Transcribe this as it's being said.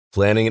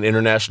Planning an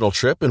international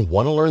trip and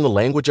want to learn the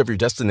language of your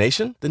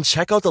destination? Then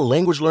check out the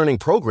language learning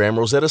program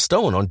Rosetta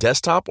Stone on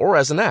desktop or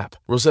as an app.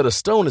 Rosetta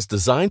Stone is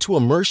designed to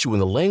immerse you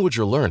in the language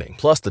you're learning.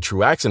 Plus, the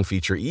True Accent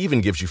feature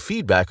even gives you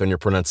feedback on your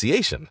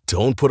pronunciation.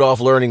 Don't put off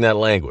learning that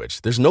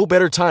language. There's no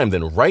better time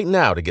than right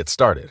now to get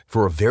started.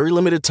 For a very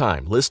limited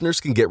time,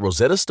 listeners can get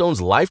Rosetta Stone's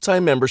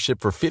lifetime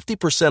membership for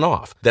 50%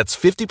 off. That's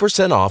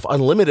 50% off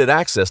unlimited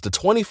access to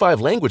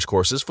 25 language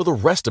courses for the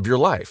rest of your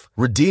life.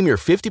 Redeem your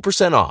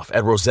 50% off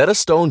at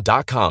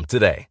rosettastone.com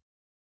today.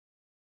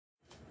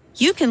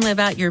 You can live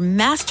out your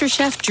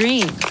MasterChef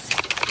dreams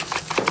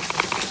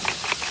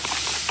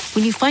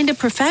when you find a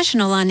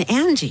professional on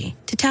Angie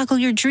to tackle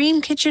your dream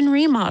kitchen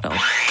remodel.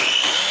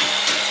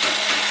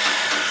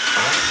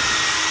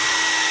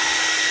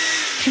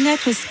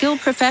 Connect with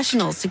skilled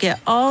professionals to get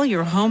all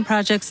your home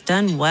projects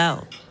done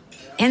well.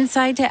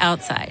 Inside to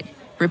outside,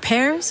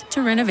 repairs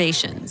to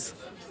renovations.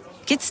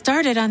 Get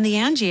started on the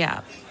Angie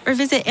app or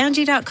visit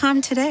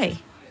Angie.com today.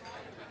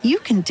 You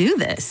can do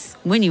this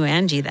when you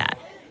Angie that.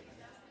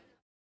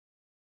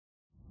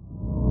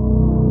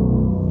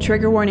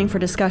 Trigger warning for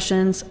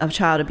discussions of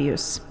child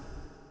abuse.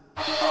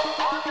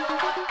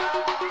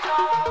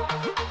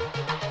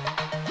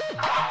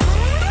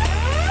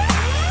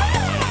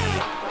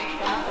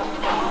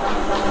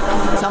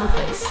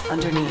 Someplace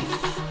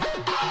underneath.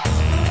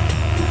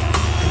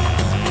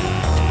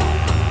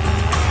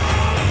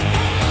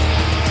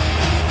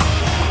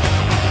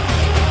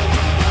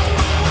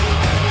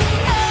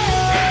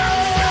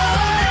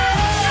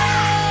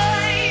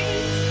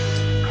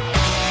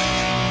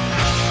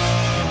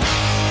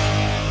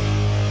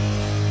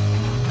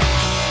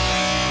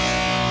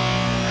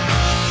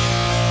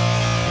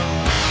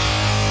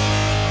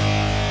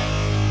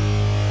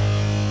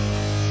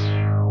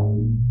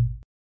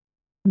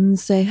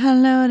 Say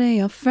hello to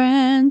your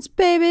friends,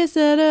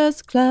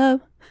 Babysitters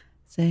Club.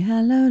 Say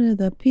hello to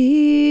the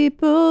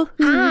people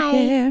who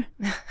care.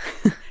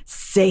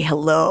 Say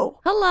hello.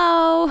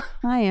 Hello.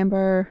 Hi,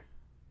 Amber.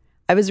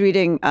 I was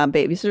reading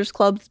Babysitters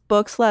Club's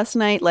books last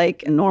night,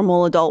 like a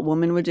normal adult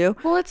woman would do.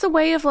 Well, it's a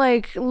way of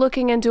like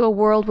looking into a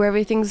world where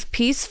everything's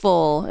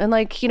peaceful and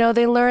like, you know,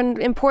 they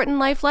learn important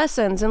life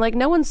lessons and like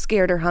no one's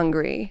scared or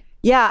hungry.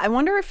 Yeah, I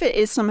wonder if it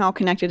is somehow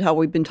connected how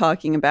we've been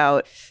talking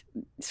about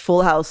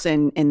Full House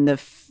and the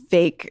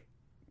fake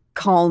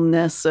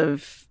calmness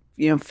of,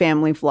 you know,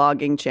 family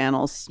vlogging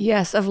channels.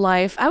 Yes, of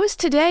life. I was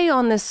today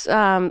on this,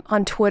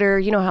 on Twitter,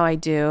 you know how I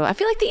do. I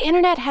feel like the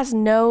internet has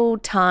no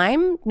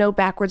time, no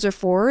backwards or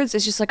forwards.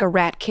 It's just like a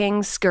rat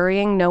king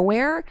scurrying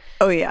nowhere.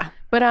 Oh, yeah.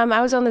 But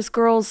I was on this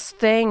girl's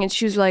thing and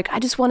she was like, I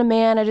just want a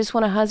man. I just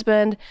want a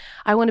husband.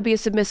 I want to be a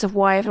submissive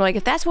wife. And I'm like,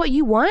 if that's what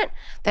you want,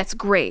 that's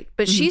great.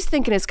 But she's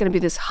thinking it's going to be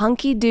this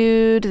hunky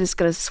dude that's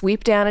going to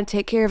sweep down and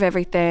take care of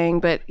everything.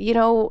 But, you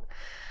know,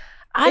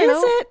 I don't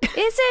know.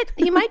 Is it?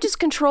 He might just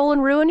control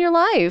and ruin your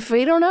life.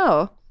 We don't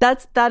know.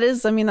 That's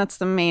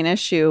the main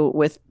issue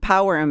with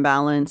power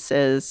imbalance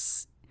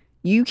is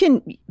you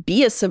can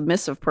be a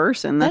submissive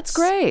person. That's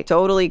great.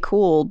 Totally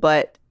cool.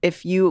 But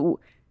if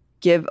you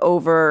give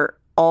over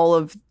all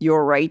of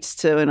your rights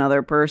to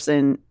another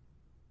person,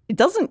 it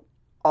doesn't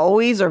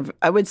always, or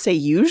I would say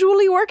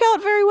usually, work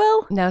out very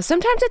well. No,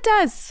 sometimes it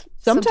does.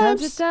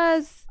 Sometimes it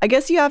does. I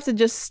guess you have to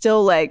just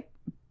still like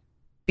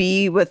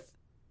be with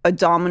a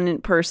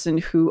dominant person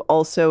who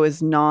also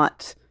is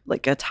not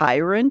like a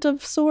tyrant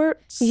of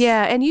sorts.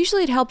 Yeah, and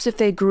usually it helps if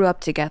they grew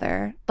up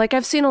together. Like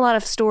I've seen a lot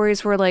of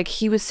stories where like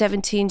he was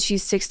 17,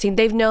 she's 16.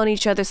 They've known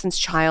each other since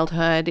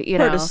childhood, you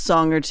know. Heard a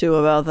song or two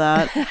about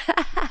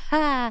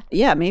that.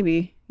 Yeah,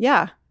 maybe.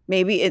 Yeah,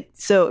 maybe it.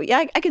 So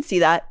yeah, I could see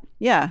that.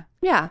 Yeah.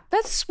 Yeah,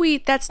 that's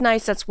sweet. That's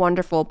nice. That's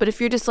wonderful. But if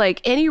you're just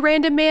like any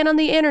random man on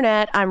the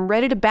internet, I'm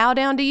ready to bow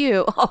down to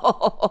you.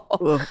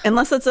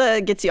 Unless it's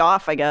gets you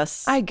off, I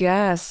guess. I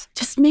guess.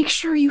 Just make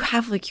sure you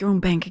have like your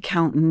own bank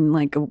account and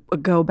like a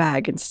go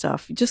bag and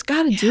stuff. You just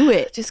got to do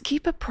it. Just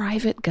keep a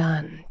private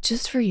gun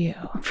just for you.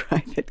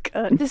 Private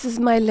gun. This is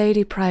my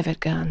lady private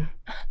gun.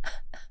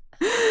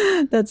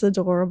 That's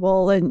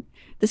adorable. And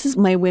this is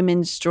my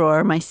women's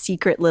drawer, my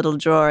secret little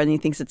drawer. And he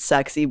thinks it's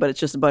sexy, but it's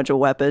just a bunch of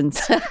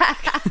weapons.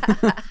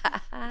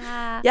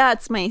 Yeah,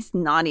 it's my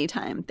naughty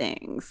time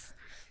things.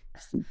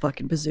 Some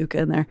fucking bazooka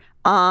in there.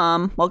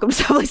 Welcome to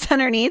Someplace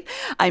Underneath.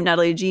 I'm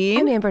Natalie Jean.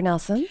 I'm Amber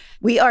Nelson.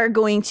 We are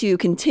going to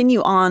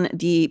continue on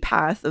the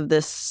path of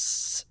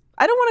this.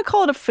 I don't want to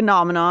call it a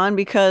phenomenon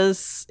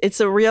because it's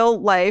a real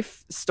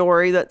life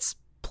story that's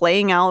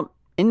playing out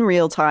in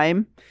real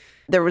time.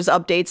 There was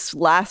updates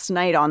last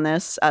night on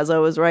this as I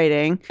was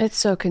writing. It's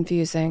so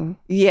confusing.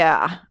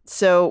 Yeah.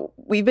 So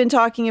we've been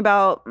talking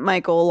about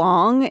Michael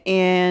Long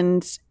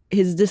and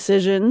his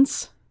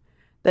decisions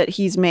that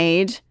he's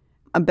made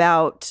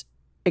about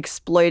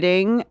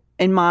exploiting,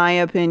 in my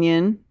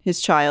opinion,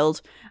 his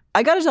child.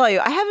 I got to tell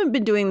you, we haven't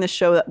been doing this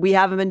show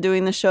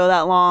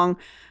that long,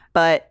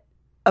 but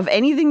of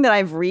anything that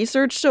I've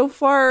researched so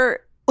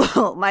far,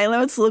 my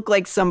notes look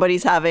like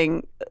somebody's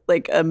having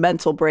like a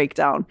mental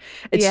breakdown.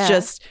 It's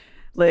just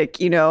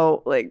like, you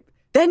know, like,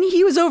 then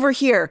he was over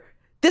here.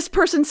 This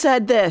person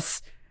said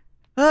this.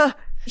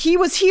 he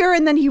was here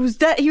and then he was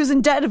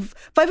in debt of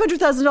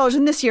 $500,000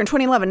 in this year in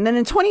 2011, and then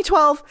in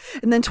 2012,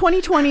 and then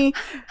 2020,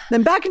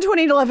 then back in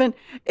 2011.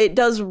 It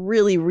does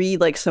really read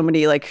like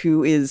somebody like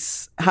who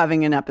is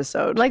having an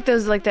episode. Like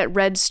that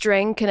red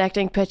string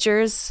connecting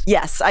pictures.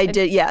 Yes, I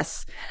did.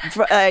 Yes.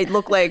 I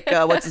look like,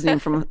 what's his name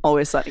from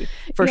Always Sunny,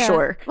 for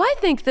sure. Well, I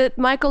think that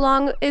Michael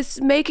Long is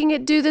making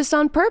it do this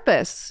on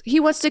purpose. He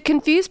wants to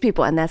confuse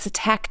people, and that's a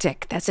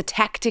tactic. That's a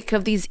tactic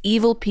of these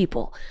evil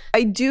people.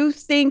 I do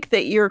think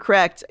that you're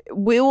correct.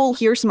 We will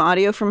hear some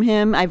audio from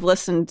him. I've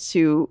listened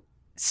to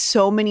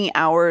so many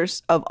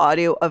hours of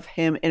audio of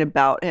him and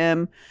about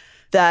him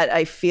that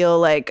I feel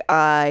like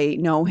I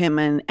know him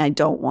and I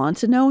don't want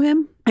to know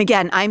him.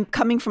 Again, I'm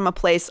coming from a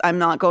place, I'm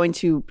not going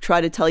to try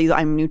to tell you that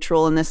I'm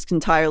neutral in this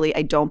entirely.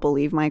 I don't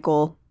believe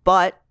Michael,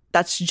 but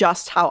that's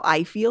just how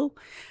I feel.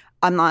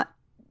 I'm not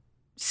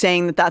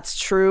saying that that's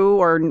true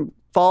or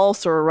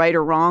false or right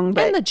or wrong.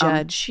 But, and the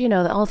judge,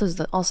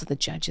 also the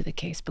judge of the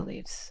case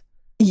believes.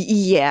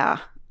 Yeah.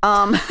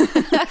 Yeah.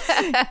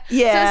 So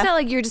it's not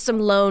like you're just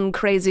some lone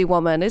crazy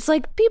woman. It's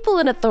like people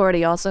in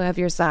authority also have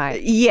your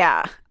side.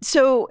 Yeah.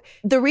 So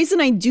the reason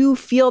I do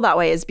feel that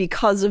way is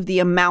because of the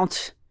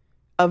amount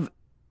of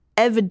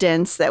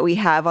evidence that we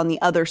have on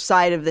the other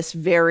side of this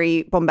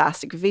very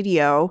bombastic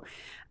video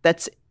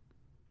that's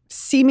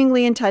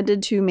seemingly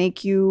intended to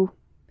make you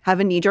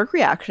have a knee-jerk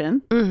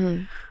reaction.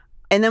 Mm-hmm.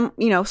 And then,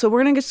 so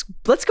we're going to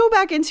let's go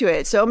back into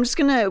it. So I'm just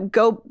going to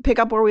go pick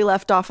up where we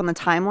left off on the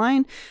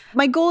timeline.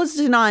 My goal is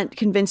to not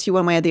convince you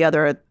one way or the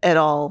other at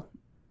all.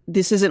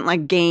 This isn't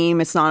like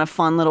game. It's not a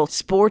fun little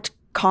sport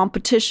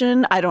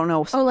competition. I don't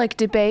know. Oh, like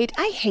debate?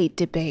 I hate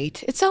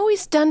debate. It's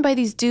always done by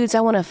these dudes. I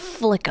want to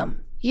flick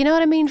them. You know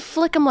what I mean?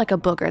 Flick them like a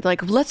booger. They're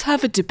like, let's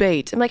have a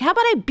debate. I'm like, how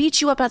about I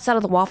beat you up outside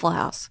of the Waffle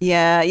House?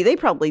 Yeah, they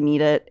probably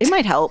need it. It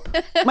might help.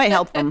 It might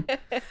help them.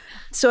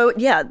 So,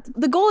 yeah,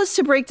 the goal is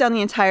to break down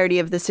the entirety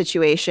of the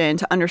situation,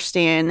 to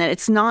understand that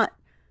it's not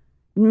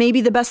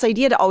maybe the best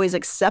idea to always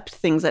accept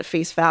things at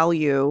face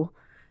value,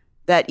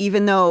 that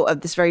even though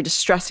this very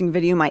distressing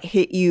video might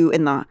hit you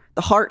in the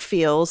heart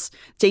feels,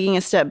 taking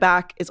a step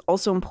back is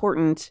also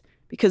important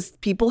because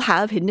people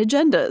have hidden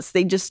agendas.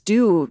 They just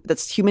do.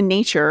 That's human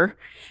nature.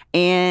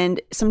 And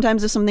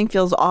sometimes if something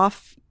feels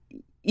off,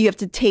 you have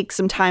to take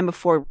some time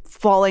before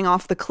falling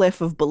off the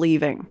cliff of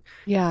believing.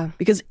 Yeah.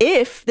 Because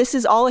if this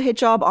is all a hit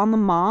job on the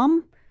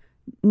mom,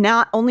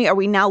 not only are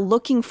we now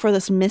looking for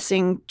this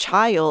missing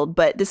child,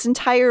 but this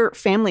entire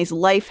family's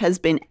life has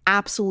been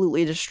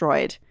absolutely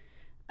destroyed.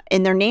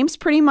 And their name's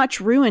pretty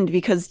much ruined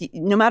because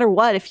no matter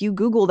what, if you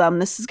Google them,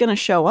 this is going to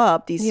show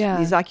up, these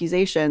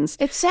accusations.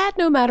 It's sad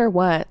no matter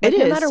what. It is.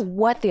 No matter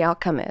what the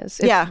outcome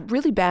is. It's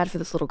really bad for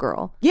this little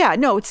girl. Yeah,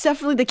 no, it's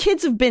definitely, the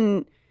kids have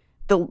been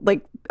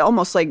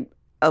almost like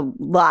a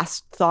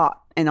last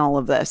thought in all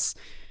of this.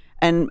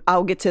 And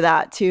I'll get to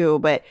that too.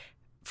 But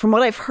from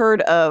what I've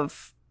heard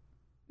of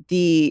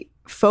the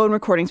phone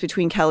recordings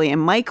between Kelly and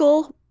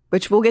Michael,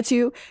 which we'll get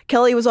to,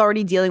 Kelly was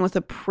already dealing with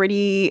a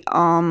pretty,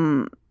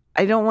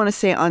 I don't want to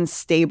say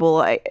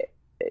unstable,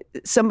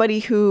 somebody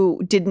who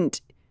you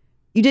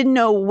didn't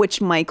know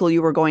which Michael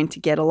you were going to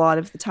get a lot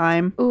of the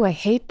time. Ooh, I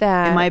hate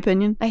that. In my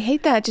opinion. I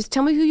hate that. Just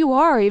tell me who you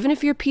are. Even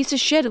if you're a piece of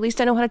shit, at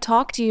least I know how to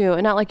talk to you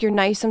and not like you're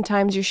nice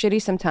sometimes, you're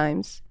shitty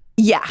sometimes.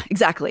 Yeah,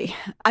 exactly.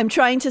 I'm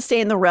trying to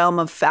stay in the realm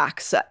of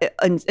facts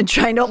and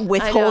trying to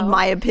withhold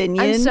my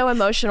opinion. I'm so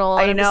emotional.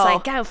 I know. I'm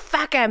just like, oh,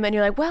 fuck him. And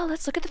you're like, well,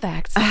 let's look at the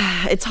facts.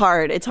 It's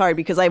hard. It's hard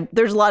because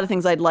there's a lot of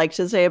things I'd like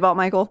to say about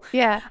Michael.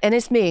 Yeah. And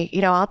it's me.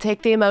 I'll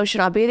take the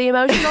emotion. I'll be the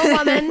emotional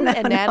woman.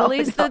 And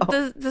Natalie's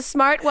the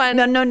smart one.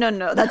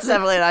 No. That's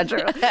definitely not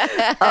true.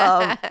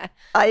 I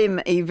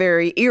am a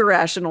very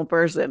irrational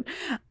person.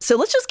 So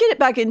let's just get it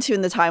back into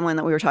in the timeline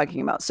that we were talking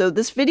about. So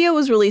this video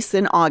was released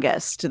in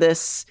August.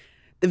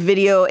 The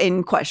video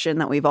in question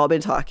that we've all been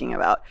talking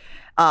about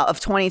of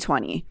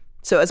 2020.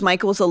 So as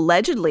Michael was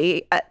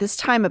allegedly at this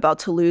time about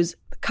to lose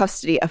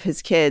custody of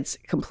his kids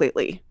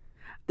completely.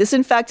 This,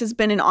 in fact, has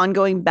been an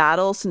ongoing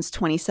battle since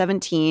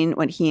 2017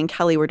 when he and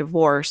Kelly were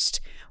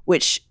divorced,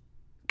 which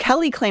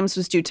Kelly claims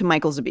was due to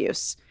Michael's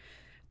abuse.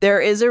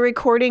 There is a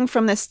recording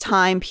from this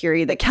time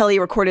period that Kelly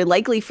recorded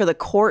likely for the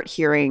court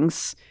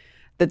hearings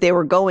that they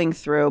were going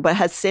through, but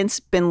has since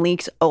been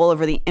leaked all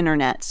over the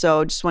internet.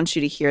 So I just want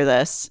you to hear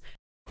this.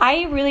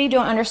 I really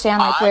don't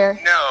understand, I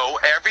know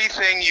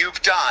everything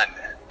you've done.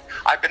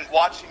 I've been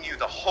watching you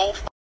the whole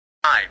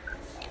time.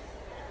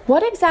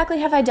 What exactly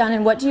have I done,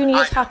 and what do you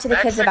need to talk to the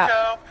kids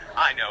about?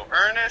 I know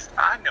Ernest.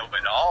 I know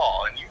it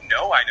all, and you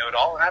know I know it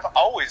all, and I've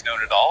always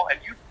known it all, and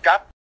you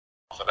got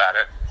about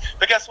it.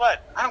 But guess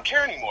what? I don't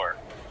care anymore.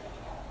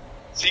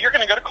 So you're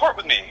going to go to court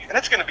with me, and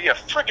it's going to be a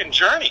freaking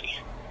journey.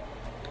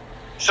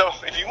 So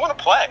if you want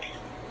to play,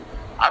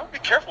 I would be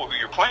careful who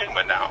you're playing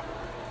with now.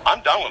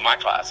 I'm done with my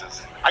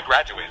classes. I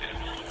graduated.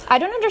 I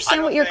don't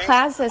understand what your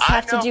classes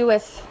have to do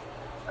with...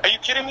 Are you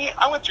kidding me?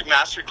 I went through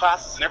mastery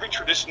classes in every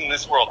tradition in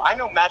this world. I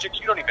know magic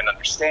you don't even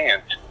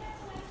understand.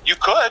 You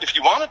could if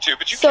you wanted to,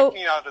 but you kicked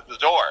me out of the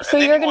door. So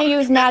you're going to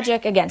use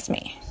magic against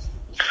me?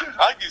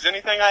 I'd use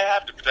anything I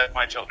have to protect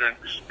my children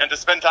and to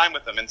spend time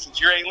with them. And since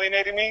you're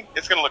alienating me,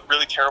 it's going to look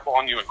really terrible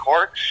on you in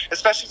court,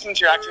 especially since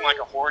you're acting like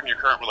a whore in your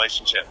current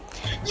relationship.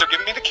 So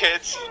give me the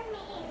kids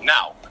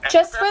now. And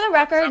Just for the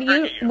record,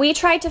 we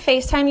tried to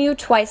FaceTime you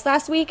twice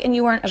last week and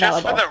you weren't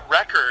available. Just for the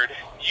record,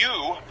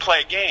 you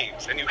play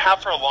games and you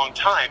have for a long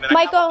time. And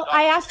Michael,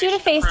 I asked you to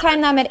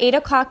FaceTime them at 8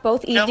 o'clock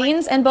both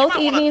evenings, and both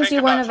evenings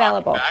you weren't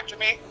available. Back to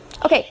me.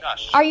 Okay,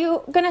 Shush. are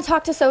you going to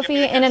talk to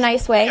Sophie in a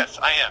nice way? Yes,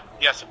 I am.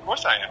 Yes, of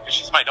course I am, because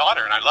she's my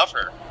daughter and I love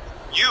her.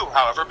 You,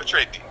 however,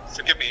 betrayed me.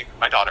 So give me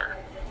my daughter.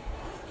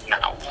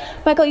 Now.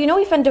 Michael, you know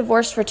we've been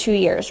divorced for 2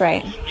 years,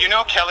 right? You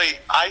know, Kelly,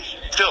 I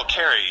still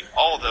carry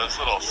all of those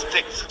little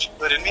sticks that you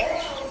put in me.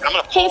 And I'm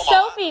going to pull Hey, them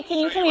all Sophie, out can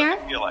you so come here?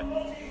 feel like.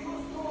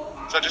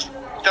 So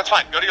that's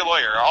fine. Go to your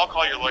lawyer. I'll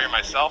call your lawyer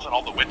myself and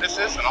all the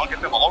witnesses, and I'll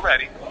get them all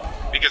ready.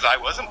 Because I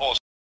wasn't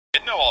bullshit. I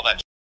didn't know all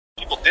that.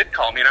 People did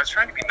call me, and I was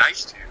trying to be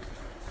nice to you.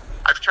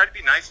 I've tried to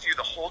be nice to you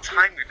the whole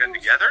time we've been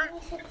together,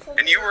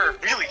 and you were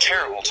really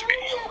terrible to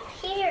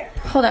me.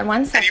 Hold on one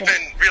And second. you've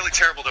been really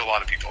terrible to a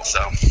lot of people,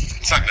 so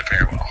it's not going to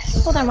fare well.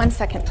 Hold on 1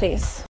 second,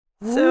 please.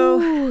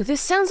 So Ooh,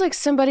 this sounds like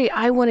somebody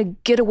I want to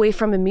get away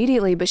from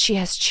immediately, but she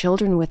has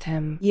children with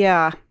him.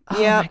 yeah. Oh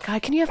yeah. my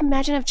God. Can you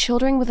imagine have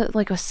children with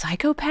a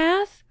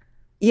psychopath?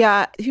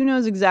 Yeah. Who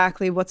knows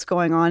exactly what's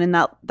going on in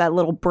that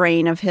little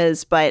brain of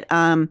his, but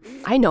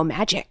I know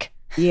magic.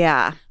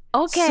 yeah.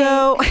 Okay.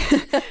 So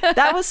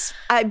that was,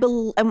 I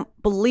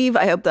believe,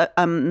 I hope that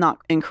I'm not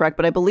incorrect,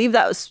 but I believe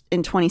that was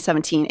in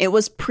 2017. It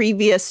was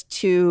previous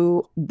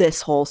to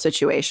this whole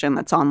situation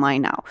that's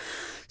online now.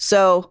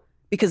 So,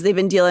 because they've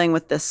been dealing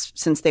with this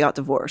since they got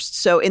divorced.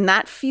 So in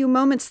that few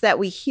moments that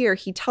we hear,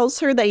 he tells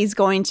her that he's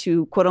going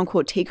to, quote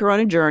unquote, take her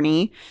on a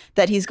journey,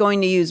 that he's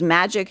going to use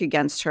magic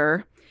against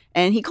her,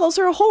 and he calls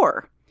her a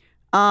whore.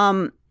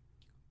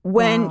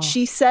 When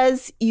she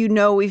says,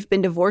 we've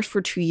been divorced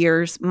for 2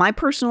 years, my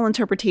personal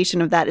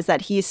interpretation of that is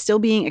that he is still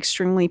being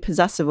extremely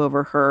possessive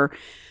over her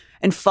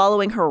and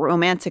following her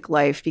romantic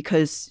life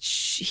because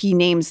he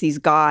names these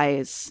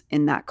guys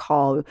in that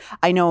call.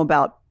 I know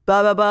about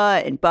blah, blah, blah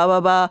and blah, blah,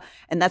 blah.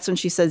 And that's when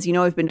she says,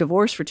 I've been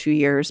divorced for 2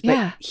 years. But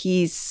Yeah.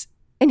 he's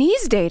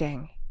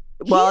dating.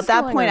 Well, He's at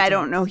that going point, on I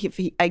don't know if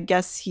I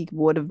guess he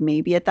would have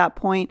maybe at that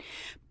point.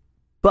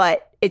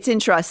 But it's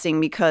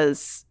interesting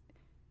because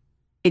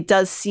it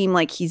does seem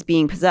like he's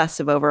being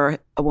possessive over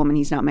a woman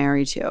he's not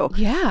married to.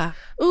 Yeah.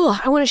 Ooh,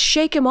 I want to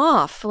shake him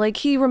off. Like,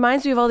 he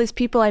reminds me of all these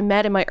people I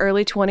met in my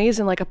early 20s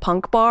in like a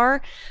punk bar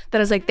that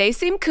I was like, they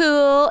seem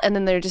cool. And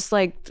then they're just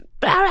like,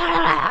 blah, blah,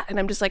 blah. And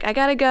I'm just like, I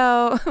gotta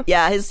go.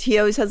 Yeah, he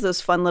always has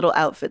those fun little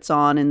outfits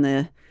on in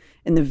the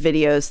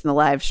videos and the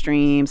live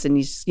streams, and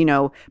he's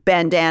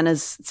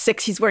bandanas.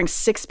 He's wearing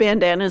 6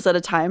 bandanas at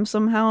a time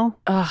somehow.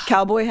 Ugh.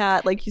 Cowboy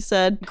hat, like you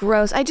said.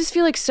 Gross. I just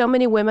feel like so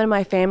many women in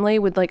my family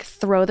would like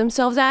throw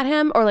themselves at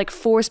him or like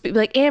force people,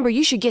 like, Amber,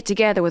 you should get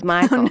together with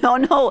Michael.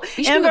 No,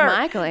 You should be with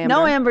Michael, Amber.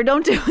 No, Amber,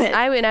 don't do it.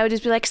 I would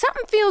just be like,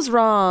 something feels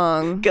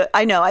wrong. Good.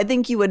 I know. I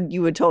think you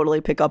would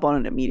totally pick up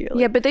on it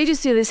immediately. Yeah, but they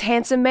just see this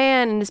handsome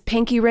man and his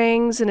pinky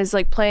rings and his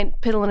like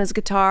piddling his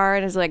guitar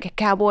and his like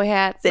cowboy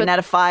hat. Sitting at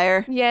a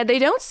fire. Yeah, they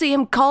don't see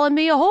him calling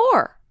me a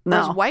whore. No.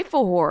 Or his wife a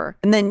whore.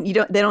 And then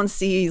they don't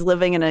see he's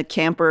living in a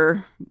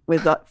camper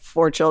with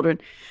 4 children.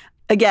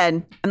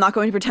 Again, I'm not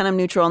going to pretend I'm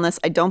neutral on this.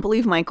 I don't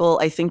believe Michael.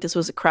 I think this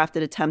was a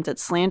crafted attempt at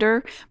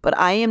slander, but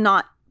I am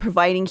not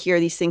providing here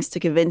these things to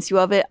convince you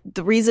of it.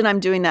 The reason I'm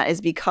doing that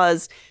is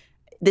because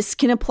this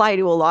can apply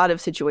to a lot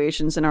of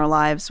situations in our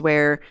lives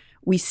where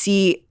we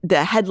see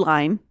the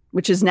headline,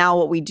 which is now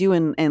what we do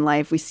in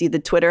life. We see the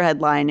Twitter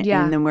headline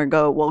and then we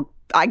go, well,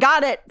 I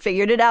got it,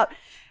 figured it out.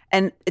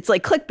 And it's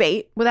like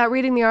clickbait. Without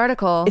reading the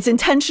article. It's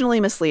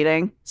intentionally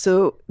misleading.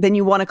 So then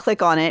you want to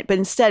click on it. But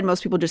instead,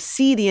 most people just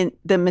see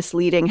the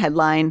misleading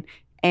headline.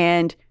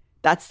 And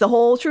that's the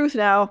whole truth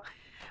now.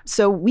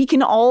 So we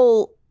can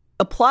all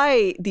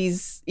apply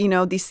these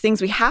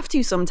things. We have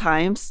to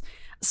sometimes.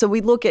 So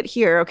we look at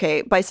here,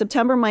 okay, by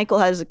September, Michael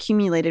has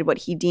accumulated what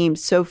he deemed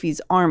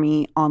Sophie's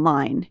army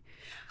online.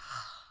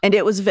 And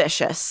it was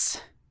vicious.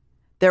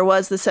 There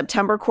was the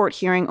September court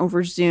hearing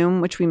over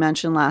Zoom, which we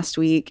mentioned last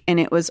week, and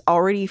it was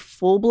already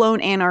full-blown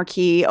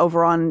anarchy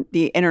over on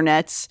the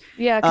internet.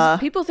 Yeah,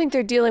 because people think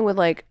they're dealing with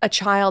like a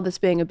child that's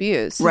being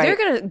abused. So they're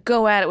going to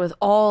go at it with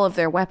all of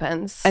their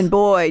weapons. And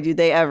boy, do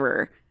they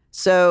ever.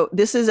 So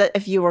this is,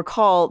 if you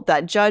recall,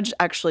 that judge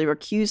actually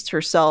recused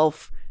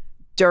herself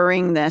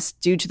during this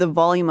due to the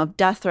volume of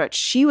death threats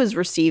she was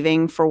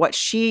receiving for what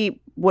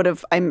she would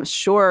have, I'm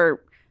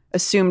sure,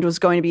 assumed was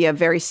going to be a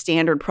very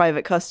standard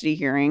private custody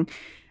hearing.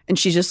 And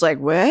she's just like,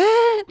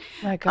 what?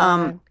 My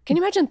God. Can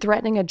you imagine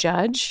threatening a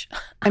judge?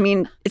 I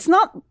mean, it's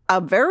not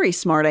a very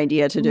smart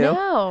idea to do.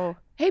 No.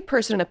 Hey,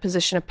 person in a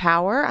position of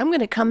power, I'm going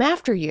to come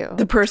after you.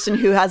 The person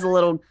who has a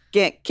little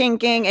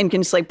kinking and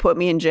can just like put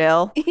me in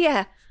jail.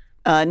 Yeah.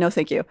 No,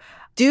 thank you.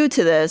 Due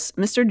to this,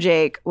 Mr.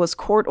 Jake was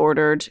court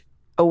ordered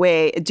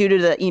away due to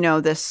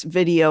the, this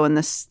video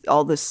and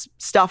all this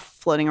stuff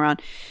floating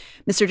around.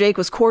 Mr. Jake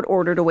was court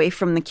ordered away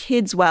from the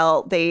kids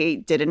while they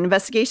did an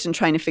investigation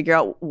trying to figure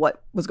out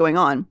what was going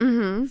on.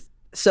 Mm-hmm.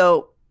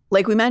 So,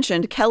 like we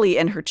mentioned, Kelly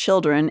and her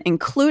children,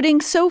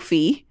 including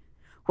Sophie,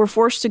 were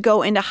forced to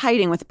go into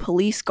hiding with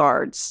police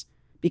guards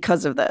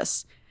because of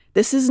this.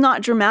 This is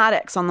not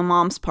dramatics on the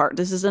mom's part.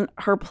 This isn't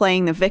her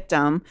playing the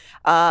victim.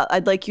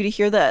 I'd like you to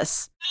hear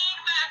this.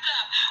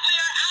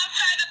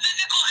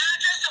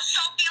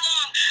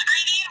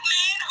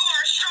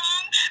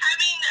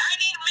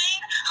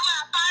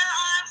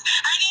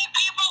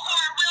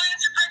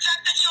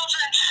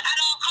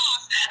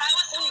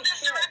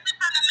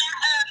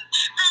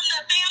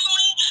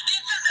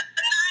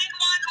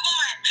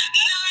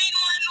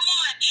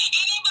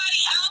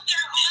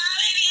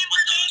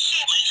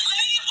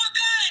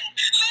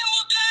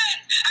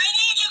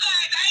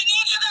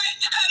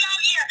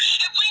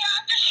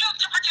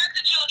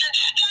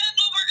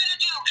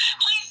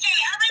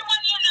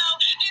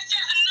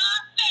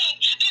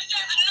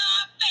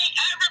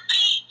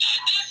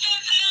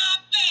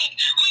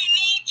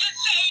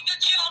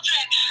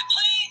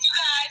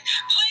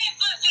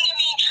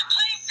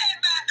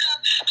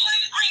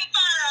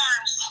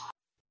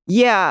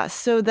 Yeah,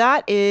 so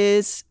that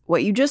is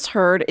what you just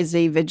heard is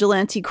a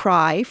vigilante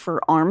cry for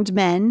armed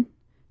men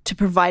to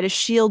provide a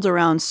shield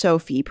around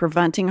Sophie,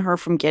 preventing her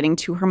from getting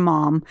to her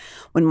mom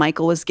when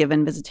Michael was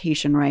given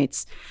visitation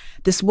rights.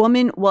 This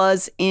woman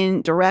was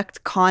in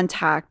direct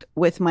contact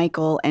with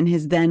Michael and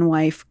his then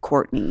wife,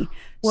 Courtney.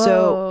 Whoa,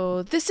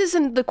 so this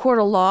isn't the court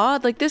of law.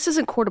 Like, this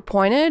isn't court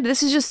appointed.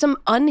 This is just some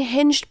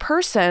unhinged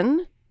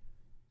person.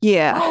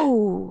 Yeah.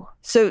 Oh.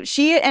 So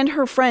she and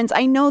her friends,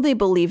 I know they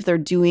believe they're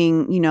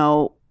doing,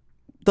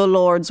 the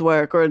Lord's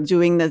work or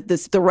doing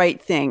the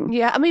right thing.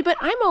 Yeah, I mean, but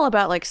I'm all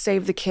about like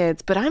save the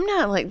kids, but I'm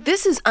not like,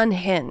 this is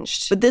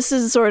unhinged. But this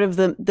is sort of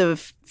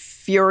the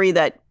fury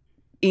that,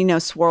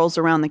 swirls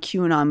around the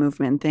QAnon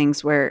movement and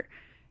things where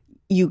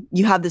you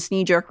have this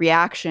knee-jerk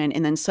reaction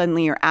and then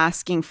suddenly you're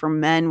asking for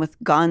men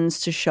with guns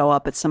to show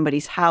up at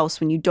somebody's house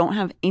when you don't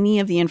have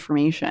any of the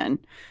information.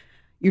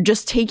 You're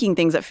just taking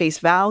things at face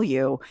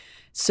value.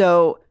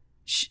 So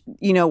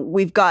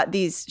we've got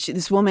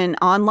this woman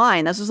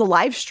online. This was a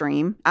live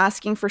stream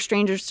asking for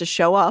strangers to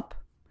show up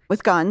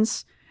with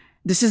guns.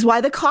 This is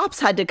why the cops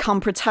had to come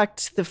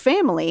protect the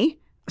family.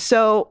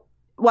 So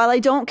while I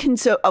don't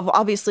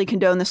obviously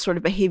condone this sort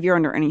of behavior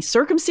under any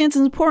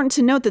circumstances, it's important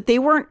to note that they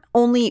weren't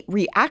only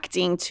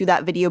reacting to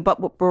that video,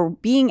 but were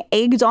being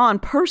egged on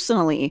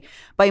personally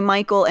by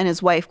Michael and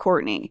his wife,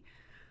 Courtney.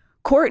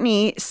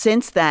 Courtney,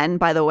 since then,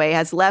 by the way,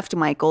 has left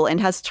Michael and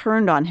has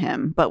turned on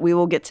him, but we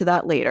will get to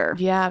that later.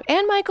 Yeah,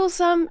 and Michael's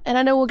and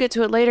I know we'll get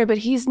to it later, but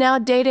he's now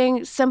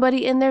dating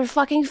somebody in their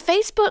fucking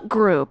Facebook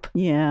group.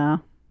 Yeah.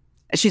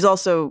 She's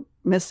also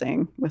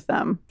missing with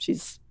them.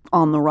 She's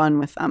on the run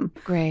with them.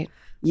 Great.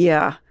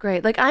 Yeah.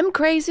 Great. Like, I'm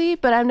crazy,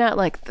 but I'm not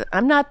like,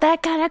 I'm not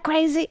that kind of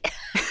crazy.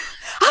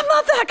 I'm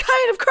not that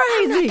kind of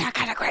crazy. I'm not that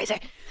kind of crazy.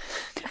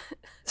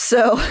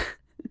 So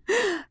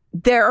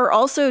there are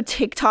also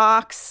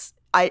TikToks,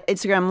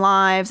 Instagram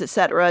Lives,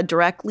 etc.,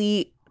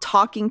 directly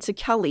talking to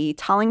Kelly,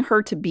 telling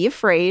her to be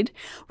afraid,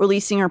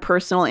 releasing her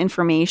personal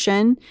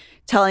information,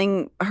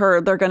 telling her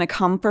they're going to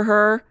come for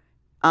her,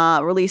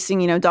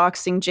 releasing,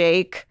 doxing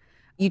Jake.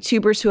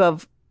 YouTubers who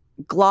have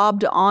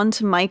globbed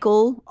onto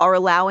Michael are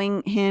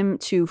allowing him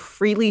to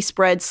freely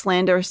spread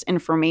slanderous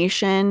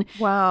information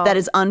that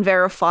is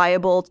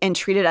unverifiable and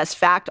treated as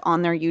fact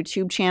on their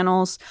YouTube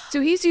channels. So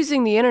he's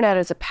using the internet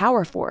as a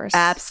power force.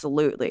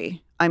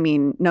 Absolutely. I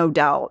mean, no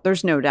doubt.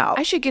 There's no doubt.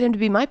 I should get him to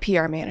be my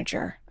PR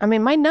manager. I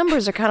mean, my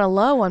numbers are kind of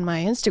low on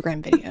my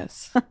Instagram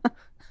videos.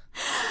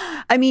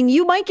 I mean,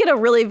 you might get a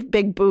really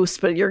big boost,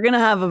 but you're going to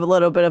have a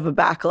little bit of a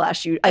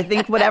backlash. I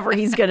think whatever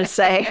he's going to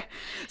say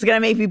is going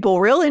to make people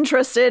real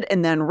interested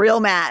and then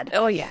real mad.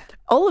 Oh, yeah.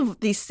 All of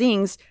these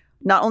things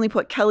not only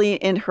put Kelly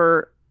and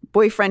her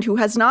boyfriend, who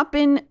has not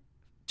been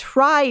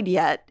tried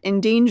yet,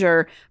 in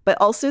danger, but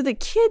also the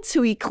kids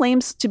who he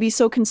claims to be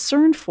so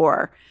concerned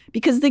for,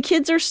 because the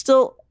kids are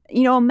still,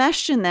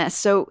 enmeshed in this.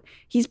 So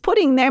he's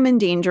putting them in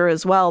danger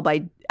as well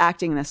by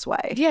acting this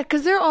way. Yeah,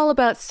 because they're all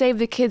about save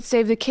the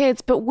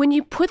kids. But when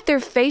you put their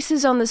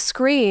faces on the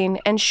screen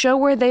and show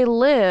where they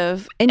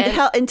live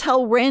and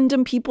tell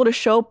random people to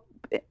show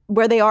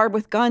where they are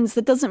with guns,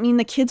 that doesn't mean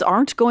the kids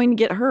aren't going to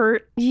get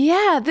hurt.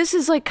 Yeah, this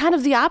is like kind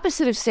of the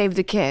opposite of save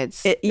the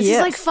kids. This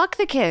is like fuck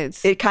the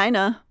kids. It kind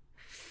of.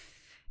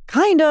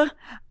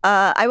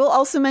 I will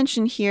also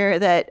mention here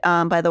that,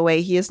 by the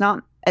way, he has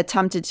not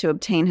attempted to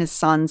obtain his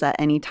sons at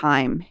any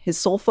time. His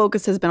sole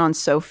focus has been on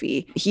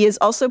Sophie. He has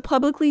also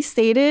publicly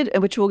stated,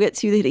 which we'll get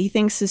to, that he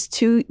thinks his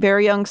two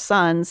very young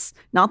sons,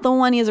 not the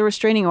one he has a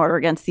restraining order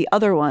against, the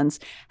other ones,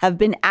 have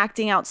been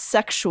acting out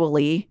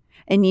sexually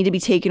and need to be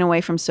taken away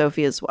from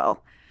Sophie as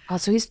well. Oh,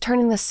 so he's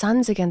turning the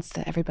sons against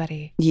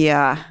everybody.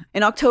 Yeah.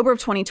 In October of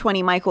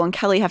 2020, Michael and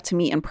Kelly have to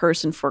meet in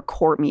person for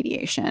court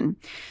mediation.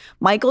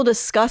 Michael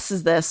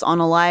discusses this on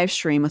a live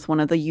stream with one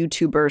of the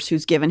YouTubers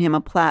who's given him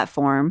a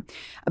platform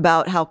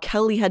about how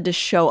Kelly had to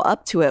show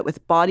up to it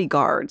with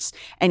bodyguards,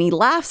 and he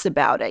laughs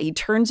about it. He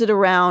turns it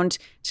around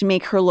to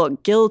make her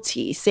look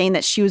guilty, saying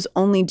that she was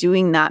only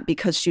doing that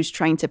because she was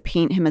trying to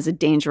paint him as a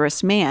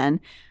dangerous man.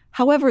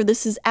 However,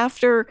 this is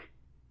after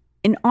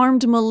an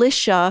armed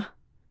militia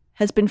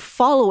has been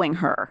following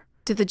her.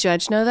 Did the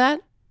judge know that?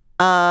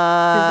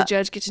 Did the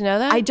judge get to know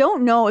that? I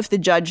don't know if the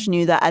judge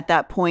knew that at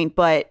that point,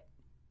 but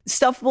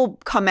stuff will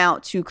come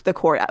out to the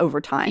court over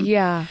time.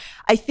 Yeah.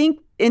 I think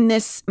in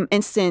this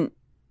instant,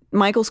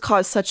 Michael's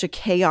caused such a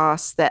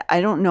chaos that I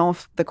don't know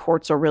if the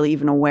courts are really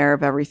even aware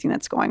of everything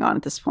that's going on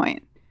at this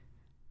point.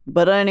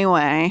 But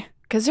anyway.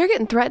 Because they're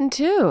getting threatened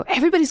too.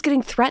 Everybody's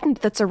getting threatened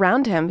that's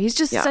around him. He's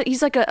just,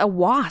 he's like a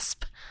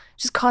wasp,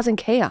 just causing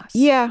chaos.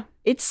 Yeah.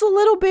 It's a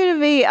little bit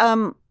of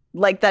a,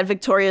 like that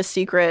Victoria's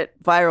Secret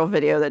viral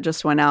video that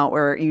just went out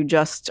where you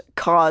just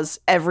cause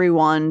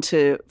everyone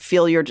to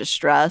feel your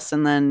distress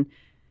and then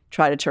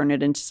try to turn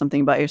it into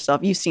something about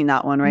yourself. You've seen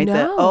that one, right?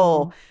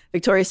 No.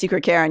 Victoria's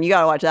Secret Karen, you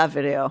got to watch that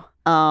video.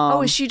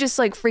 Is she just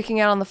like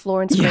freaking out on the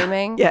floor and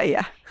screaming?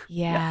 Yeah.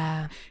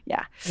 Yeah,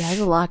 there's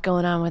a lot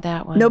going on with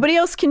that one. Nobody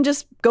else can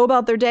just go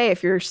about their day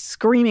if you're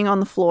screaming on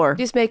the floor.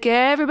 Just make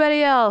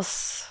everybody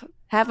else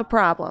have a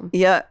problem.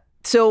 Yeah.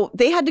 So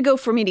they had to go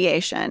for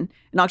mediation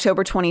in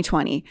October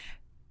 2020.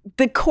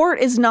 The court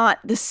is not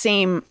the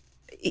same.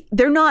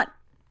 They're not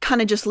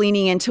kind of just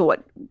leaning into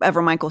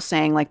whatever Michael's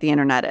saying like the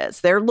internet is.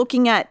 They're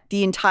looking at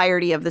the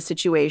entirety of the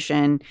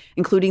situation,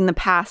 including the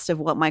past of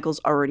what Michael's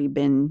already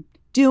been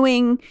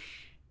doing,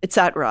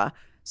 etc.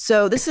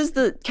 So this is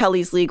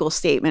Kelly's legal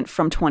statement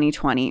from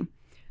 2020.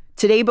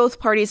 Today, both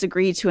parties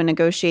agreed to a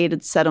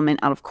negotiated settlement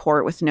out of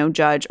court with no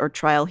judge or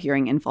trial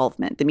hearing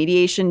involvement. The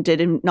mediation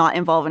did not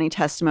involve any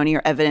testimony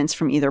or evidence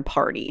from either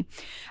party.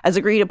 As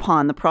agreed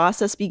upon, the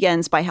process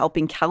begins by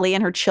helping Kelly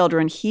and her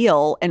children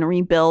heal and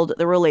rebuild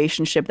the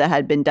relationship that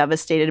had been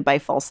devastated by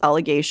false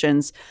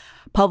allegations,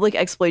 public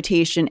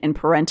exploitation, and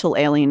parental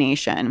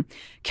alienation.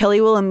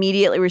 Kelly will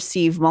immediately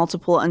receive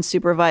multiple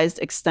unsupervised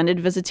extended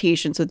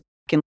visitations with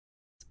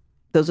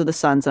those are the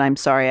sons, and I'm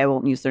sorry, I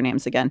won't use their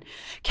names again.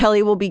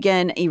 Kelly will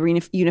begin a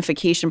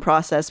reunification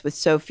process with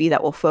Sophie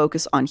that will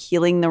focus on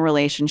healing the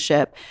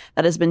relationship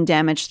that has been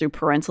damaged through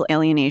parental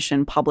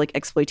alienation, public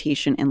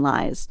exploitation, and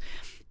lies.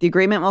 The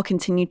agreement will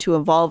continue to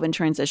evolve and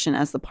transition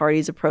as the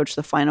parties approach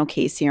the final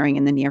case hearing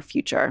in the near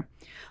future.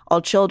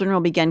 All children will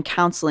begin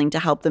counseling to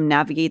help them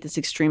navigate this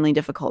extremely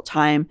difficult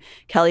time.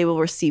 Kelly will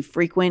receive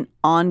frequent,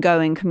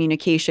 ongoing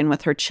communication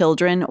with her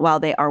children while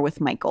they are with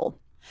Michael.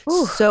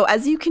 Ooh. So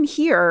as you can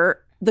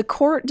hear, the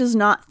court does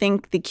not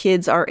think the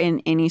kids are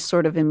in any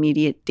sort of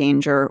immediate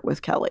danger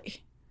with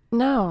Kelly.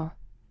 No.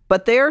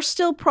 But they're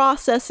still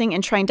processing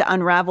and trying to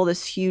unravel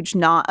this huge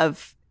knot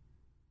of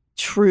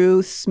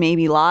truths,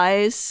 maybe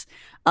lies,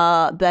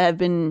 that have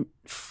been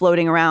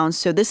floating around.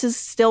 So this is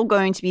still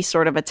going to be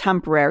sort of a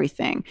temporary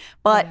thing.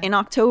 But in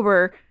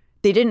October,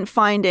 they didn't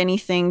find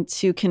anything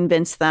to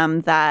convince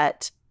them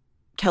that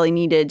Kelly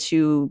needed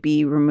to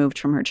be removed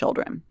from her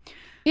children.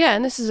 Yeah,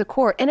 and this is a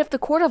court. And if the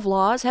court of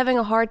law is having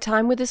a hard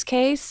time with this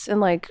case and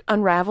like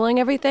unraveling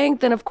everything,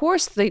 then of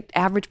course the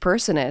average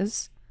person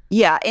is.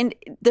 Yeah, and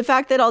the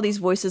fact that all these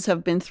voices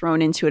have been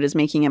thrown into it is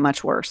making it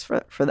much worse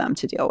for them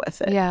to deal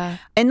with it. Yeah.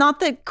 And not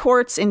that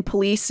courts and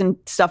police and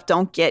stuff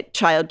don't get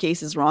child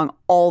cases wrong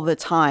all the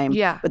time.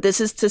 Yeah. But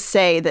this is to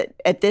say that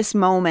at this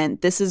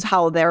moment, this is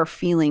how they're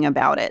feeling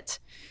about it.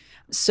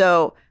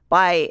 So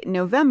by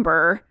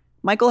November,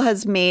 Michael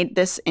has made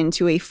this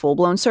into a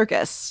full-blown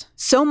circus.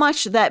 So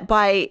much that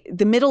by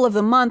the middle of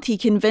the month, he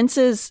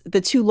convinces the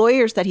two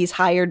lawyers that he's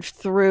hired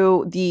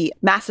through the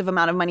massive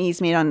amount of money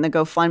he's made on the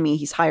GoFundMe.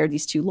 He's hired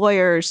these two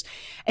lawyers,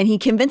 and he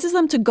convinces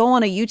them to go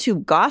on a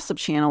YouTube gossip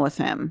channel with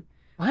him,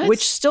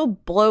 which still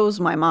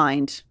blows my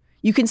mind.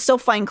 You can still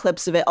find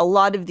clips of it. A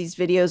lot of these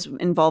videos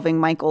involving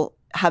Michael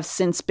have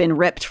since been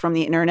ripped from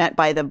the internet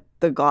by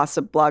the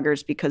gossip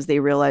bloggers because they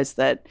realized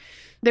that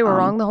they were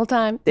wrong the whole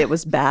time. It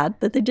was bad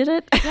that they did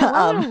it. Yeah,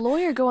 why would a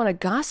lawyer go on a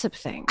gossip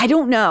thing? I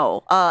don't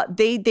know.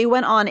 They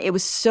went on. It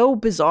was so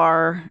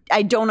bizarre.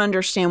 I don't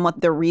understand what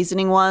their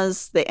reasoning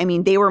was.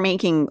 They were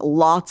making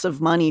lots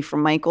of money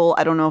from Michael.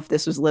 I don't know if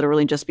this was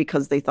literally just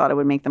because they thought it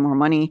would make them more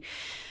money.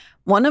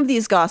 One of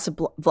these gossip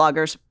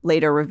vloggers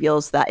later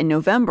reveals that in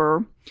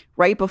November,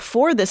 right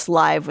before this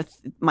live with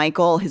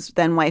Michael, his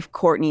then wife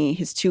Courtney,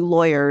 his two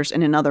lawyers,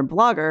 and another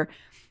blogger,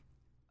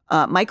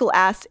 Michael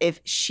asked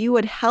if she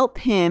would help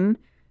him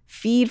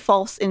feed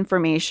false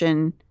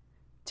information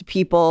to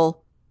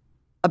people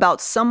about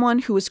someone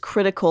who was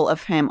critical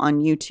of him on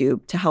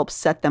YouTube to help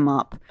set them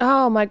up.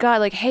 Oh my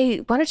God. Like, hey,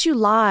 why don't you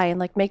lie and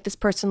like make this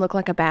person look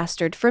like a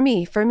bastard for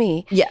me.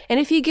 Yeah.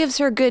 And if he gives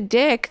her good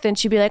dick, then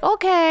she'd be like,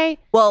 okay.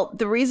 Well,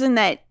 the reason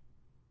that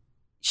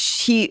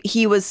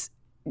he was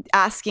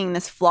asking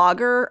this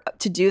vlogger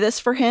to do this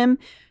for him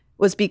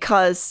was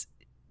because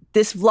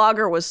this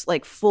vlogger was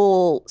like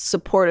full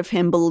support of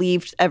him,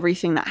 believed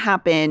everything that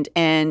happened,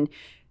 and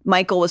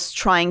Michael was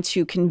trying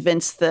to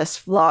convince this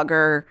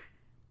vlogger,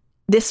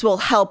 this will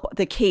help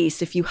the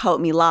case if you help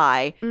me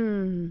lie.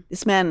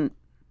 This man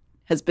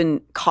has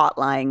been caught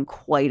lying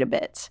quite a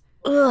bit.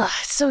 Ugh,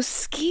 so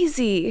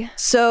skeezy.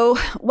 So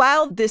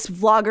while this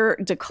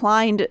vlogger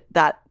declined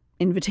that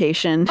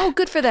invitation, oh,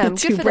 good for them,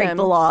 to break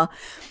the law,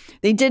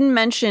 they didn't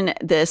mention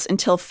this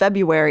until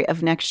February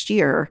of next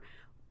year,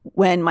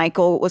 when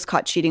Michael was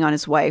caught cheating on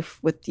his wife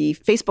with the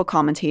Facebook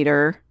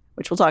commentator,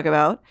 which we'll talk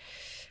about.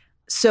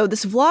 So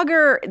this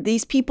vlogger,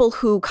 these people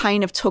who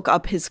kind of took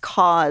up his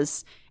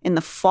cause in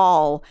the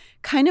fall,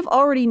 kind of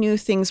already knew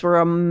things were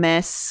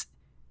amiss,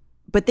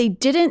 but they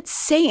didn't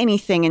say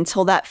anything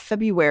until that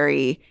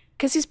February.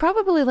 Because he's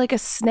probably like a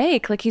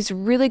snake. Like, he's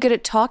really good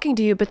at talking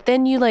to you, but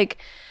then you like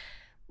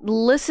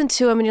listen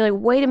to him and you're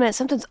like, wait a minute,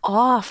 something's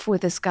off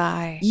with this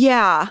guy.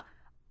 Yeah.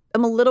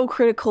 I'm a little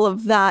critical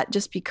of that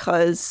just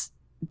because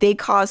they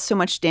caused so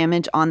much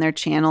damage on their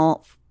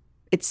channel.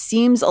 It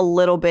seems a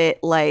little bit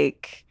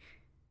like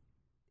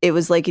it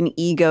was like an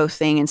ego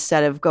thing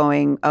instead of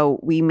going, oh,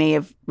 we may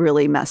have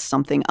really messed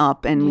something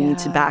up and we need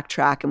to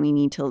backtrack and we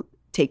need to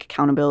take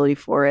accountability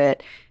for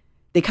it.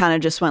 They kind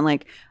of just went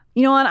like,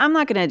 you know what, I'm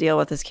not going to deal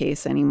with this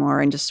case anymore,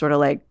 and just sort of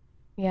like,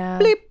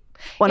 bleep,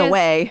 went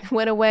away.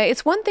 Went away.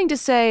 It's one thing to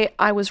say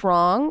I was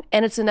wrong,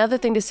 and it's another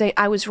thing to say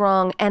I was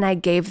wrong and I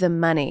gave them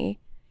money.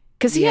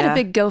 Because he had a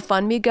big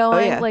GoFundMe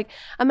going. Oh, yeah. Like,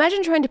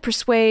 imagine trying to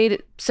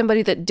persuade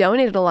somebody that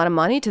donated a lot of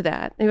money to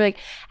that. And you're like,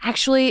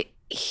 actually,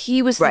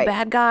 he was the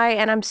bad guy,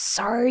 and I'm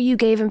sorry you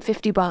gave him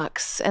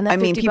 $50. And that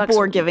people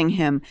were giving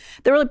him.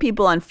 There were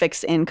people on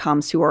fixed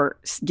incomes who were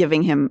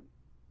giving him,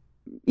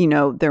 you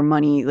know, their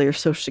money, their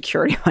Social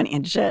Security money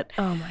and shit.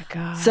 Oh my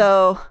God.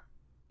 So,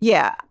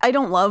 yeah, I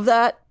don't love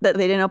that they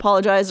didn't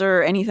apologize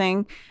or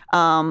anything,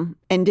 and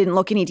didn't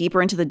look any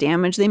deeper into the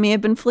damage they may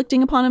have been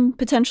inflicting upon a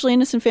potentially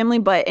innocent family.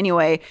 But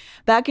anyway,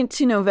 back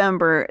into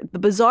November, the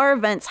bizarre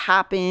events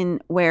happen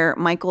where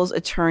Michael's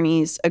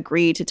attorneys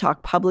agree to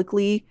talk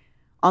publicly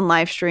on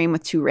live stream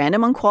with two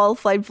random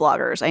unqualified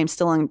vloggers. I am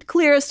still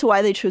unclear as to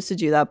why they chose to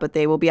do that, but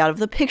they will be out of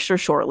the picture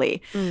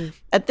shortly.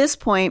 At this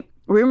point,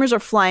 rumors are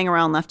flying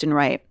around left and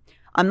right.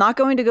 I'm not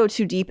going to go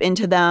too deep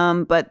into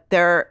them, but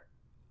there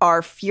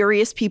are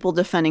furious people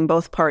defending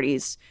both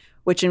parties,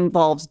 which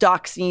involves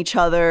doxing each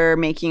other,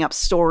 making up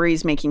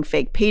stories, making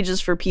fake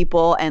pages for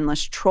people,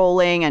 endless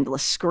trolling,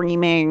 endless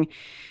screaming.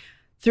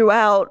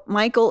 Throughout,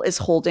 Michael is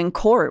holding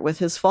court with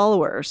his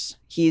followers.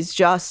 He's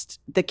just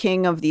the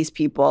king of these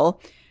people.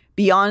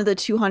 Beyond the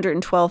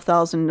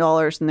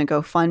 $212,000 in the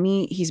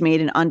GoFundMe, he's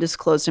made an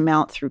undisclosed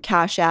amount through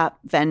Cash App,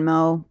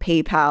 Venmo,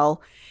 PayPal.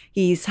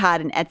 He's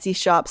had an Etsy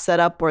shop set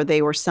up where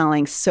they were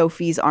selling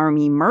Sophie's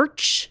Army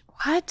merch.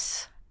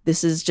 What?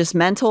 This is just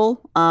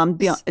mental.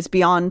 It's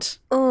beyond.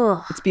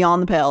 It's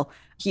beyond the pale.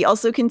 He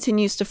also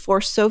continues to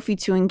force Sophie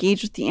to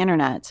engage with the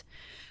internet.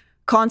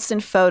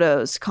 Constant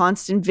photos,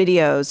 constant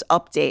videos,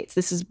 updates.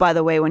 This is, by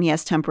the way, when he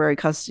has temporary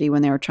custody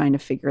when they were trying to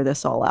figure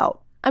this all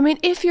out. I mean,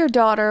 if your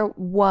daughter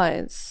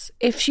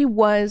if she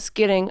was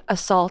getting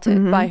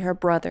assaulted by her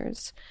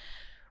brothers,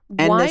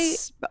 her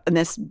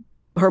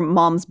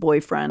mom's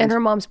boyfriend. And her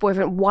mom's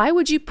boyfriend, why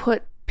would you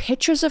put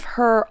pictures of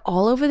her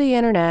all over the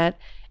internet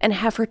and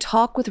have her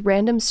talk with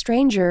random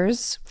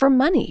strangers for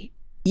money?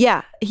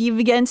 Yeah, he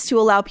begins to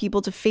allow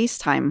people to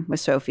FaceTime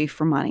with Sophie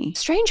for money.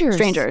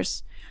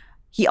 Strangers.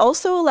 He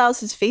also allows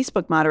his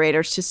Facebook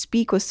moderators to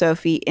speak with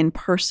Sophie in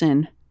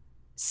person,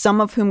 some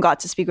of whom got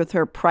to speak with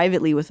her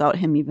privately without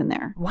him even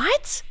there.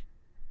 What?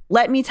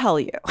 Let me tell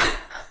you.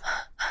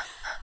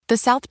 The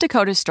South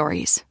Dakota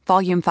Stories,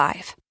 Volume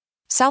 5.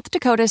 South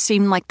Dakota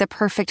seemed like the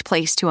perfect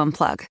place to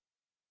unplug.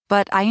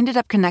 But I ended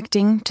up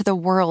connecting to the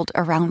world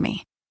around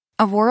me.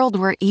 A world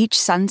where each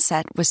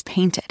sunset was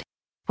painted,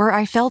 where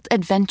I felt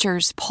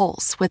adventure's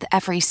pulse with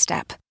every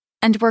step,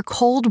 and where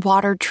cold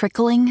water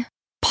trickling,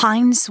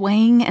 pine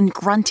swaying, and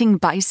grunting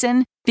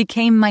bison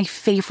became my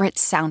favorite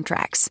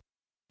soundtracks.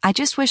 I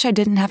just wish I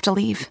didn't have to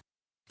leave.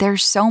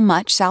 There's so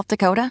much South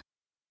Dakota,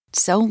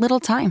 so little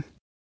time.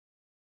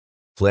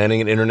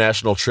 Planning an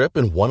international trip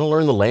and want to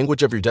learn the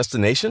language of your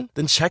destination?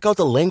 Then check out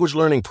the language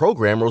learning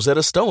program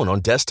Rosetta Stone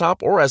on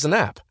desktop or as an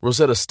app.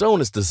 Rosetta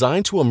Stone is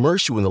designed to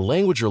immerse you in the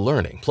language you're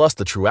learning. Plus,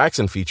 the True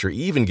Accent feature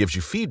even gives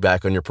you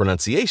feedback on your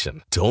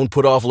pronunciation. Don't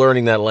put off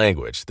learning that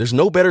language. There's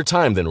no better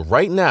time than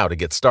right now to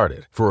get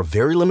started. For a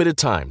very limited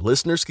time,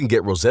 listeners can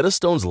get Rosetta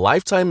Stone's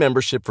lifetime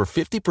membership for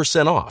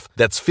 50% off.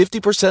 That's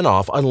 50%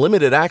 off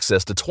unlimited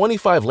access to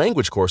 25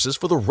 language courses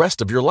for the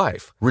rest of your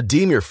life.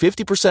 Redeem your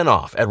 50%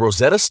 off at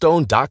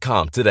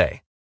rosettastone.com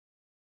today.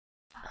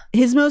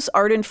 His most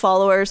ardent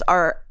followers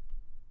are,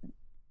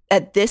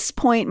 at this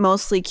point,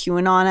 mostly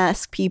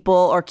QAnon-esque people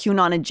or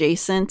QAnon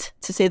adjacent,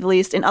 to say the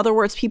least. In other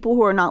words, people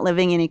who are not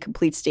living in a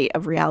complete state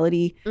of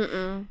reality.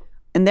 And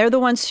they're the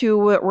ones who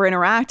were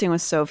interacting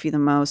with Sophie the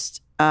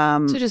most.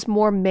 So just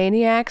more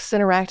maniacs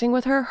interacting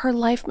with her? Her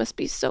life must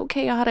be so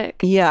chaotic.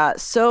 Yeah.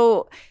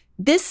 So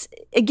this,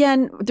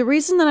 again, the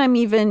reason that I'm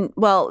even,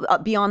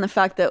 beyond the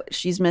fact that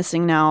she's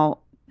missing now,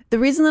 the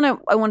reason that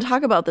I want to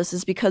talk about this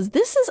is because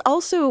this is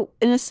also,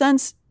 in a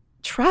sense,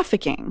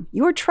 trafficking.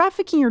 You are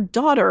trafficking your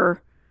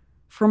daughter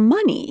for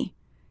money.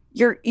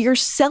 You're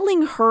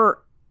selling her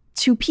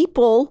to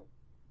people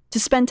to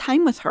spend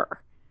time with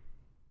her.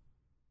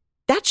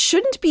 That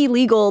shouldn't be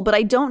legal, but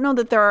I don't know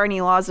that there are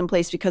any laws in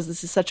place because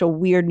this is such a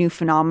weird new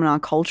phenomenon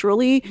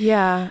culturally.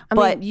 Yeah. I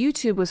mean,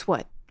 YouTube was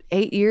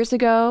 8 years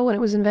ago when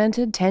it was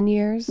invented? 10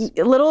 years?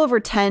 A little over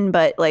 10,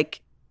 but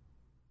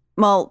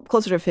Well,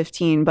 closer to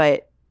 15,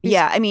 but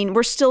yeah, I mean,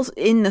 we're still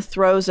in the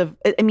throes of,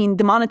 I mean,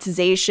 the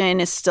monetization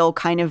is still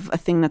kind of a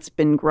thing that's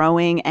been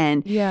growing.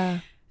 And Yeah.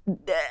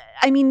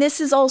 I mean,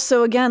 this is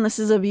also, again, this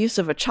is abuse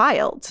of a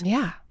child.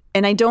 Yeah.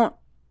 And I don't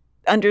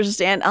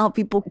understand how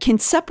people can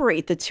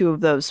separate the two of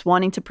those,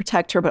 wanting to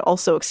protect her, but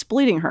also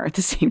exploiting her at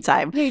the same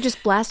time. Yeah, you're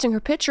just blasting her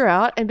picture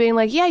out and being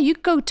like, yeah, you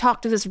go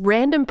talk to this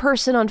random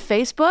person on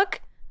Facebook.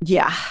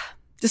 Yeah.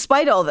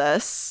 Despite all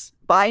this,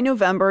 by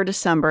November,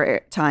 December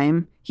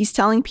time, he's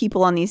telling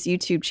people on these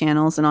YouTube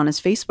channels and on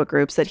his Facebook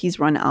groups that he's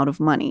run out of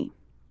money.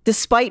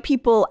 Despite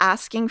people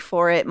asking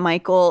for it,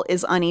 Michael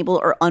is unable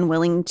or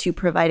unwilling to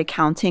provide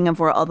accounting of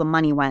where all the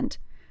money went.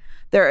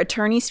 Their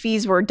attorney's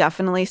fees were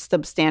definitely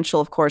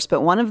substantial, of course, but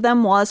one of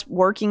them was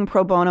working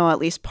pro bono at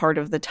least part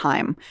of the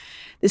time.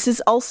 This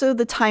is also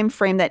the time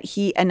frame that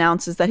he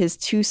announces that his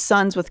 2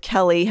 sons with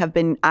Kelly have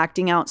been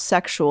acting out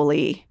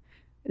sexually,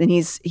 and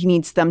he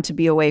needs them to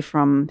be away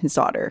from his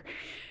daughter.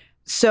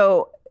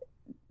 So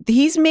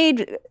he's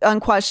made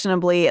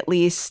unquestionably at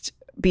least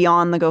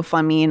beyond the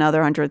GoFundMe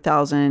another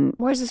 $100,000.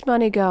 Where's this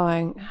money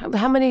going?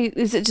 How many,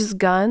 is it just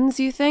guns,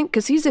 you think?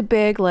 Because he's a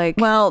big, like...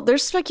 Well,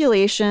 there's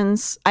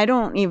speculations. I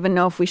don't even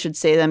know if we should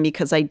say them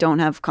because I don't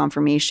have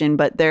confirmation,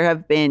 but there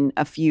have been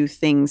a few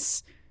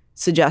things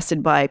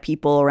suggested by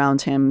people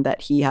around him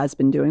that he has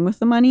been doing with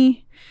the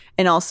money.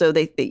 And also,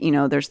 they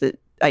there's the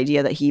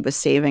idea that he was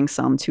saving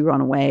some to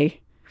run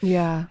away.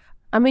 Yeah.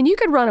 I mean, you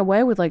could run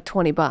away with like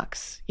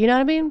 $20. You know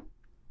what I mean?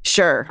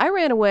 Sure. I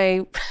ran away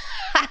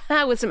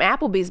with some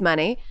Applebee's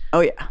money. Oh,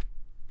 yeah.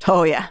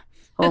 Oh, yeah.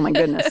 Oh, my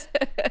goodness.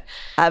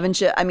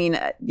 Haven't you? I mean,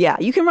 yeah,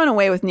 you can run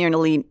away with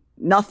nearly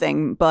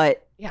nothing,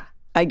 but yeah,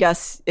 I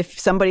guess if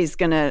strangers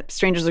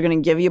are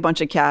going to give you a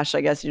bunch of cash,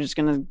 I guess you're just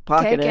going to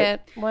pocket Take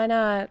it. Why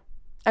not?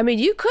 I mean,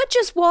 you could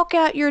just walk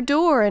out your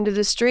door into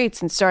the streets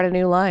and start a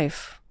new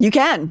life. You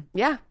can.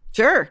 Yeah.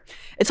 Sure.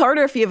 It's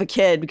harder if you have a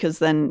kid because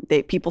then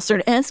people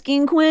start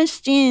asking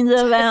questions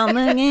about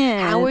the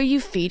kid. How are you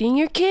feeding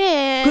your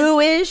kid? Who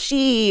is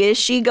she? Is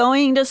she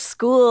going to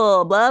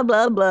school? Blah,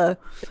 blah, blah.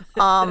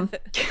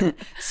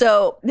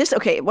 So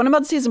what I'm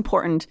about to say is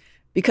important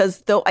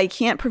because though I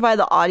can't provide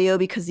the audio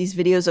because these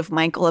videos of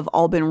Michael have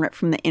all been ripped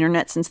from the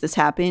internet since this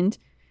happened,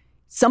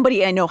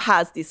 somebody I know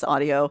has this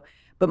audio,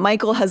 but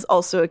Michael has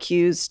also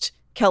accused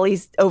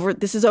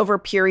this is over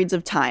periods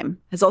of time,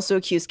 has also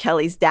accused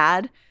Kelly's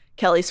dad,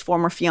 Kelly's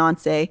former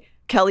fiance,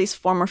 Kelly's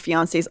former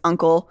fiance's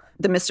uncle,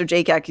 the Mr.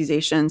 Jake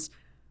accusations,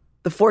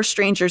 the 4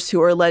 strangers who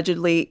were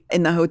allegedly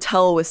in the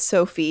hotel with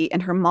Sophie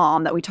and her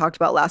mom that we talked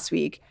about last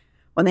week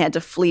when they had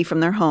to flee from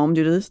their home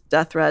due to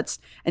death threats,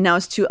 and now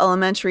his 2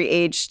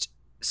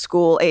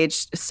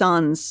 school-aged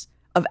sons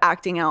of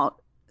acting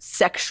out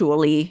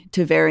sexually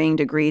to varying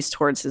degrees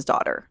towards his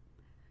daughter.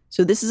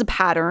 So this is a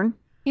pattern.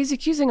 He's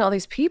accusing all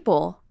these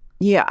people.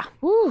 Yeah.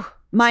 Whew.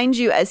 Mind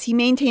you, as he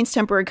maintains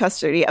temporary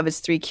custody of his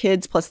 3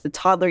 kids, plus the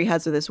toddler he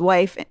has with his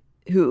wife,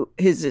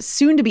 his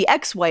soon-to-be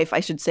ex-wife, I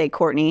should say,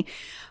 Courtney,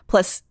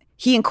 plus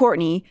he and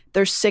Courtney,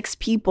 there's 6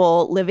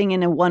 people living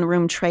in a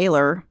 1-room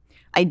trailer.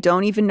 I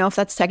don't even know if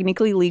that's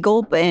technically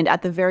legal, and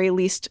at the very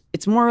least,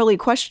 it's morally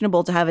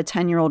questionable to have a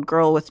 10-year-old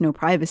girl with no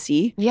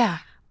privacy. Yeah.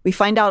 We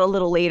find out a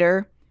little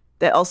later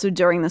that also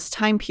during this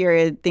time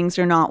period, things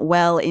are not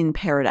well in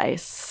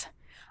paradise.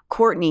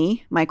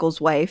 Courtney, Michael's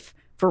wife,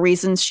 for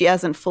reasons she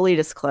hasn't fully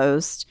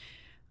disclosed,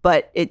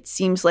 but it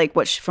seems like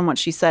from what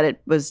she said,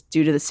 it was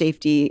due to the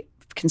safety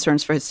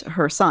concerns for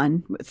her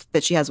son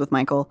that she has with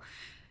Michael.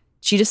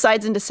 She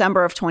decides in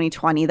December of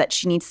 2020 that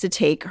she needs to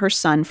take her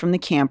son from the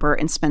camper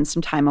and spend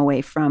some time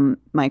away from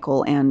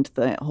Michael and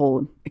the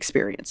whole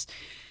experience.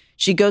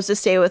 She goes to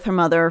stay with her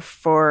mother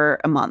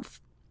for a month.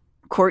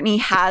 Courtney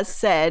has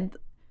said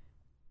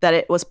that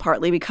it was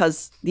partly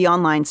because the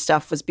online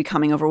stuff was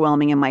becoming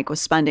overwhelming and Mike was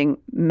spending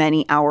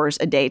many hours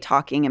a day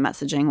talking and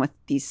messaging with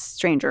these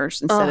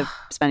strangers instead of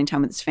spending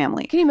time with his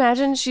family. Can you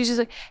imagine? She's just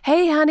like,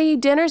 hey, honey,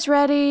 dinner's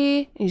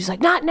ready. And he's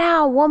like, not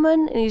now,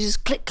 woman. And he's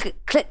just click,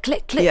 click, click,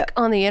 click, click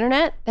on the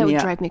internet. That would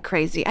drive me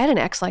crazy. I had an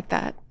ex like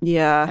that.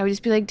 Yeah. I would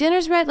just be like,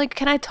 dinner's ready. Like,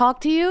 can I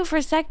talk to you for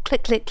a sec?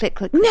 Click, click, click,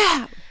 click.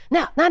 No,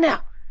 not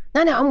now.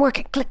 I'm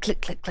working. Click,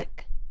 click, click,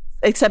 click.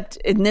 Except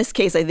in this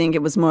case, I think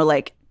it was more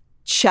like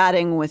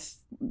chatting with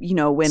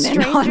women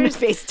Strangers? on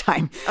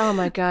FaceTime. Oh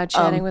my God,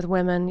 chatting with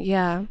women.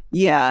 Yeah.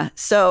 Yeah.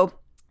 So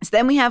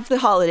then we have the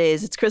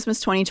holidays. It's Christmas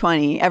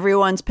 2020.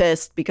 Everyone's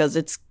pissed because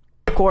it's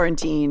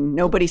quarantine.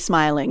 Nobody's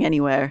smiling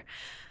anywhere.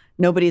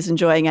 Nobody's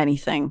enjoying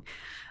anything.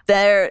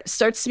 There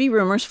starts to be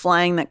rumors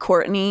flying that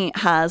Courtney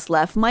has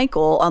left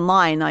Michael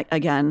online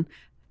again,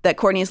 that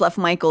Courtney has left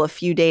Michael a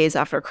few days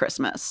after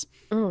Christmas.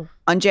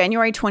 On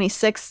January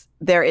 26th,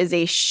 there is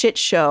a shit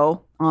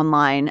show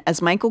online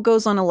as Michael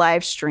goes on a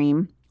live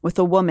stream with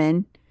a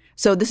woman.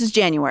 So this is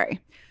January.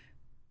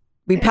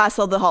 We pass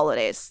all the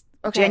holidays.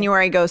 Okay.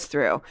 January goes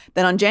through.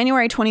 Then on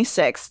January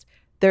 26th,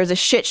 there's a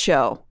shit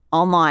show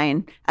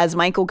online as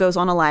Michael goes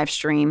on a live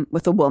stream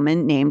with a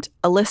woman named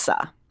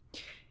Alyssa.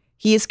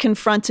 He is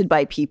confronted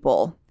by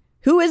people.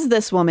 Who is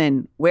this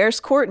woman?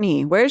 Where's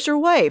Courtney? Where's your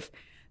wife?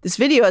 This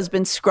video has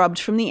been scrubbed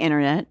from the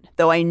internet,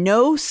 though I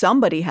know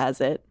somebody has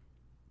it.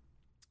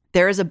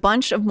 There is a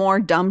bunch of more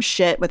dumb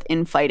shit with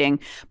infighting,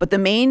 but the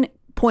main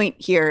point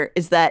here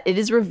is that it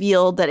is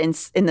revealed that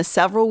in the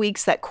several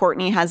weeks that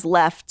Kourtney has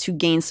left to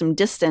gain some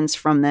distance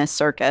from this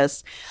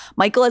circus,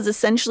 Michael has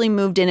essentially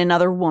moved in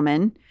another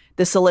woman,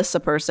 this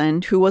Alyssa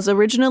person, who was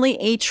originally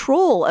a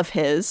troll of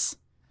his,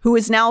 who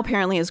is now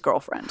apparently his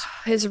girlfriend.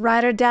 His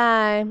ride or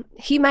die.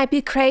 He might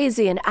be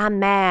crazy and I'm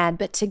mad,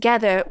 but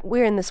together,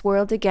 we're in this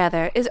world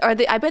together.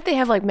 I bet they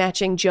have like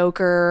matching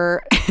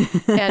Joker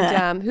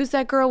and who's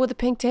that girl with the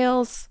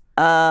pigtails?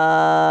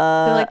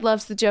 That like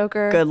loves the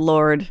Joker. Good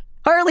Lord.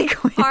 Harley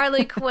Quinn.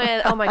 Harley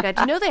Quinn. Oh my God.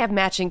 You know they have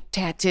matching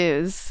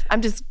tattoos.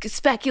 I'm just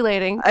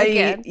speculating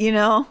again.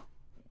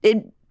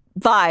 It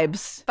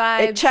vibes.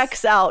 It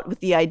checks out with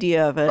the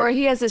idea of it. Or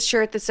he has a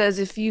shirt that says,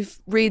 if you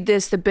read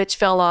this, the bitch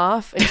fell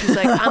off. And she's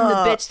like, I'm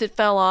the bitch that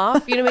fell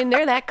off. You know what I mean?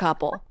 They're that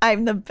couple.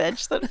 I'm the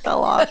bitch that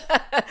fell off.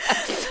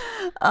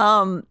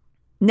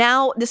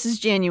 Now, this is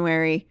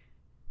January.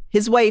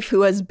 His wife,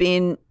 who has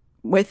been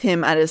with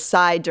him at his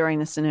side during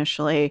this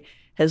initially,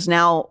 has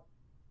now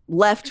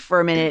left for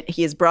a minute.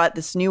 He has brought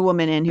this new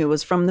woman in who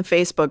was from the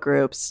Facebook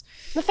groups.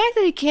 The fact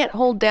that he can't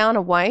hold down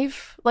a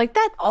wife, like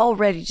that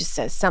already just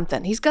says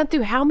something. He's gone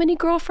through how many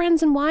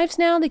girlfriends and wives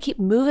now? They keep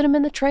moving him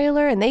in the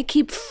trailer and they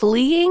keep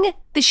fleeing.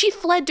 She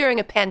fled during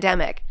a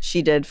pandemic.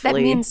 She did flee.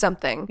 That means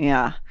something.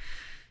 Yeah.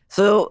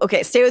 So,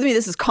 okay, stay with me.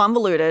 This is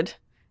convoluted.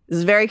 This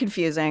is very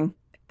confusing.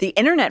 The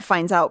internet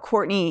finds out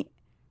Kourtney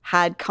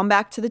had come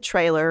back to the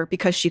trailer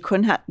because she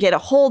couldn't get a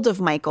hold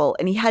of Michael,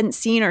 and he hadn't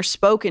seen or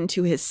spoken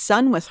to his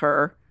son with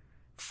her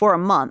for a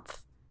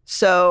month.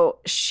 So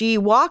she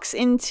walks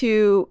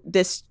into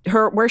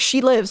where she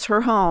lives,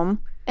 her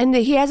home. And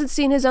he hasn't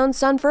seen his own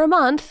son for a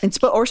month.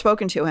 Or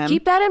spoken to him.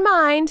 Keep that in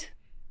mind.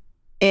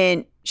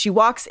 And she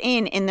walks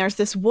in, and there's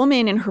this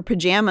woman in her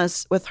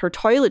pajamas with her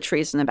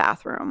toiletries in the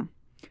bathroom.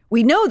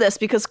 We know this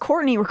because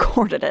Kourtney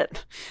recorded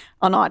it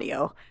on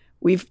audio.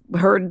 We've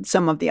heard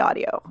some of the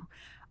audio.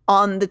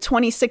 On the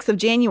 26th of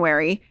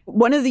January,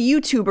 one of the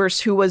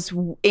YouTubers who was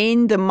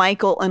in the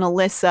Michael and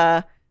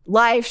Alyssa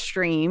live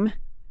stream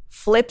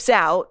flips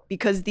out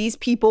because these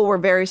people were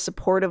very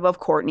supportive of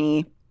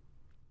Kourtney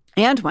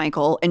and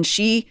Michael. And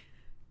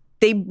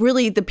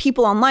the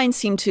people online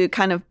seem to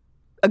kind of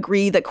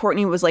agree that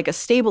Kourtney was like a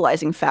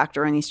stabilizing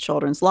factor in these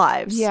children's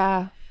lives.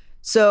 Yeah.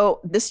 So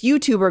this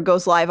YouTuber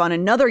goes live on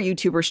another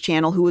YouTuber's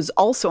channel who is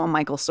also a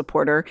Michael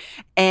supporter,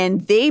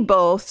 and they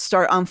both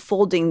start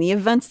unfolding the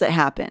events that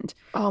happened.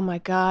 Oh my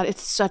God,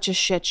 it's such a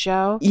shit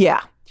show.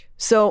 Yeah.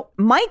 So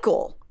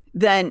Michael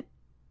then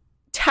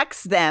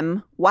texts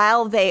them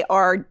while they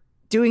are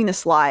doing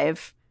this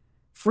live,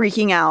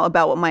 freaking out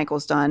about what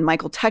Michael's done.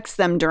 Michael texts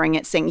them during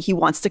it saying he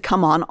wants to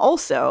come on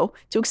also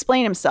to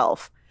explain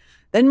himself.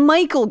 Then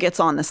Michael gets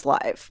on this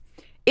live.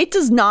 It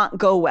does not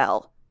go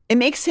well. It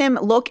makes him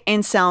look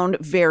and sound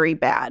very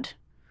bad.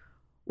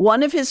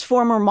 One of his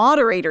former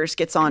moderators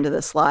gets onto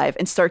this live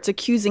and starts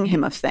accusing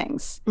him of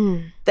things.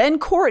 Then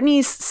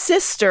Kourtney's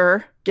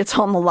sister gets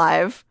on the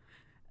live,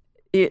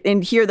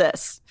 and hear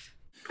this.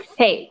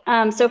 Hey,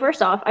 so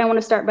first off, I want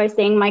to start by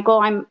saying, Michael,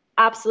 I'm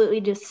absolutely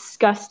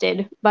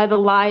disgusted by the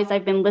lies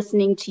I've been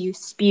listening to you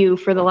spew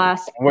for the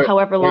last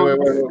however long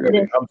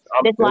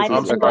this live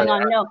has been going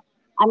on. No,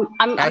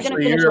 I'm going to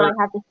finish what I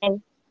have to say.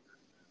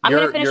 I'm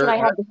going to finish what I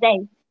have to say.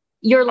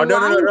 You're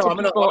lying to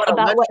people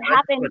about what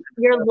happened.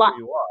 You're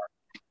lying.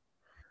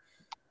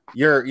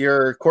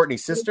 You're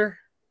Kourtney's sister?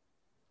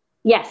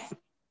 Yes.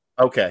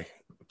 Okay.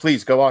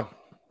 Please go on.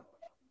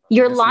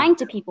 You're lying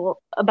to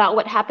people about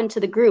what happened to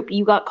the group.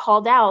 You got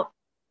called out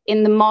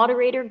in the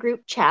moderator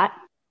group chat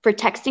for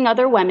texting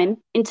other women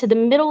into the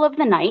middle of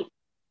the night.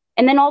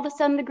 And then all of a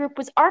sudden the group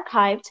was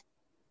archived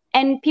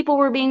and people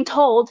were being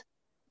told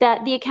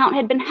that the account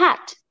had been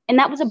hacked. And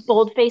that was a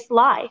bold-faced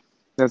lie.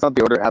 That's not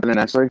the order happening,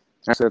 actually.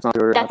 Actually, that's not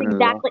the order happening.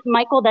 That's exactly,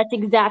 Michael, that's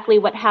exactly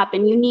what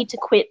happened. You need to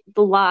quit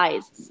the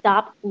lies.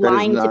 Stop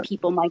lying to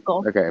people,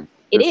 Michael. Okay.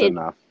 It is.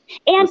 Enough.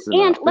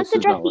 And let's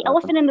address the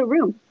elephant in the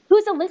room.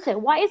 Who's Alyssa?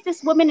 Why is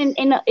this woman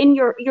in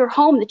your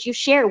home that you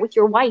share with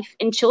your wife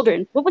and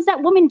children? What was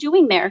that woman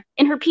doing there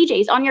in her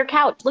PJs on your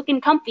couch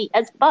looking comfy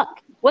as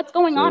fuck? What's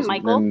going on,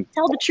 Michael?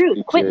 Tell the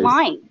truth. Quit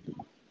lying.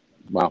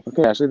 Wow.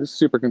 Okay, Ashley, this is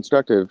super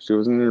constructive. She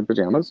wasn't in her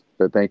pajamas,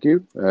 but thank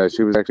you.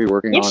 She was actually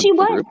working on If she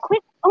was,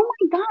 quit. Oh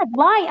my God,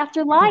 lie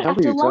after lie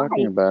after lie. What are you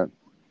talking about?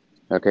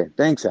 Okay,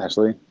 thanks,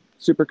 Ashley.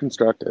 Super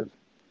constructive.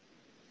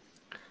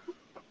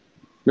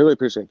 Really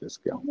appreciate this,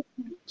 Gail.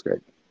 It's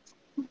great.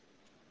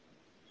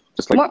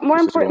 Just like more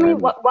importantly,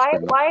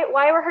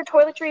 why were her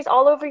toiletries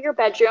all over your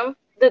bedroom?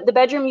 The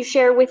bedroom you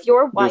share with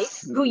your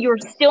wife, who you're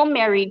still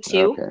married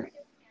to,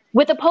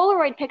 with a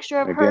Polaroid picture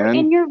of her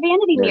in your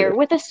vanity mirror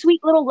with a sweet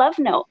little love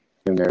note.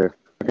 Okay,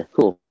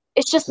 cool.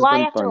 It's just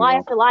lie after lie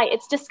after lie.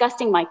 It's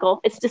disgusting, Michael.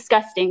 It's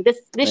disgusting.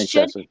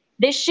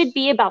 This should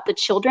be about the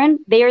children.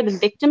 They are the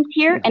victims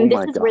here, and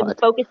this is where the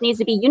focus needs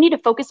to be. You need to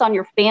focus on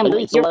your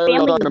family. Your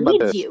family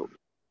needs you.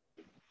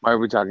 Why are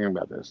we talking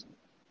about this?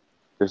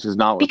 This is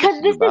not what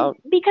because this is about.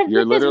 Because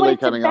you're this literally is what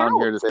coming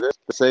on here to say this.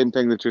 The same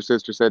thing that your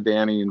sister said to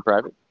Annie in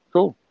private.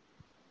 Cool.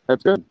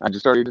 That's good. I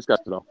just already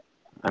discussed it all.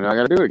 I'm not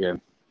going to do it again.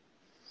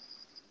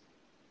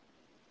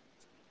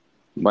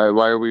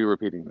 Why are we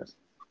repeating this?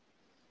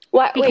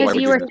 Because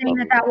you were saying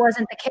that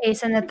wasn't the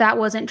case and that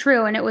wasn't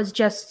true, and it was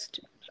just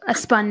a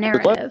spun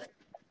narrative.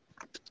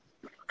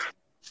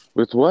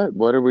 With what?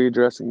 What are we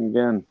addressing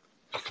again?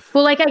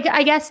 Well, like,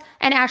 I guess,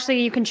 and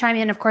Ashley, you can chime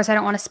in. Of course, I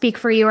don't want to speak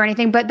for you or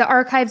anything, but the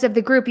archives of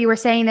the group, you were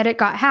saying that it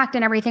got hacked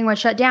and everything was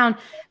shut down,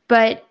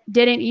 but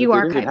didn't you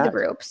archive the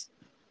groups?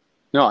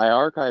 No, I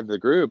archived the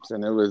groups,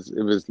 and it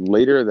was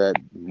later that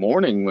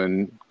morning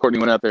when Courtney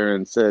went out there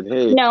and said,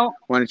 "Hey, no,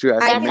 why don't you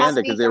ask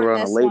Amanda because they were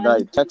on a late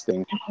night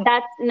texting?"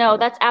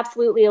 That's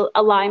absolutely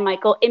a lie,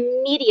 Michael.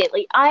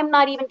 Immediately, I'm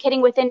not even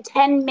kidding. Within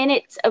 10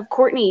 minutes of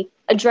Courtney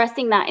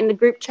addressing that in the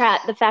group chat,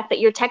 the fact that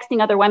you're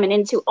texting other women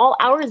into all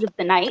hours of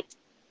the night,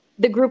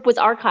 the group was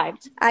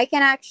archived. I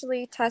can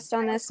actually test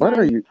on this. What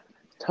are you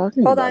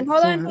talking about?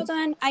 Hold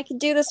on. I can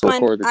do this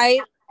one.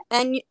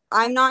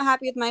 I'm not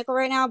happy with Michael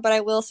right now, but I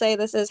will say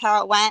this is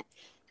how it went.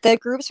 The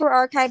groups were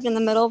archived in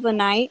the middle of the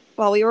night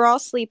while we were all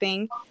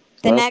sleeping.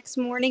 The next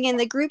morning in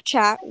the group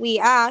chat, we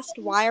asked,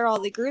 why are all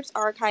the groups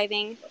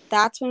archiving?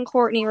 That's when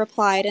Courtney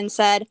replied and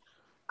said,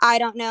 I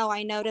don't know.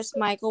 I noticed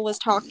Michael was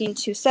talking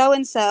to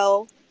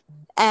so-and-so,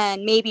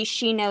 and maybe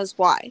she knows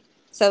why.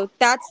 So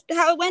that's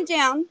how it went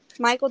down.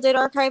 Michael did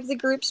archive the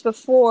groups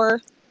before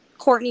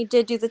Courtney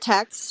did do the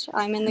text.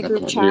 I'm in the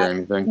group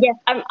chat. Yes,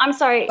 I'm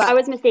sorry. I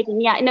was mistaken.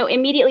 Yeah, no,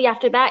 immediately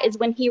after that is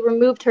when he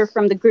removed her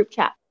from the group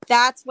chat.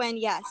 That's when,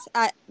 yes.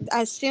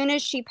 As soon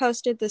as she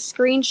posted the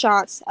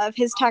screenshots of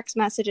his text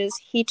messages,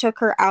 he took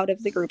her out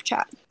of the group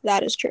chat.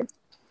 That is true.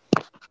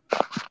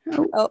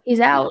 Oh,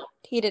 he's out.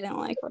 He didn't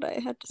like what I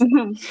had to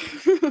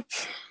say.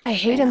 I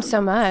hate him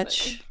so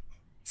much.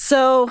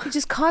 So he's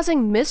just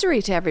causing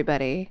misery to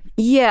everybody.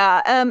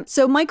 Yeah.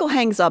 So Michael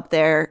hangs up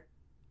there,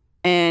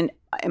 and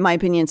in my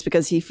opinion, it's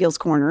because he feels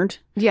cornered.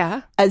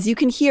 Yeah. As you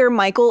can hear,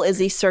 Michael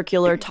is a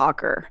circular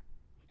talker.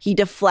 He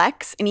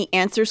deflects and he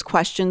answers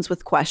questions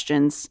with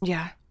questions.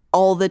 Yeah.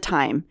 All the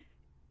time.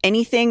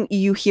 Anything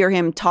you hear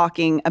him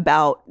talking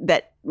about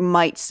that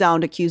might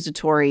sound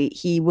accusatory,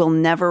 he will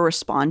never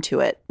respond to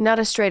it. Not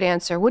a straight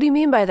answer. What do you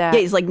mean by that? Yeah,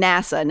 he's like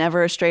NASA,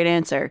 never a straight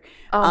answer.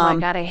 Oh my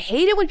God, I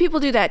hate it when people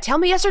do that. Tell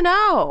me yes or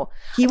no.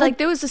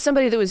 There was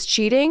somebody that was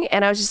cheating,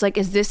 and I was just like,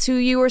 is this who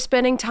you were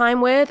spending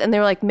time with? And they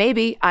were like,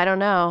 maybe, I don't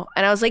know.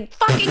 And I was like,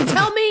 fucking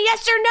tell me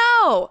yes or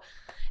no.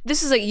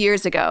 This is like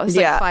years ago. It's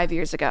like 5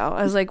 years ago.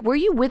 I was like, were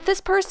you with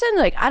this person?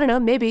 Like, I don't know,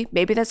 maybe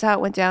that's how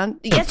it went down.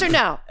 Yes or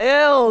no?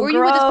 Ew, were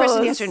you with this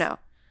person? Yes or no?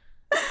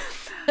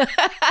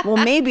 Well,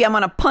 maybe I'm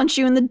gonna punch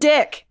you in the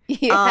dick.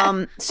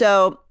 Yeah.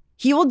 So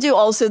he will do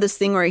also this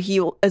thing where he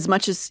will, as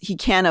much as he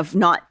can, of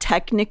not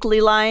technically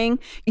lying.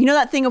 You know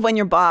that thing of when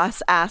your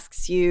boss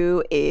asks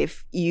you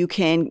if you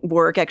can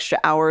work extra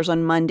hours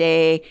on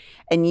Monday,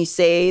 and you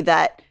say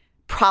that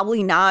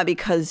probably not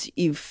because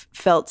you've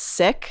felt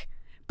sick,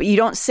 but you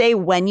don't say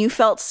when you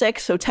felt sick.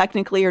 So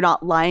technically you're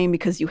not lying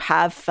because you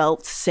have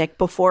felt sick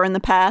before in the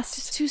past.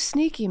 It's too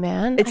sneaky,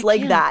 man. It's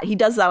like that. He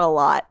does that a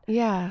lot.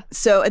 Yeah.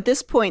 So at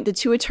this point, the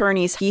two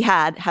attorneys he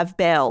had have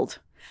bailed.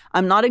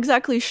 I'm not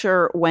exactly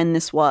sure when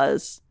this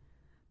was.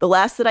 The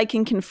last that I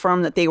can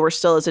confirm that they were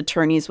still his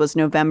attorneys was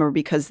November,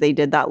 because they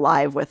did that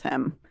live with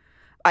him.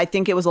 I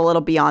think it was a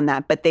little beyond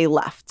that, but they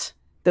left.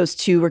 Those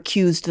two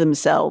recused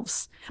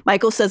themselves.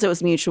 Michael says it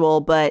was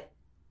mutual, but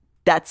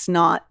that's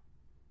not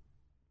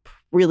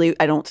really,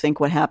 I don't think,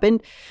 what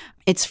happened.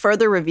 It's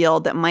further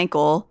revealed that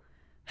Michael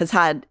has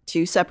had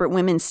two separate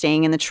women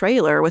staying in the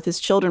trailer with his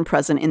children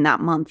present in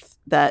that month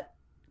that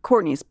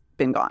Courtney's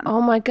been gone.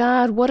 Oh my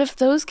God. What if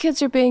those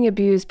kids are being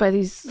abused by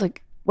these,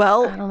 like,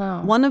 well, I don't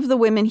know. One of the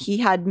women he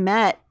had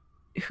met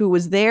who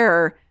was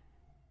there,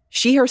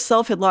 she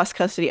herself had lost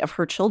custody of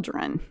her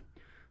children.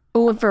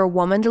 Oh, and for a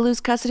woman to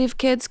lose custody of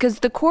kids?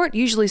 Because the court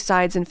usually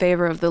sides in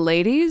favor of the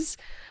ladies,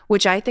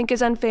 which I think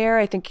is unfair.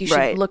 I think you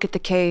should look at the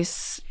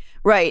case.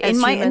 Right.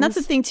 And that's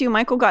the thing, too.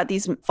 Michael got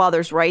these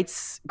father's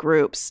rights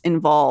groups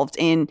involved,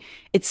 and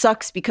it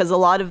sucks because a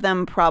lot of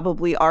them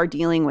probably are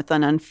dealing with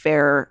an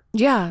unfair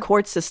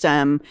court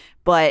system.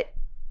 But,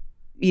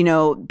 you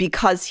know,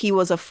 because he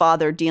was a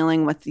father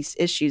dealing with these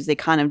issues, they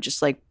kind of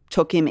just like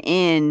took him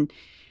in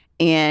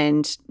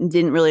and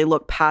didn't really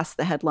look past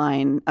the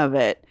headline of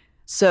it.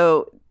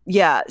 So,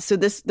 yeah. So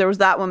there was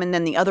that woman.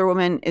 Then the other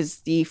woman is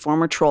the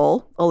former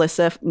troll,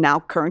 Alyssa, now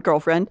current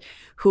girlfriend,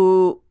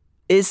 who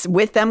is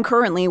with them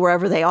currently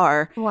wherever they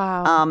are.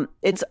 Wow.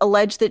 It's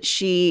alleged that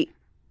she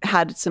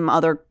had some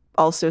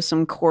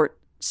court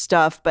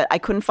stuff, but I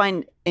couldn't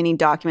find any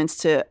documents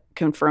to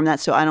confirm that,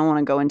 so I don't want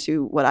to go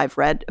into what I've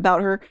read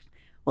about her.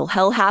 Well,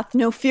 hell hath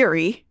no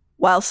fury.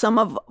 While some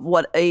of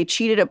what a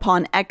cheated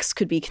upon ex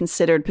could be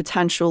considered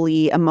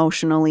potentially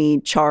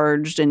emotionally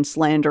charged and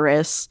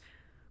slanderous,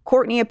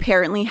 Courtney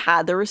apparently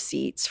had the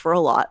receipts for a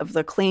lot of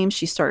the claims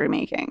she started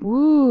making.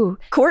 Ooh.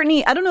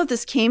 Courtney, I don't know if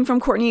this came from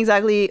Courtney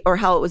exactly or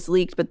how it was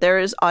leaked, but there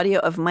is audio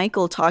of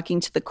Michael talking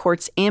to the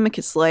court's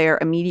amicus lawyer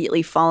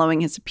immediately following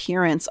his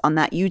appearance on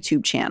that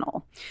YouTube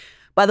channel.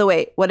 By the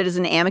way, what is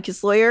an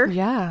amicus lawyer?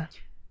 Yeah.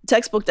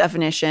 Textbook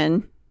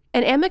definition.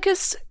 An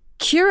amicus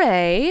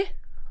curiae,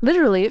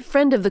 literally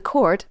friend of the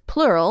court,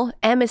 plural,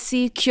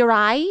 amici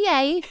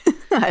curiae.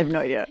 I have no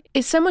idea.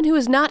 Is someone who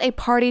is not a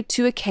party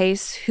to a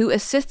case who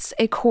assists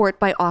a court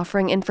by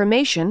offering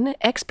information,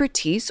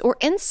 expertise, or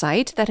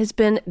insight that has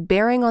been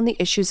bearing on the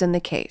issues in the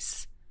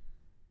case.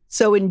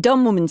 So in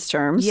dumb woman's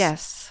terms,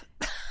 yes,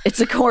 it's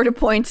a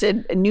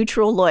court-appointed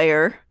neutral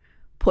lawyer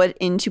put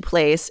into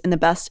place in the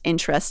best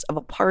interest of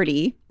a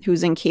party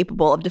who's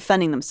incapable of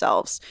defending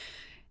themselves.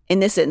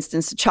 In this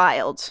instance, a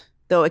child,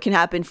 though it can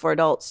happen for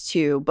adults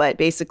too. But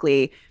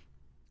basically,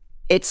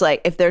 it's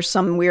like if there's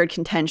some weird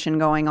contention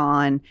going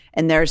on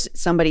and there's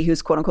somebody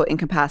who's quote unquote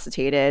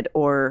incapacitated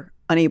or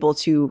unable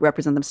to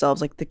represent themselves,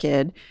 like the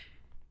kid,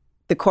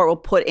 the court will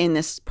put in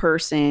this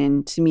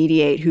person to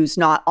mediate who's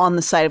not on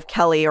the side of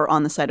Kelly or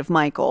on the side of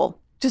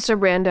Michael. Just a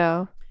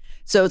rando.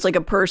 So it's like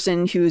a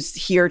person who's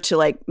here to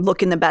like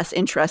look in the best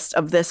interest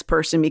of this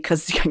person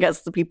because I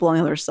guess the people on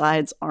the other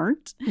sides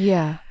aren't.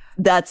 Yeah.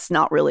 That's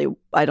not really,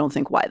 I don't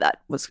think why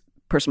that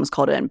person was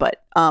called in,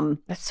 but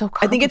that's so complicated.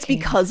 I think it's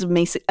because of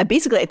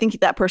basically I think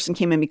that person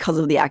came in because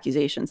of the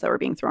accusations that were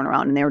being thrown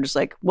around and they were just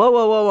like,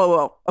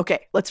 whoa.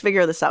 Okay, let's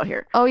figure this out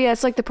here. Oh yeah,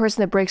 it's like the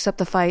person that breaks up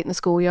the fight in the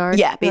schoolyard.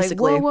 Yeah,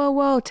 basically. Like,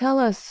 whoa, tell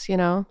us, you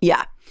know?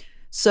 Yeah.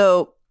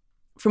 So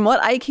from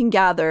what I can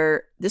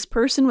gather, this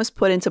person was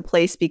put into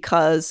place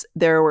because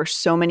there were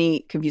so many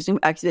confusing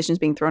accusations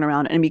being thrown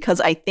around. And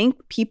because I think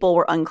people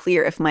were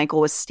unclear if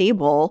Michael was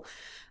stable,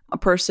 a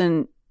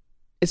person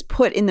is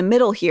put in the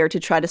middle here to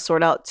try to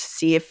sort out to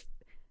see if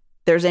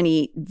there's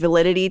any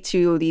validity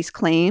to these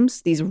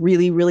claims, these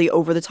really, really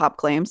over-the-top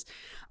claims.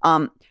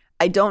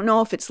 I don't know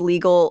if it's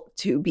legal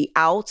to be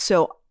out,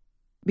 so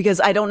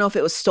because I don't know if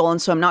it was stolen,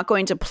 so I'm not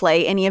going to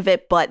play any of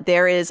it, but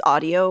there is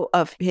audio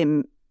of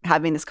him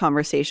having this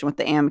conversation with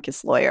the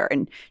amicus lawyer,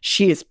 and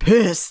she is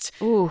pissed.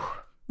 Ooh.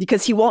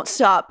 Because he won't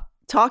stop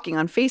talking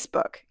on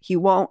Facebook. He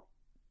won't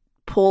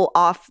pull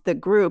off the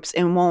groups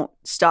and won't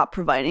stop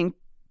providing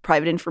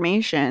private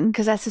information.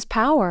 Because that's his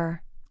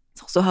power.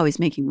 It's also how he's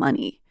making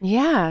money.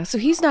 Yeah, so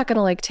he's not going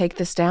to like take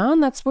this down.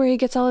 That's where he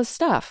gets all his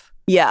stuff.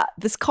 Yeah,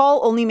 this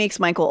call only makes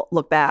Michael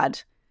look bad.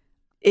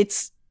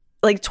 It's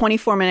like a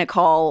 24-minute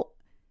call.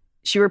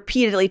 She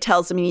repeatedly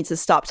tells him he needs to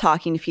stop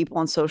talking to people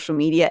on social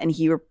media, and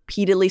he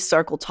repeatedly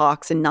circle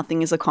talks, and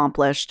nothing is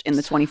accomplished in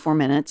the 24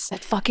 minutes.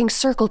 That fucking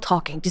circle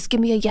talking. Just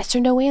give me a yes or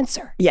no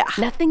answer. Yeah.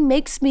 Nothing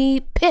makes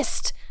me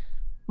pissed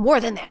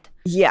more than that.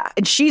 Yeah,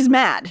 and she's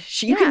mad.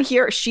 You can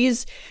hear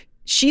she's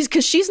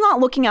because she's not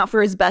looking out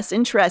for his best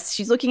interests.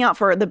 She's looking out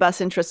for the best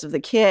interests of the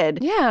kid.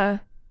 Yeah.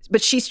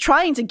 But she's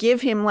trying to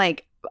give him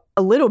like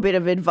a little bit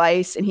of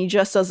advice, and he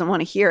just doesn't want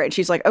to hear it.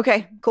 She's like,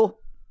 okay, cool.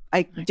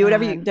 Do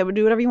whatever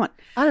you want.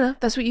 I don't know.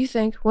 That's what you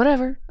think.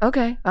 Whatever.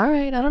 Okay. All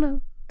right. I don't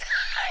know.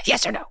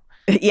 Yes or no?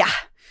 Yeah.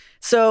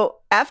 So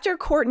after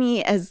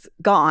Courtney is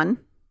gone,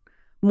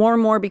 more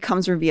and more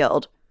becomes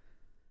revealed.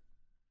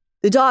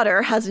 The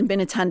daughter hasn't been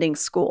attending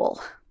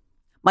school.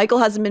 Michael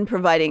hasn't been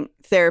providing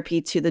therapy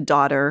to the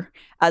daughter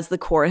as the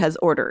court has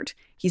ordered.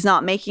 He's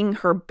not making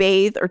her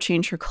bathe or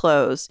change her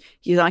clothes.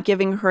 He's not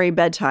giving her a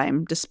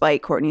bedtime,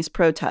 despite Courtney's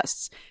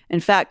protests. In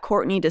fact,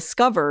 Courtney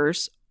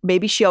discovers,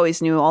 maybe she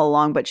always knew all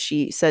along, but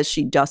she says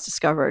she just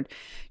discovered.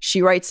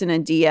 She writes in a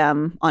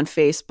DM on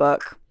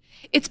Facebook.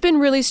 It's been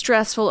really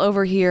stressful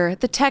over here.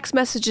 The text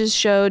messages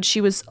showed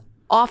she was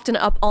often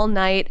up all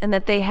night and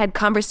that they had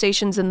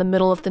conversations in the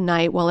middle of the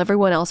night while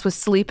everyone else was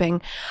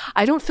sleeping.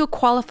 I don't feel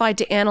qualified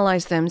to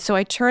analyze them, so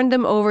I turned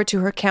them over to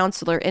her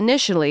counselor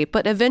initially,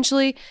 but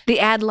eventually the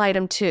ad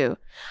litem too.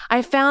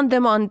 I found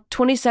them on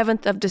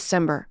 27th of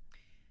December.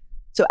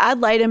 So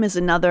ad litem is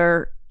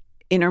another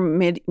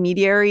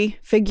intermediary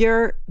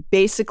figure.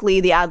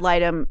 Basically, the ad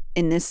litem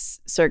in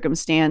this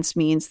circumstance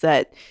means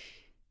that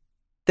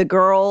the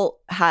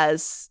girl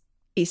has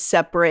a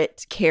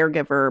separate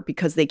caregiver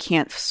because they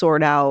can't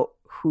sort out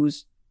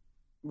who's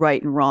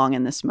right and wrong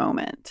in this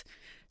moment.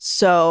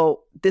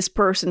 So this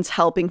person's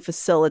helping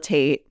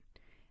facilitate.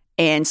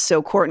 And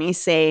so Courtney's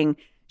saying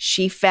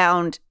she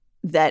found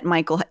that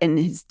Michael and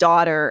his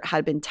daughter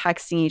had been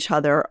texting each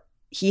other.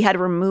 He had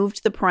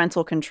removed the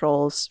parental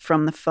controls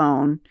from the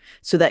phone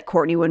so that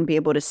Courtney wouldn't be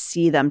able to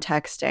see them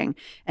texting,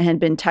 and had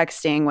been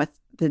texting with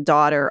the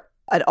daughter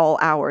at all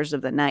hours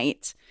of the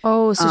night.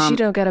 Oh, so she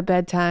don't get a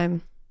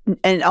bedtime.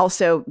 And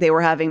also they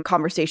were having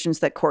conversations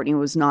that Courtney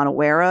was not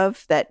aware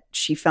of that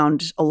she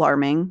found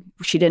alarming.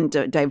 She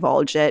didn't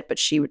divulge it, but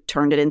she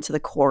turned it into the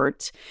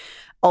court.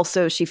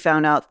 Also, she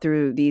found out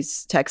through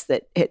these texts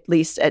that at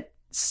least at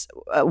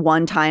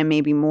one time,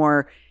 maybe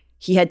more,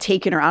 he had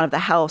taken her out of the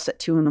house at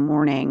 2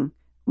 a.m,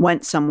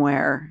 went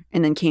somewhere,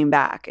 and then came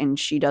back, and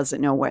she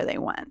doesn't know where they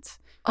went.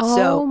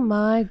 Oh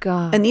my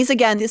God. And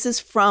this is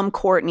from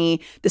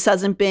Courtney. This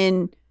hasn't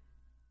been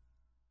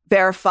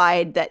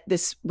verified that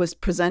this was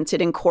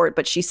presented in court,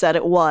 but she said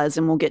it was,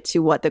 and we'll get to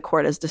what the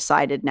court has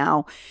decided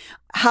now.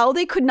 How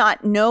they could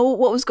not know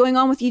what was going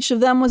on with each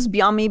of them was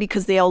beyond me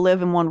because they all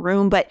live in one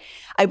room. But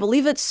I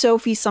believe that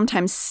Sophie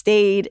sometimes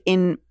stayed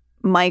in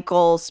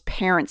Michael's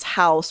parents'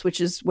 house, which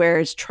is where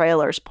his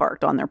trailer's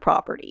parked on their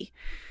property.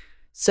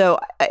 So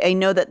I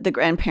know that the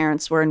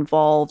grandparents were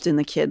involved in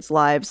the kids'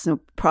 lives,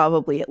 so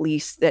probably at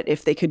least that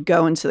if they could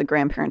go into the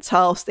grandparents'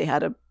 house, they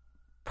had a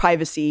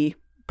privacy.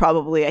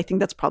 Probably, I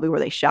think that's probably where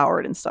they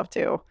showered and stuff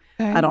too.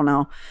 Okay. I don't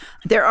know.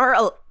 There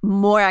are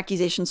more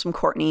accusations from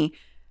Courtney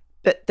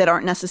that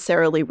aren't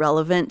necessarily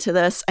relevant to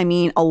this. I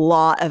mean, a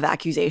lot of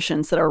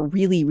accusations that are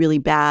really, really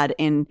bad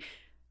and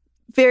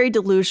very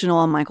delusional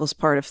on Michael's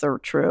part if they're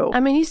true. I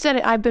mean, he said,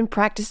 I've been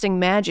practicing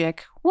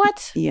magic.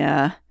 What?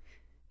 Yeah.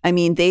 I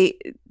mean,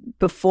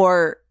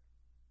 before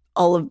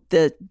all of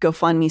the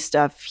GoFundMe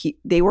stuff,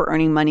 they were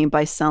earning money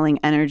by selling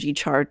energy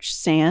charged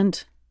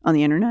sand on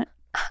the internet.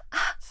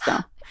 So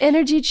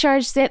energy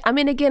charged sand. I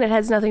mean, again, it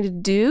has nothing to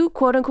do,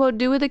 quote unquote,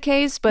 do with the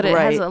case, but it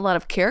has a lot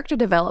of character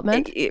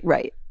development.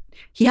 Right.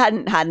 He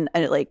hadn't had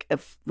a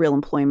real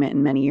employment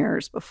in many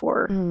years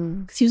before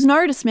because he was an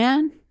artist,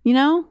 man. You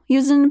know, he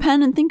was an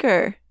independent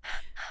thinker,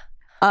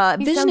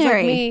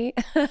 visionary.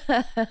 Sounds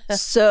like me.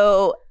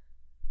 So,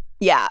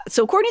 yeah.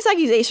 So Courtney's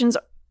accusations,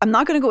 I'm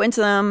not going to go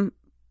into them,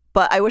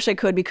 but I wish I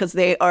could because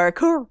they are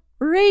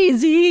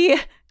crazy.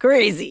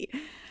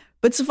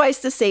 But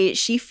suffice to say,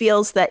 she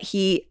feels that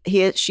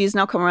she's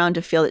now come around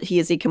to feel that he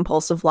is a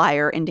compulsive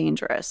liar and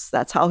dangerous.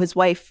 That's how his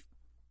wife,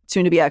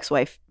 soon-to-be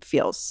ex-wife,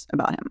 feels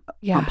about him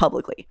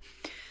publicly.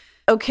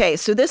 Okay,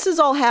 so this is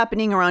all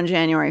happening around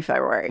January,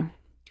 February.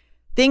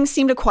 Things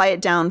seem to quiet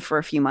down for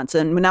a few months,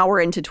 and now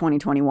we're into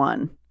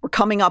 2021. We're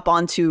coming up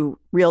onto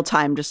real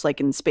time, just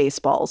like in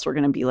Spaceballs. We're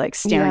going to be like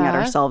staring at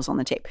ourselves on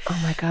the tape. Oh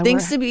my God.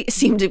 Things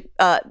seem to,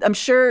 I'm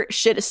sure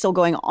shit is still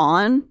going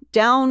on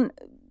down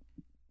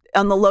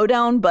on the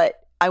lowdown,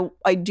 but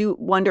I do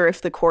wonder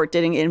if the court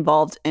didn't get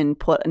involved and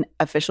put an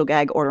official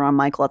gag order on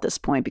Michael at this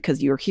point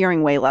because you're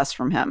hearing way less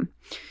from him.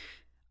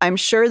 I'm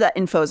sure that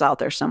info's out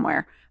there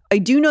somewhere. I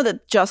do know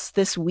that just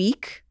this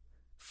week,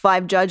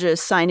 5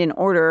 judges signed an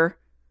order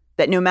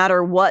that no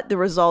matter what the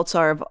results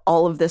are of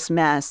all of this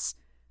mess,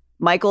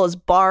 Michael is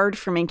barred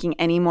from making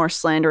any more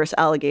slanderous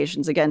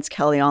allegations against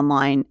Kelly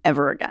online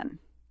ever again.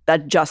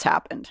 That just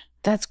happened.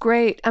 That's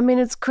great. I mean,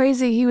 it's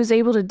crazy he was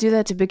able to do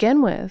that to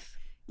begin with.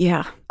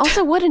 Yeah.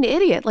 Also, what an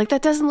idiot. Like,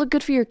 that doesn't look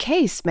good for your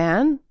case,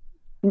 man.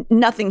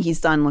 Nothing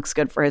he's done looks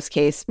good for his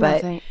case,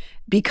 but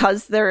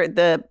because they're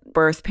the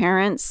birth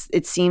parents,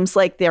 it seems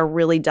like they're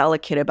really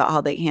delicate about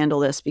how they handle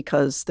this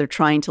because they're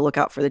trying to look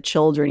out for the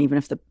children, even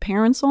if the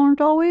parents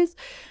aren't always.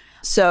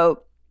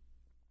 So,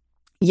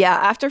 yeah,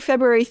 after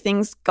February,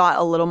 things got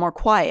a little more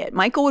quiet.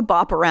 Michael would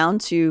bop around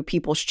to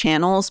people's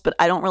channels, but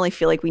I don't really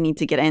feel like we need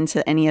to get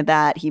into any of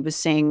that. He was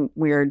saying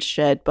weird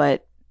shit,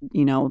 but,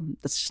 you know,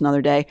 that's just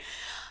another day.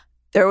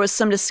 There was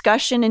some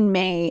discussion in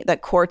May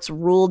that courts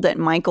ruled that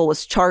Michael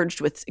was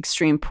charged with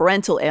extreme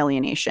parental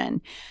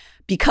alienation.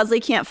 Because they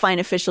can't find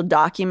official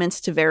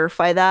documents to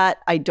verify that,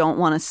 I don't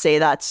want to say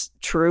that's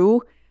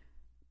true,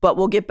 but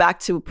we'll get back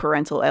to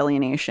parental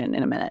alienation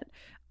in a minute.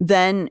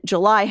 Then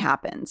July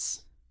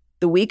happens.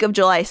 The week of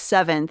July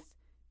 7th,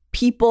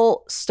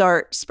 people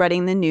start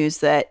spreading the news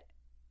that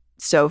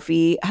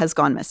Sophie has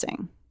gone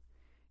missing.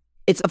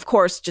 It's, of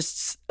course,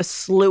 just a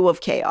slew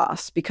of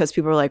chaos because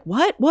people are like,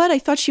 what? I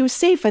thought she was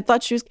safe. I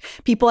thought she was...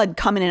 People had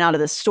come in and out of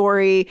the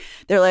story.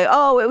 They're like,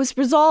 oh, it was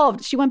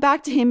resolved. She went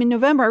back to him in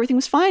November. Everything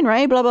was fine,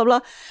 right? Blah, blah,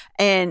 blah.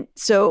 And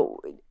so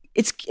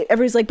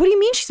everybody's like, what do you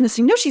mean she's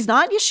missing? No, she's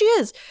not. Yes, she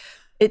is.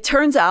 It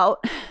turns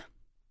out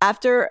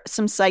after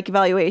some psych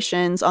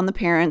evaluations on the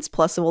parents,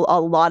 plus a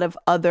lot of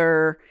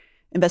other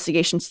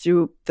investigations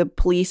through the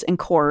police and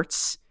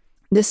courts,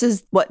 this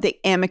is what the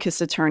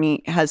amicus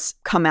attorney has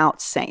come out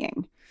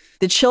saying.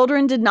 The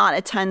children did not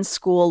attend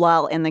school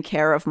while in the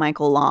care of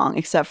Michael Long,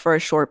 except for a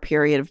short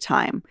period of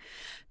time.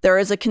 There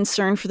is a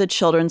concern for the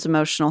children's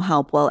emotional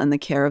health while in the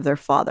care of their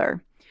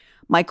father.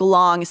 Michael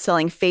Long is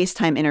selling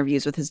FaceTime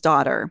interviews with his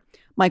daughter.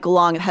 Michael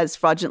Long has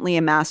fraudulently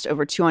amassed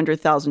over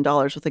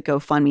 $200,000 with a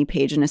GoFundMe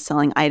page and is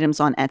selling items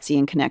on Etsy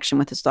in connection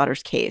with his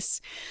daughter's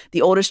case.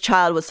 The oldest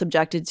child was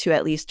subjected to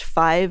at least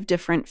 5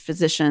 different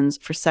physicians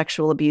for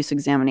sexual abuse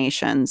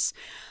examinations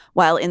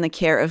while in the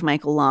care of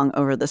Michael Long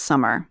over the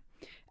summer.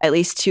 At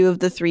least 2 of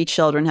the 3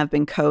 children have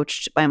been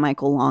coached by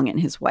Michael Long and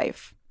his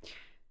wife.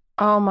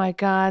 Oh, my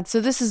God. So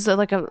this is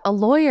like a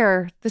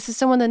lawyer. This is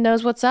someone that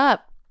knows what's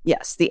up.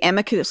 Yes. The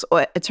amicus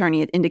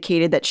attorney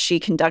indicated that she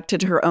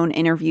conducted her own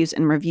interviews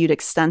and reviewed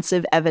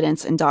extensive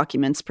evidence and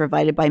documents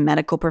provided by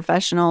medical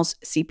professionals,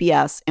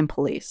 CPS, and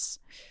police.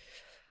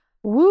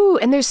 Woo.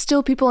 And there's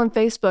still people on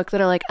Facebook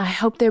that are like, I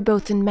hope they're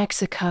both in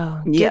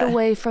Mexico. Get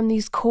away from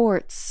these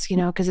courts, you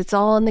know, because it's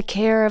all in the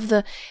care of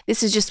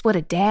this is just what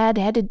a dad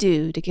had to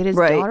do to get his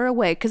daughter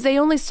away. Because they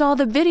only saw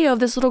the video of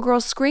this little girl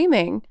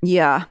screaming.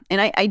 Yeah.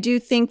 And I do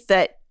think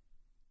that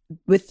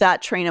with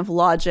that train of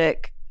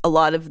logic, a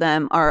lot of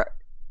them are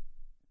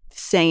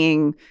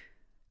saying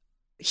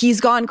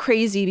he's gone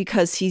crazy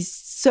because he's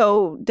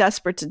so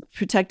desperate to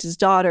protect his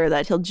daughter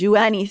that he'll do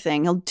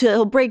anything.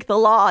 He'll break the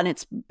law, and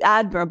it's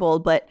admirable.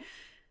 But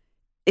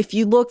if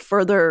you look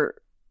further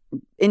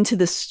into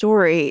the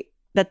story,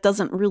 that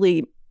doesn't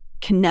really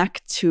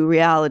connect to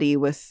reality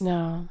with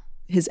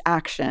his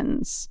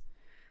actions.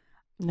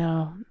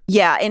 No.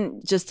 Yeah,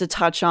 and just to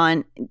touch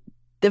on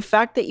the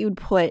fact that you'd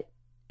put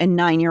a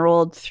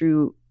 9-year-old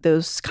through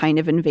those kind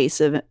of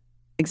invasive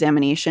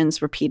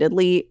examinations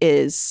repeatedly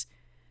is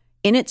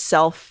in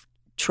itself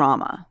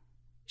trauma.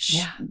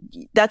 Yeah.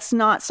 That's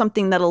not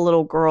something that a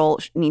little girl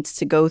needs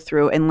to go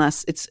through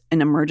unless it's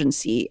an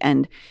emergency.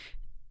 And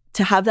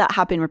to have that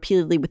happen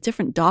repeatedly with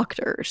different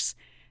doctors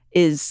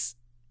is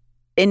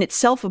in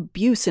itself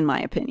abuse, in my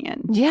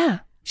opinion. Yeah.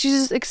 She's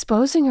just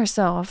exposing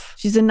herself.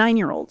 She's a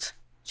 9-year-old.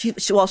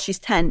 She's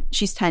 10.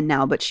 She's 10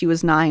 now, but she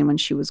was 9 when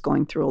she was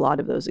going through a lot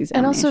of those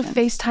examinations. And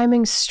also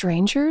FaceTiming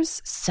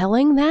strangers,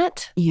 selling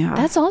that. Yeah.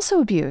 That's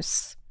also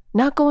abuse.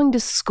 Not going to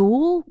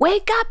school.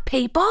 Wake up,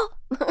 people.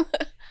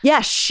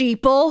 Yeah,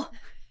 sheeple.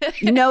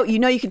 You know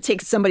you can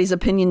take somebody's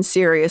opinion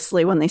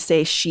seriously when they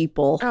say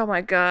sheeple. Oh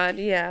my God,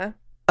 yeah.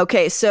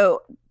 Okay,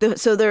 so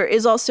there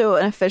is also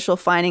an official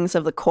findings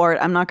of the court.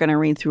 I'm not going to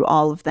read through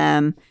all of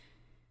them,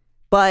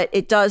 but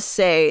it does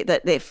say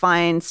that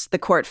the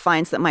court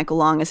finds that Michael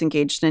Long is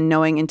engaged in a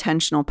knowing,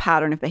 intentional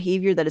pattern of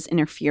behavior that has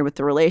interfered with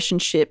the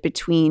relationship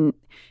between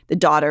the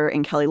daughter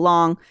and Kelly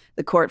Long.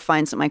 The court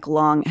finds that Michael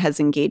Long has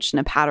engaged in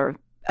a pattern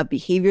of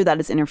behavior that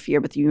has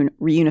interfered with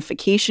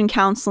reunification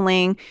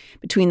counseling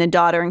between the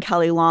daughter and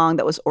Kelly Long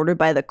that was ordered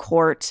by the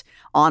court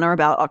on or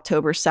about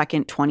October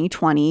 2nd,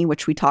 2020,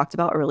 which we talked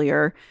about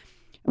earlier,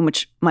 in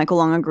which Michael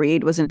Long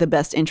agreed was in the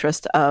best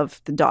interest of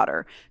the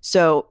daughter.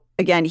 So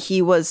again,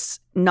 he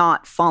was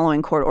not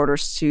following court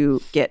orders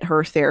to get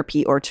her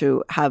therapy or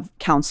to have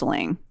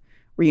counseling,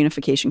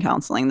 reunification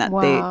counseling that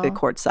the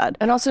court said.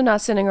 And also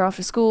not sending her off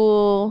to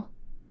school.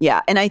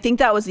 Yeah, and I think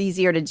that was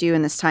easier to do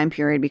in this time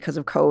period because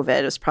of COVID.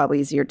 It was probably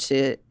easier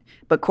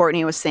but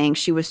Courtney was saying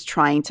she was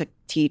trying to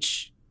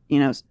teach,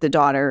 the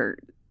daughter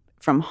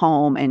from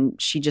home, and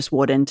she just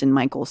wouldn't, and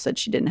Michael said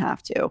she didn't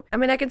have to. I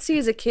mean, I could see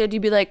as a kid,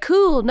 you'd be like,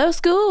 cool, no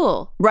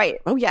school. Right.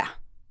 Oh, yeah.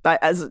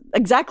 But as a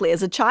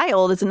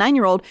child, as a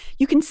 9-year-old,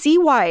 you can see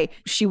why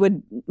she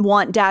would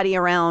want daddy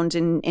around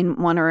and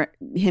want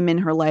him in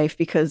her life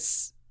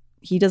because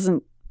he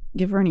doesn't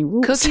give her any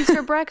rules. Cookies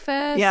for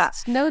breakfast. Yeah.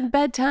 No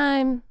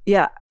bedtime.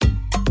 Yeah.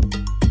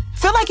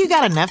 Feel like you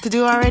got enough to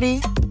do already?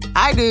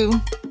 I do.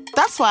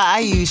 That's why I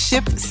use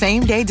Shipt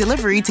same-day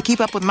delivery to keep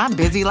up with my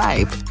busy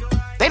life.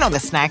 They know the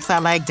snacks I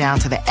like down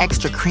to the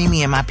extra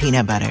creamy in my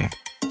peanut butter.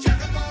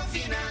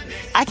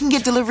 I can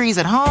get deliveries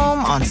at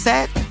home, on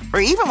set, or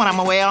even when I'm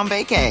away on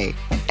vacay.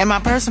 And my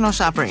personal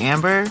shopper,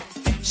 Amber,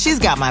 she's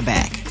got my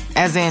back.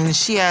 As in,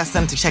 she asks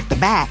them to check the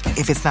back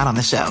if it's not on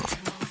the shelf.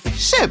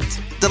 Shipt.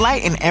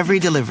 Delight in every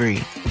delivery.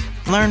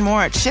 Learn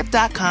more at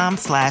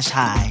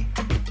shipt.com/hi.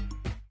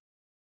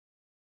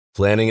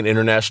 Planning an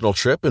international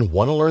trip and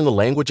want to learn the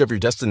language of your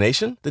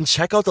destination? Then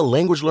check out the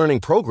language learning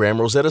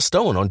program Rosetta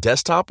Stone on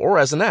desktop or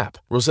as an app.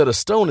 Rosetta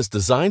Stone is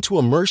designed to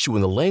immerse you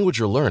in the language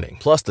you're learning.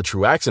 Plus, the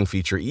True Accent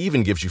feature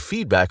even gives you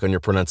feedback on your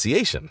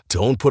pronunciation.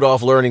 Don't put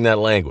off learning that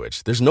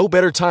language. There's no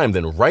better time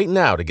than right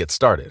now to get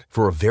started.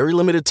 For a very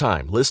limited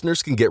time,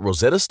 listeners can get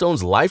Rosetta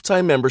Stone's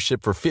lifetime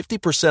membership for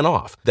 50%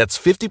 off. That's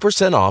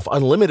 50% off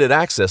unlimited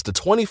access to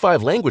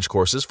 25 language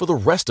courses for the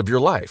rest of your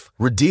life.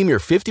 Redeem your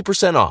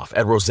 50% off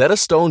at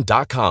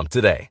rosettastone.com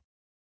today.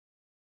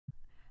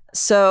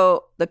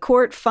 So the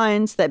court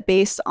finds that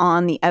based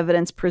on the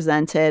evidence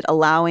presented,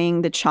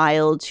 allowing the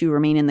child to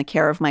remain in the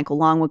care of Michael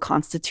Long would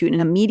constitute an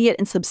immediate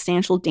and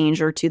substantial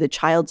danger to the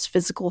child's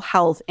physical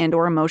health and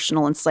or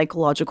emotional and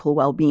psychological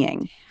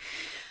well-being.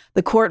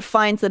 The court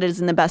finds that it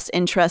is in the best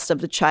interest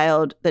of the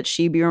child that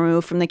she be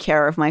removed from the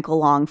care of Michael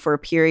Long for a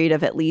period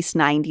of at least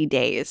 90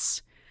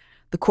 days.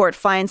 The court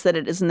finds that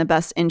it is in the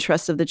best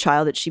interest of the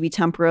child that she be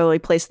temporarily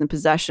placed in the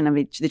possession of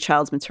the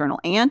child's maternal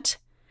aunt.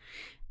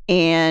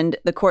 And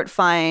the court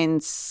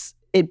finds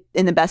it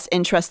in the best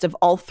interest of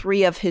all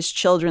 3 of his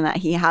children that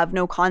he have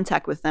no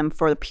contact with them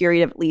for a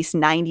period of at least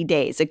 90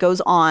 days. It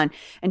goes on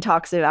and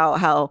talks about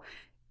how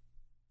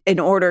in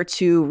order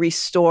to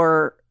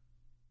restore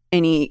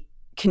any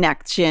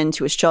connection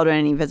to his children,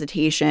 any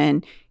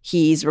visitation,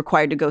 he's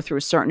required to go through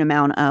a certain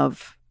amount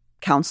of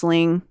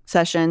counseling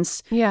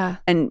sessions. Yeah.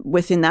 And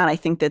within that, I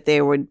think that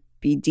they would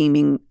be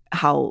deeming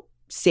how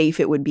safe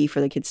it would be for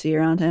the kids to be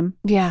around him.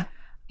 Yeah.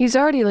 He's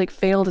already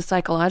failed a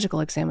psychological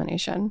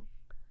examination.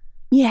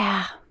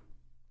 Yeah.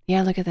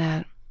 Yeah, look at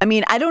that. I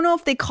mean, I don't know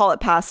if they call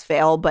it pass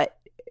fail, but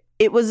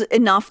it was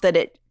enough that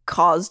it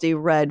caused a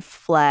red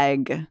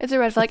flag. It's a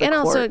red flag. And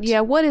also,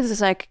 what is a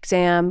psych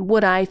exam?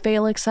 Would I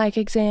fail a psych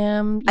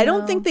exam? I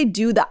don't think they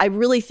do that. I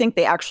really think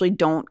they actually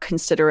don't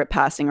consider it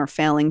passing or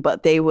failing,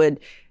 but they go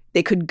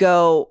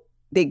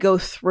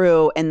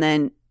through and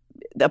then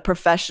the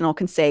professional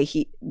can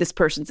say this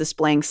person's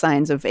displaying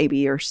signs of A,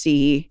 B, or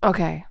C.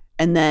 Okay.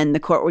 And then the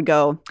court would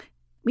go,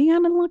 we got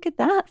to look at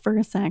that for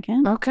a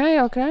second.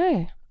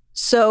 Okay.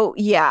 So,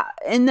 yeah.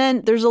 And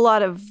then there's a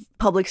lot of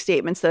public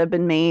statements that have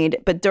been made.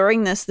 But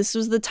during this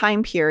was the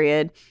time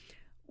period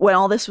when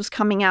all this was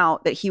coming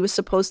out that he was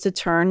supposed to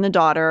turn the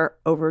daughter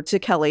over to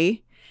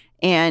Kelly.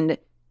 And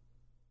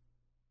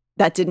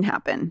that didn't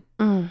happen.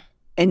 And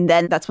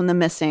then that's when the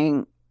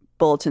missing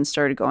bulletins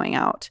started going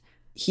out.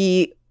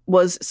 He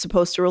was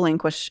supposed to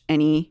relinquish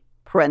any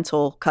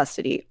parental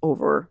custody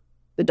over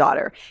the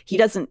daughter. He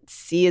doesn't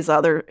see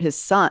his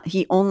son.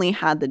 He only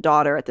had the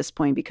daughter at this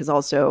point because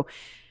also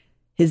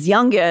his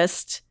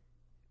youngest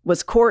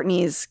was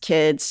Courtney's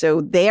kid,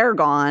 so they're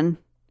gone.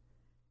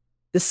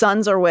 The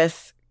sons are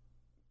with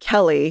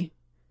Kelly.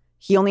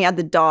 He only had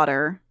the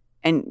daughter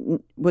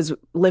and was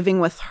living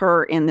with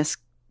her and this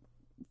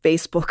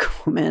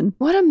Facebook woman.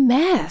 What a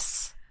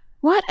mess.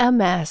 What a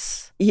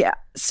mess. Yeah.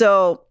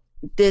 So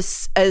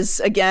this, as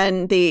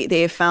again,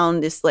 they have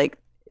found this, like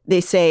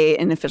they say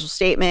in an official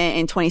statement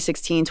in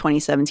 2016,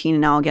 2017,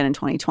 and now again in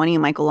 2020,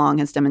 Michael Long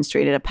has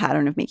demonstrated a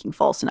pattern of making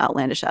false and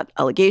outlandish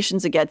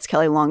allegations against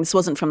Kelly Long. This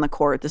wasn't from the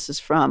court. This is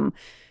from,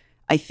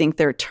 I think,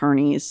 their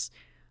attorneys.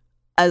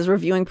 As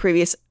reviewing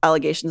previous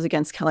allegations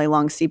against Kelly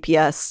Long,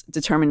 CPS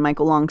determined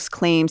Michael Long's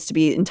claims to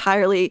be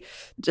entirely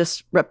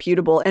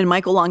disreputable, and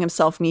Michael Long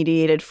himself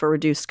mediated for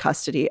reduced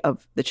custody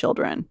of the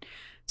children.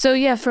 So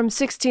yeah, from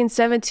 16,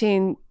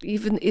 17,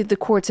 even the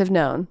courts have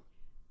known.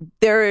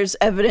 There is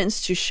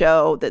evidence to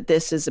show that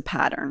this is a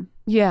pattern.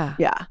 Yeah.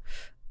 Yeah.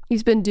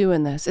 He's been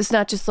doing this. It's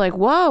not just like,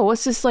 whoa,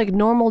 what's this like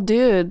normal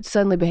dude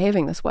suddenly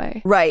behaving this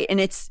way? Right. And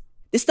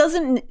this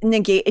doesn't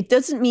negate, it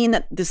doesn't mean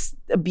that this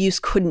abuse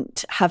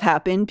couldn't have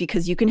happened,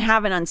 because you can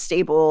have an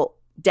unstable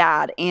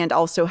dad and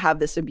also have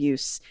this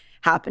abuse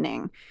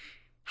happening.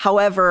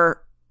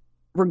 However,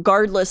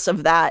 regardless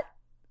of that,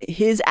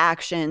 his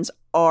actions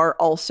are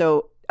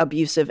also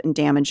abusive and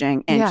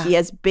damaging. And he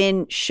has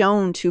been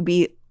shown to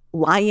be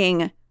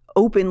lying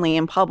openly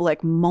in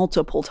public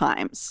multiple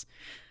times.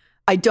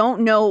 I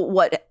don't know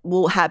what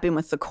will happen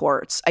with the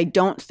courts. I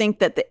don't think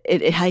that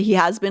he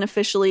has been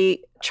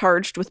officially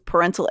charged with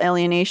parental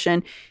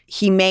alienation.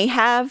 He may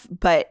have,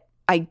 but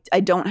I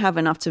don't have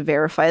enough to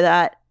verify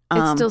that.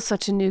 It's still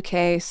such a new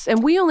case.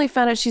 And we only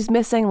found out she's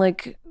missing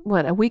like,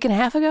 what, a week and a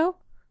half ago?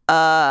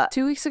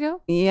 2 weeks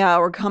ago? Yeah,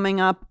 we're coming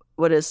up.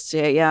 What is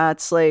today? Yeah,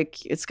 it's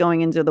like it's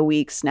going into the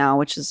weeks now,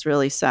 which is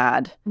really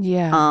sad.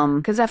 Yeah,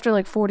 because after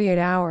like 48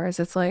 hours,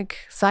 it's like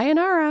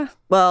sayonara.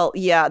 Well,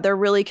 yeah, they're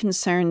really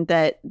concerned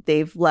that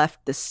they've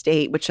left the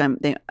state, which I'm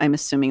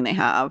assuming they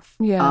have.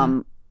 Yeah.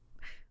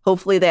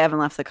 Hopefully they haven't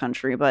left the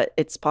country, but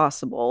it's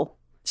possible.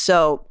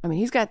 So, I mean,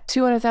 he's got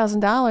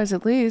 $200,000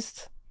 at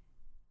least.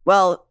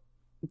 Well,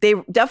 they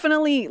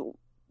definitely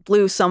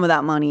blew some of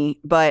that money,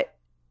 but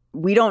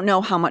we don't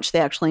know how much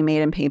they actually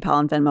made in PayPal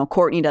and Venmo.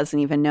 Courtney doesn't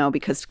even know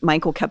because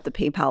Michael kept the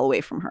PayPal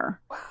away from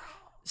her. Wow.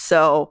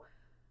 So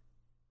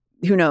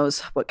who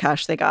knows what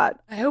cash they got.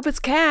 I hope it's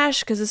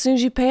cash, because as soon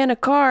as you pay on a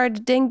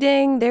card, ding,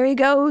 ding, there he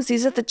goes.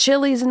 He's at the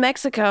Chili's in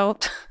Mexico.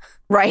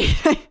 Right.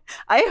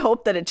 I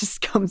hope that it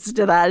just comes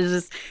to that. It's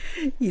just,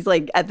 he's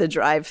like at the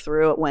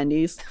drive-thru at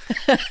Wendy's.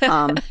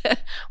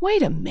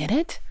 Wait a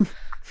minute.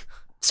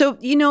 So,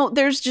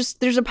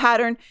 there's a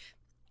pattern.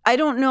 I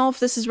don't know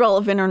if this is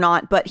relevant or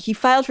not, but he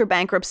filed for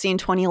bankruptcy in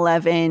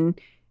 2011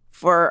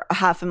 for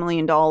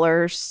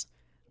 $500,000.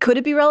 Could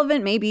it be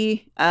relevant?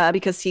 Maybe,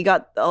 because he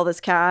got all this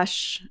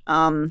cash.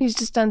 He's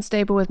just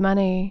unstable with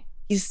money.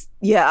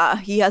 He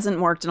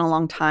hasn't worked in a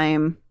long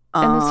time.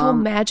 And this whole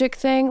magic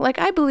thing, like,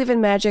 I believe in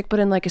magic, but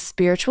in like a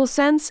spiritual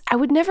sense. I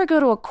would never go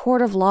to a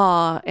court of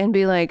law and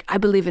be like, I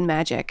believe in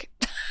magic.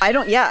 I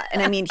don't, yeah.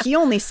 And I mean, he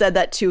only said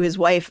that to his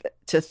wife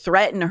to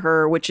threaten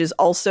her, which is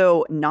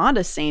also not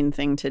a sane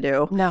thing to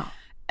do. No.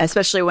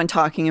 Especially when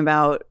talking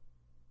about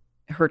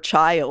her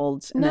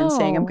child and then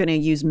saying, I'm going to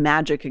use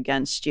magic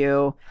against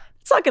you.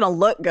 It's not going to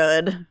look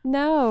good.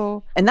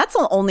 No. And that's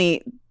the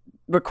only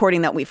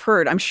recording that we've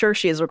heard. I'm sure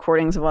she has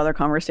recordings of other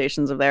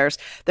conversations of theirs.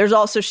 There's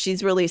also,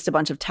 she's released a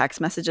bunch of text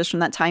messages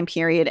from that time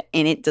period,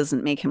 and it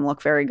doesn't make him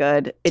look very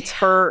good. It's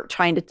her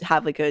trying to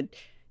have like an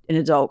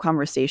adult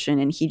conversation,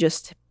 and he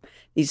just,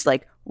 these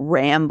like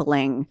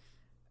rambling,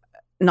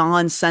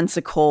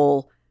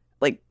 nonsensical,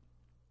 like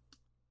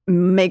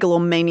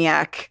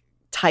megalomaniac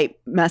type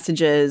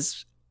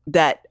messages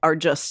that are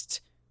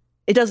just,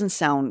 it doesn't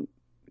sound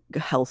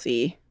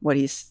healthy what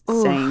he's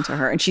saying to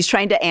her. And she's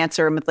trying to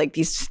answer him with like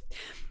these,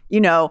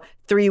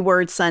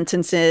 3-word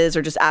sentences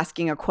or just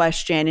asking a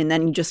question. And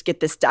then you just get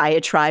this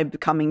diatribe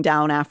coming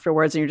down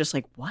afterwards. And you're just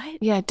like,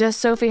 what? Yeah. Does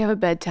Sophie have a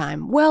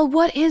bedtime? Well,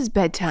 what is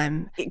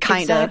bedtime?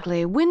 Kind of.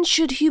 Exactly. When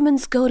should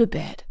humans go to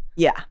bed?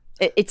 Yeah.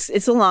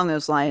 It's along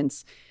those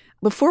lines.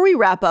 Before we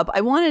wrap up,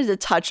 I wanted to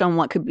touch on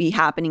what could be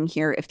happening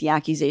here if the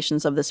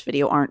accusations of this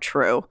video aren't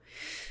true.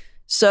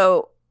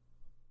 So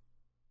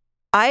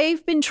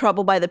I've been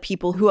troubled by the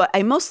people who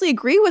I mostly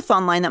agree with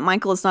online that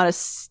Michael is not a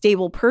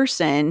stable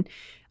person.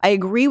 I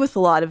agree with a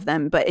lot of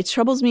them, but it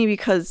troubles me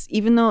because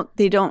even though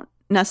they don't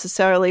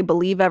necessarily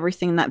believe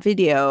everything in that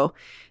video,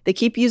 they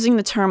keep using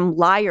the term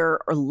liar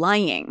or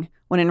lying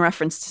when in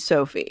reference to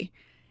Sophie.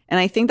 And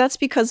I think that's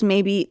because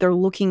maybe they're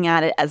looking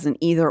at it as an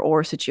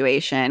either-or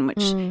situation,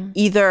 which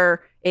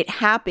either it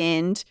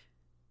happened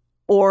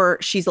or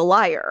she's a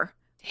liar.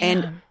 Damn.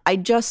 And I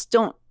just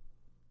don't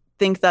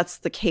think that's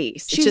the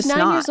case. She's it's just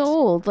 9 years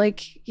old.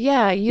 Like,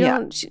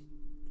 don't.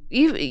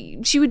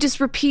 She would just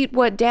repeat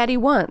what daddy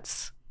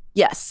wants.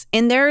 Yes.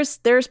 And there's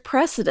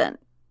precedent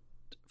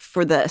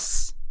for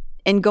this.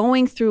 And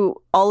going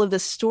through all of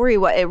this story,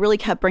 what it really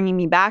kept bringing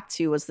me back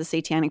to was the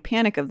Satanic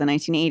Panic of the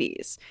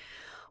 1980s,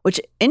 which,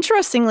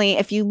 interestingly,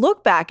 if you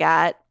look back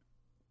at,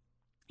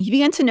 you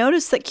begin to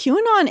notice that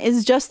QAnon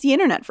is just the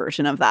internet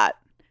version of that.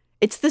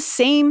 It's the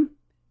same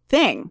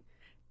thing.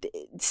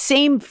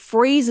 Same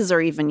phrases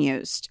are even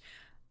used.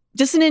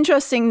 Just an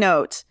interesting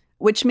note,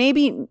 which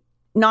maybe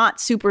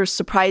not super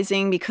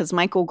surprising because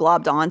Michael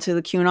globbed onto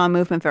the QAnon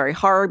movement very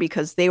hard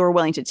because they were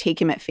willing to take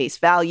him at face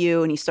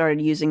value and he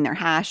started using their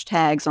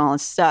hashtags and all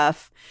this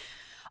stuff.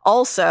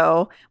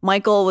 Also,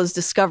 Michael was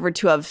discovered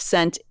to have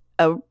sent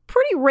a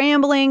pretty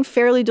rambling,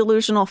 fairly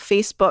delusional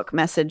Facebook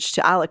message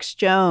to Alex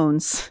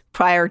Jones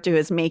prior to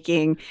his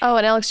making. Oh,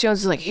 and Alex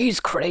Jones is like,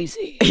 he's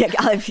crazy. Yeah,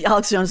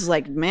 Alex Jones is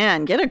like,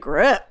 man, get a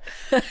grip.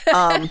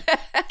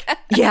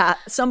 Yeah,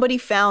 somebody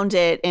found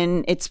it,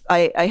 and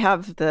I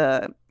have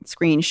the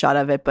screenshot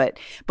of it, but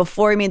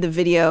before he made the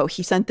video,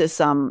 he sent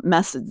this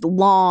message,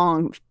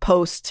 long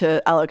post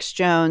to Alex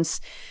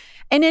Jones,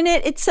 and in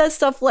it says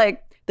stuff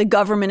like, the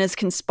government is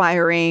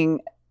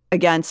conspiring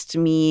against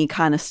me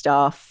kind of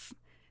stuff.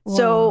 Whoa.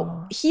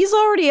 So he's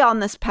already on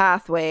this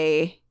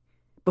pathway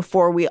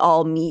before we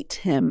all meet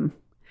him.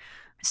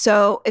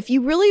 So if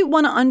you really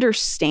want to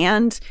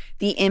understand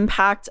the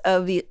impact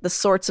of the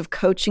sorts of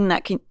coaching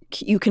that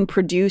you can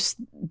produce,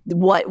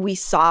 what we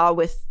saw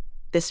with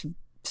this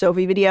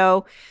Sophie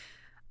video,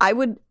 I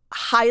would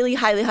highly,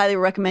 highly, highly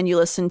recommend you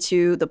listen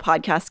to the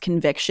podcast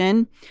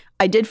Conviction.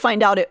 I did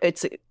find out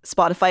it's a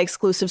Spotify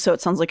exclusive, so it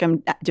sounds like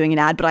I'm doing an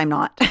ad, but I'm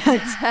not.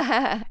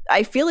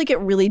 I feel like it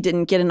really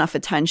didn't get enough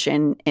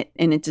attention,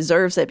 and it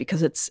deserves it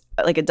because it's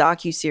like a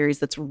docuseries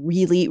that's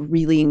really,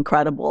 really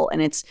incredible.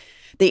 And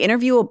they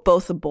interview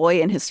both a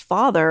boy and his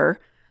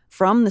father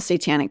from the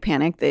Satanic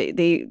Panic.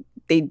 They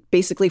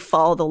basically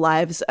follow the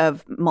lives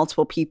of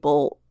multiple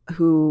people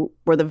who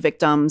were the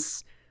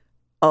victims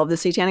of the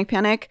Satanic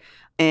Panic.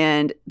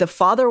 And the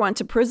father went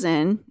to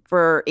prison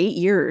for 8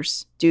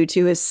 years due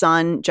to his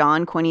son,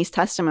 John Quinney's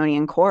testimony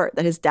in court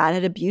that his dad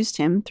had abused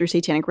him through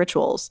satanic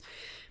rituals.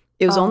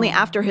 It was only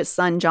after his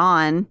son,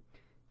 John,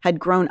 had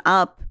grown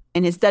up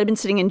and his dad had been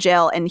sitting in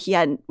jail, and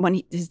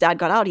when his dad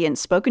got out, he hadn't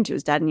spoken to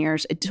his dad in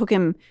years. It took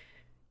him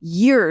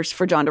years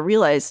for John to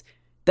realize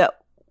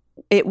that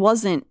it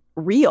wasn't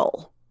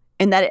real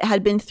and that it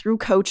had been through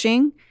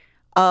coaching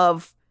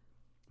of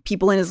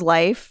people in his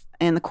life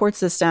and the court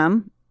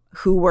system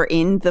who were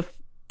in the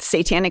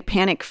Satanic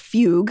Panic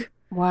fugue.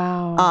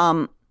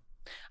 Wow.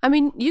 I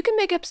mean, you can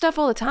make up stuff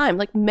all the time.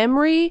 Like,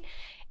 memory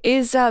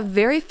is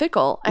very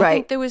fickle. I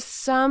think there was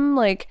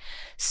some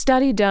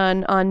study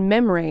done on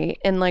memory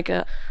in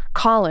a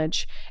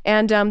college,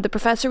 and the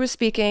professor was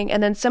speaking,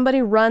 and then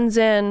somebody runs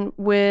in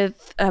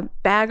with a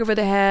bag over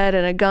the head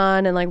and a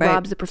gun and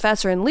robs the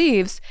professor and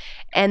leaves,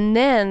 and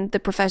then the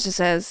professor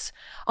says,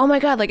 "Oh my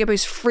God!"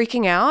 Everybody's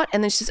freaking out,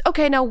 and then she says,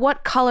 "Okay, now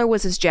what color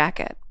was his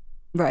jacket?"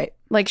 Right.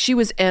 She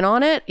was in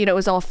on it, it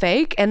was all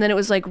fake. And then it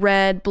was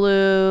red,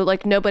 blue,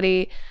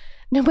 nobody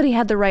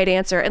had the right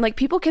answer. And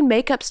people can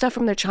make up stuff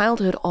from their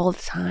childhood all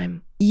the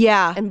time.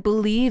 Yeah. And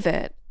believe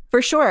it.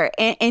 For sure.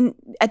 And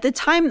at the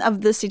time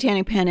of the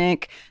Satanic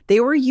Panic, they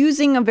were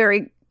using a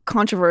very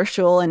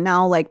controversial and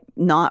now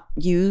not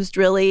used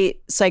really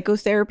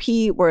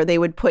psychotherapy where they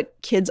would put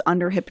kids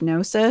under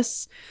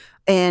hypnosis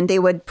and they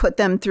would put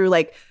them through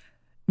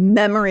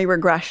memory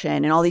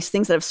regression and all these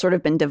things that have sort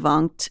of been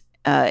debunked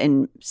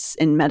in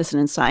medicine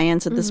and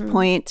science at this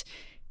point.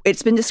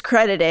 It's been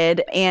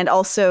discredited, and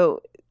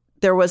also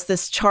there was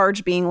this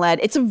charge being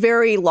led. It's a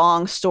very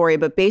long story,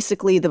 but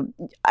basically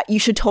you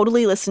should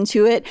totally listen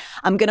to it.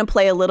 I'm going to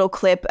play a little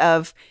clip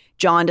of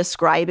John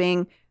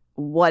describing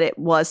what it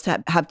was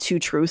to have two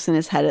truths in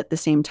his head at the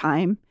same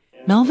time.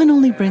 Melvin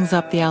only brings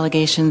up the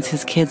allegations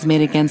his kids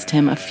made against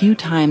him a few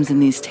times in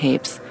these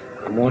tapes.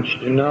 I want you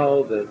to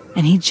know that...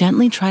 And he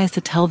gently tries to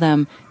tell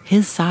them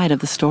his side of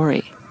the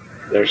story.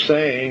 They're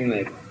saying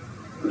that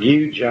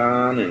you,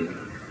 John, and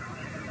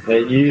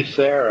that you,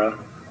 Sarah,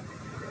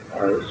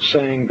 are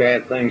saying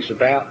bad things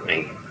about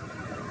me,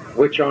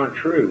 which aren't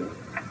true.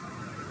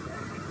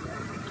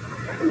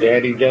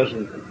 Daddy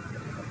doesn't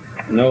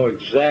know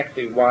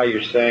exactly why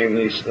you're saying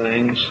these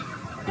things.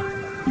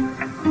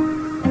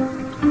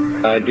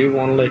 I do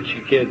want to let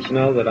you kids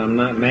know that I'm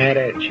not mad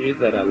at you,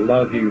 that I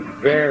love you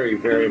very,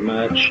 very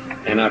much,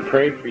 and I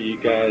pray for you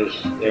guys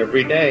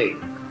every day.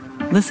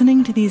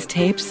 Listening to these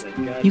tapes,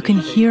 you can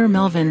hear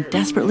Melvin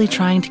desperately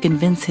trying to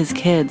convince his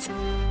kids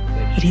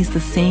that he's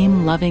the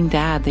same loving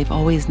dad they've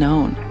always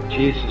known.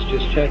 Jesus,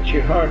 just touch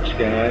your hearts,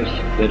 guys.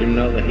 Let him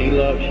know that he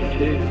loves you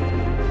too.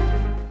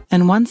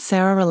 And once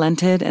Sarah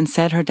relented and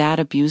said her dad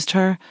abused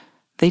her,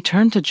 they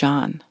turned to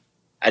John.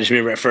 I just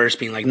remember at first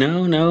being like,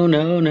 no.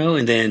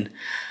 And then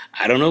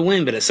I don't know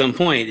when, but at some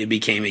point it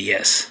became a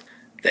yes,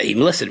 that he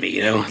molested me,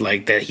 you know,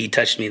 like that he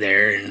touched me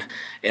there.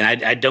 And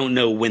I don't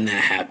know when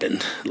that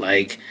happened.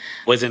 Like, it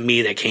wasn't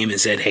me that came and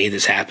said, hey,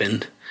 this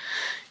happened.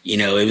 You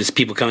know, it was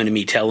people coming to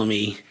me telling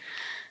me,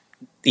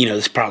 you know,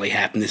 this probably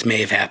happened. This may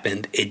have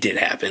happened. It did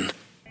happen.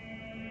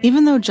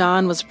 Even though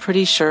John was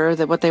pretty sure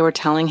that what they were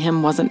telling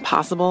him wasn't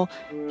possible,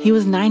 he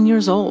was 9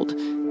 years old,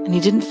 and he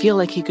didn't feel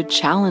like he could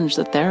challenge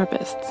the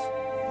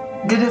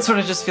therapists. Did it sort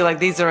of just feel like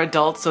these are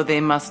adults, so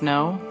they must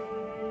know?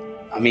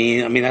 I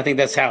mean, I think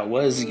that's how it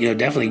was. You know,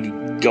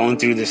 definitely going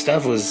through this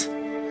stuff was,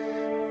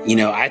 you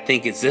know, I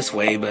think it's this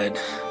way, but,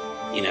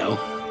 you know.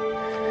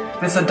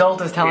 This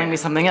adult is telling me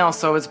something else,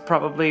 so it's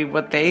probably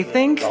what they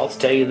think? Adults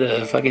tell you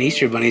the fucking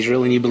Easter Bunny's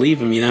real and you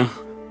believe him, you know?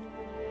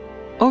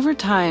 Over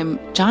time,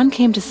 John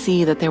came to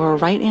see that there were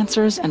right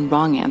answers and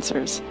wrong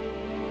answers.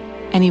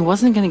 And he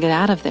wasn't going to get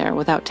out of there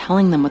without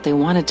telling them what they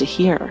wanted to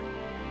hear.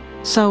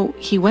 So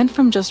he went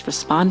from just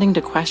responding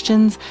to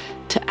questions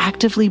to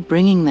actively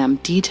bringing them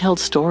detailed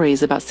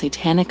stories about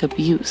satanic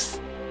abuse.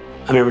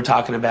 I remember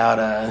talking about,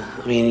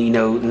 you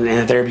know, in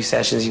the therapy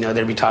sessions, you know,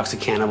 there'd be talks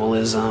of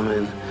cannibalism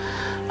and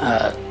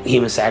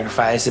human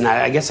sacrifice. And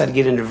I guess I'd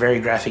get into very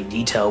graphic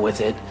detail with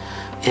it.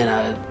 And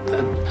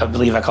I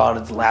believe I called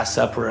it the Last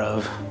Supper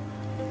of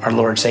our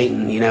Lord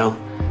Satan, you know.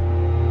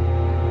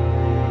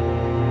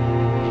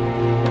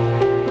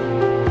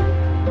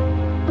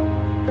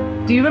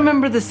 Do you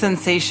remember the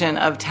sensation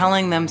of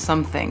telling them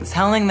some things,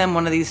 telling them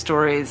one of these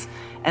stories,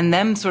 and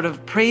them sort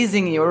of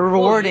praising you or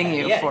rewarding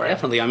you for it?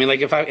 Definitely. I mean,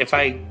 like if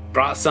I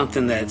brought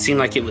something that seemed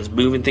like it was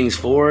moving things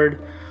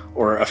forward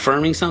or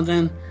affirming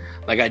something,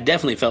 like I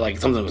definitely felt like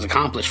something was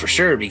accomplished for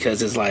sure,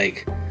 because it's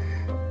like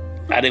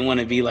I didn't want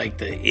to be like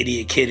the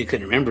idiot kid who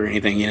couldn't remember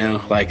anything, you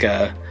know? Like,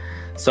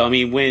 so I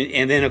mean,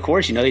 and then of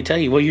course, you know, they tell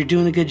you, well, you're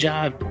doing a good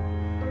job.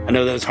 I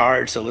know that was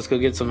hard, so let's go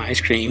get some ice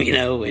cream, you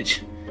know,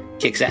 which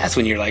kicks ass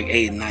when you're like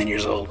 8 and 9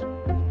 years old.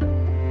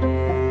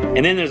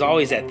 And then there's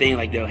always that thing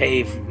like, you know,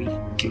 hey, if we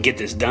can get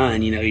this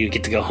done, you know, you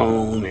get to go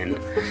home and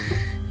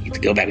you get to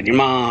go back with your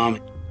mom.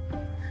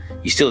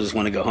 You still just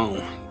want to go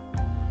home.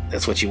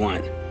 That's what you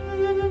want.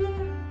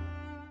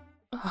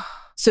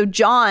 So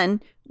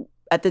John,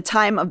 at the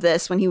time of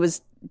this, when he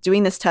was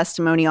doing this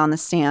testimony on the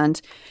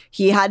stand,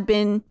 he had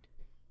been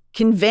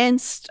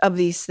convinced of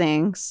these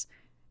things.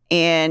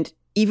 And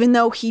even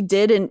though he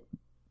didn't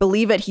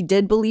believe it, he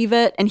did believe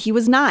it. And he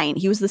was 9.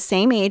 He was the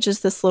same age as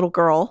this little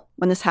girl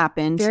when this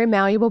happened. Very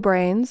malleable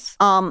brains.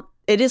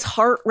 It is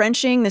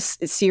heart-wrenching, this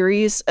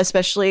series,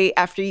 especially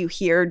after you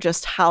hear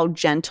just how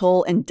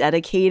gentle and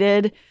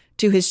dedicated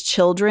to his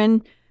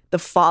children the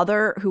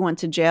father who went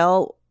to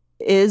jail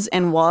is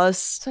and was.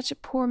 Such a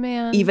poor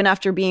man. Even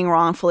after being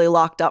wrongfully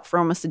locked up for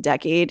almost a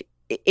decade.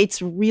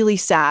 It's really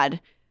sad.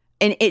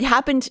 And it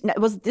happened,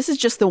 this is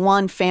just the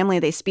one family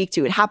they speak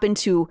to. It happened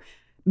to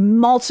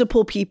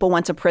multiple people,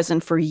 went to prison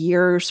for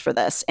years for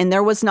this. And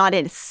there was not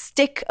a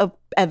stick of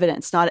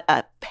evidence, not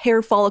a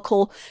hair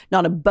follicle,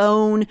 not a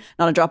bone,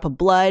 not a drop of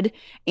blood.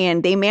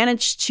 And they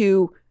managed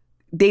to,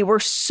 they were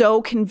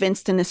so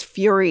convinced in this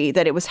fury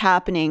that it was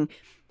happening.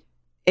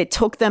 It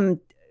took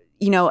them,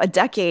 you know, a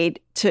decade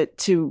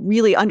to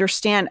really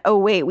understand, oh,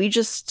 wait, we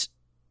just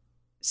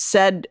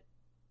said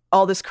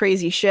all this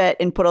crazy shit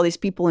and put all these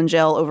people in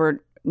jail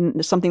over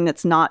something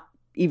that's not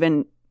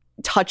even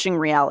touching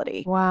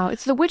reality. Wow.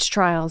 It's the witch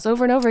trials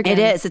over and over again.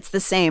 It is. It's the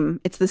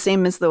same. It's the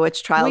same as the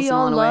witch trials. We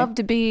all love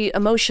to be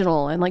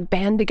emotional and like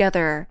band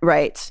together.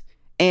 Right.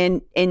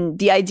 And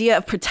the idea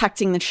of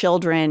protecting the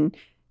children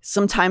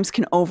sometimes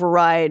can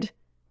override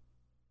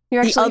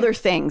the other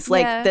things,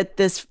 like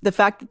the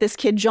fact that this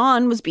kid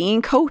John was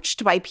being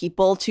coached by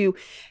people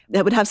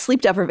that would have sleep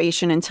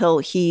deprivation until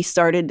he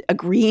started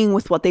agreeing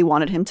with what they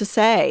wanted him to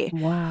say.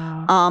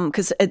 Wow.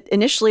 Because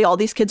initially all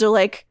these kids are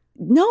like,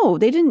 no,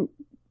 they didn't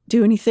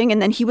do anything.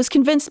 And then he was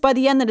convinced by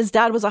the end that his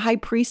dad was a high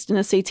priest in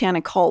a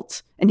satanic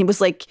cult and he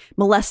was like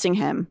molesting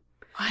him.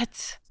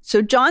 What?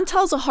 So John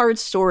tells a hard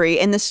story,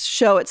 and this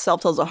show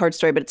itself tells a hard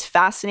story, but it's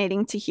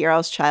fascinating to hear how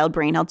his child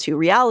brain held 2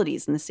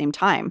 realities in the same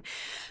time.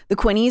 The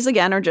Quinneys,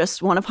 again, are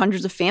just one of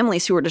hundreds of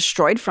families who were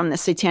destroyed from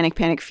this satanic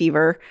panic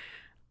fever.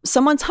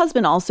 Someone's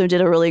husband also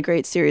did a really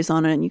great series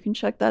on it, and you can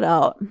check that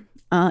out.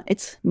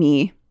 It's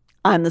me.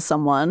 I'm the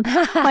someone.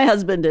 My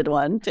husband did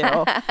one,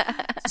 too.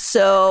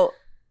 So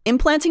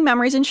implanting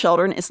memories in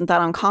children isn't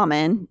that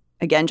uncommon.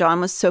 Again,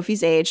 John was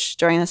Sophie's age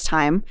during this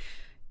time.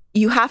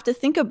 You have to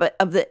think of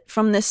it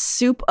from this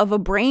soup of a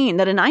brain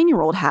that a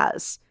 9-year-old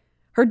has.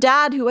 Her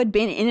dad, who had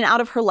been in and out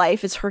of her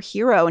life, is her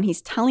hero, and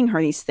he's telling her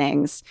these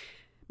things.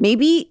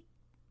 Maybe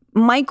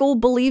Michael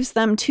believes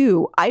them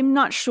too. I'm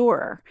not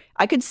sure.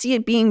 I could see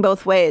it being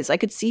both ways. I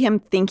could see him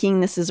thinking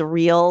this is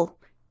real,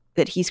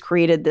 that he's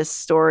created this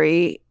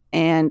story.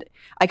 And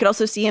I could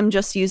also see him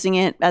just using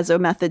it as a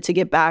method to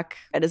get back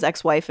at his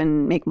ex-wife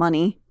and make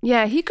money.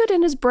 Yeah, he could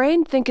in his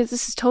brain think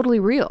this is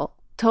totally real.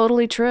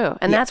 Totally true.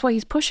 And that's why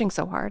he's pushing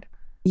so hard.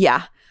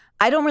 Yeah.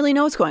 I don't really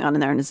know what's going on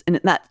in there in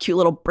that cute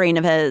little brain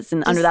of his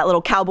and under that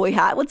little cowboy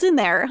hat. What's in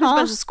there? Huh? A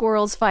bunch of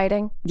squirrels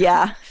fighting.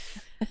 Yeah.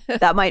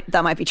 That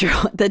might be true.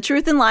 The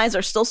truth and lies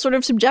are still sort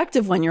of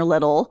subjective when you're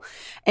little.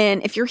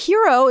 And if your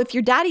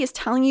daddy is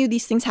telling you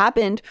these things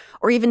happened,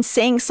 or even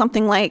saying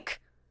something like,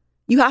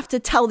 you have to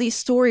tell these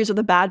stories or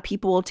the bad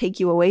people will take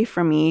you away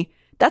from me,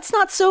 that's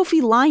not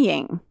Sophie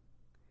lying.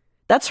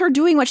 That's her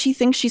doing what she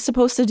thinks she's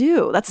supposed to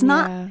do. That's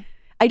not,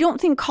 I don't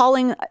think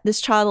calling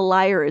this child a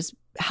liar is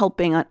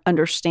helping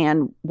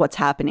understand what's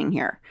happening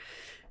here.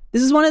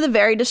 This is one of the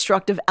very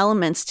destructive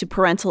elements to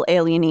parental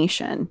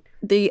alienation.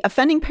 The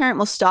offending parent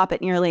will stop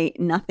at nearly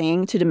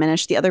nothing to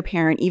diminish the other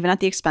parent, even at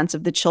the expense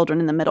of the children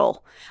in the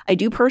middle. I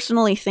do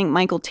personally think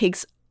Michael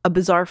takes a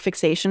bizarre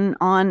fixation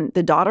on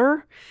the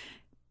daughter,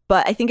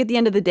 but I think at the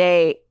end of the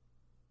day,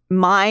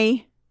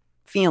 my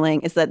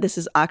feeling is that this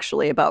is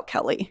actually about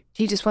Kelly.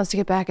 He just wants to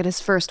get back at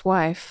his first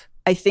wife.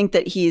 I think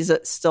that he's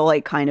still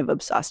like kind of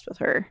obsessed with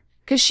her.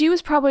 Because she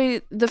was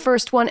probably the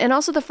first one, and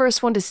also the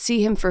first one to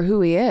see him for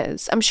who he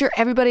is. I'm sure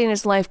everybody in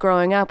his life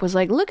growing up was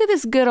like, look at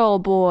this good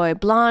old boy,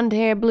 blonde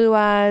hair, blue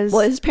eyes.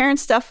 Well, his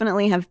parents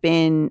definitely have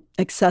been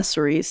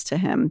accessories to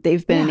him.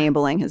 They've been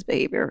enabling his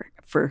behavior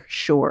for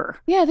sure.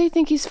 Yeah, they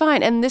think he's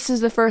fine. And this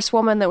is the first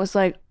woman that was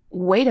like,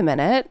 wait a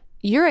minute,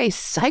 you're a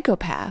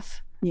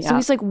psychopath. Yeah. So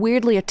he's like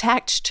weirdly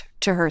attached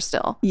to her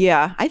still.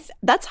 Yeah,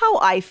 that's how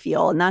I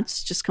feel, and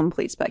that's just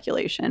complete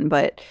speculation.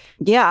 But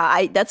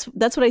yeah, that's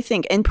what I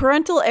think. And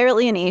parental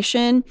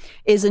alienation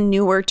is a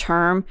newer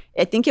term.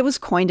 I think it was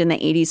coined in the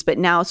 80s, but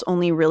now it's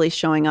only really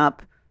showing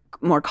up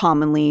more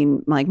commonly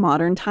in like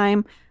modern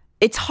time.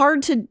 It's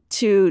hard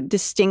to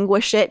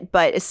distinguish it,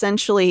 but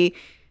essentially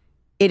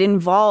it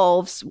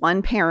involves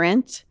one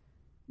parent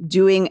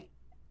doing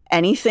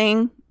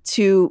anything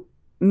to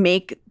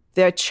make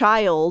their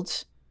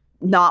child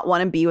not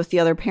want to be with the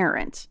other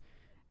parent.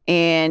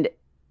 And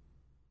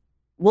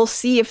we'll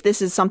see if this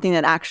is something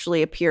that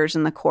actually appears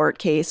in the court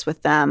case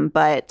with them.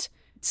 But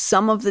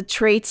some of the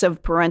traits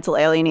of parental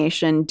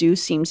alienation do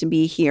seem to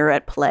be here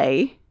at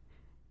play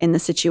in the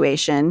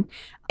situation.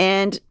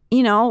 And,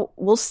 you know,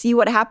 we'll see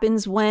what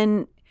happens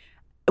when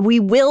we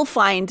will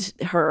find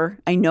her.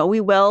 I know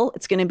we will.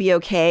 It's going to be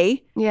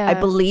okay. Yeah. I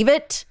believe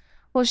it.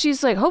 Well,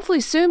 she's like, hopefully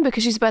soon,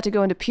 because she's about to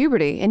go into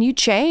puberty and you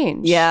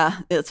change. Yeah,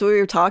 that's what we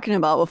were talking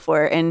about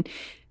before. And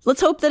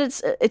let's hope that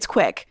it's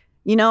quick.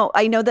 You know,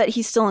 I know that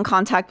he's still in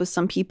contact with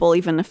some people,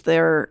 even if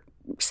they're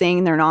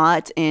saying they're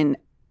not. And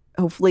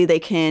hopefully they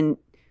can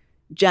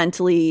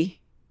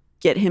gently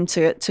get him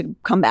to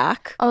come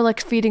back. Oh,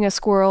 like feeding a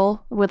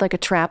squirrel with like a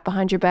trap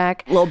behind your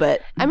back? A little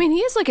bit. I mean, he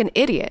is like an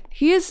idiot.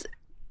 He is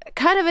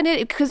kind of an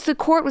idiot because the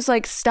court was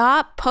like,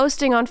 stop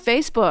posting on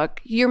Facebook.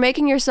 You're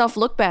making yourself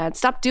look bad.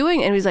 Stop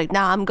doing it. And he's like,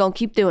 nah, I'm going to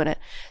keep doing it.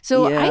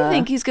 So I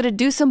think he's going to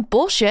do some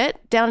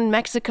bullshit down in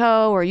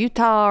Mexico or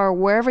Utah or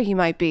wherever he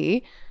might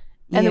be.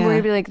 And then we're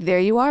going to be like, there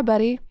you are,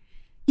 buddy.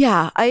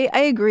 Yeah, I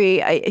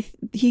agree.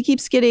 He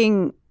keeps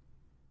getting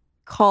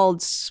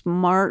called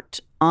smart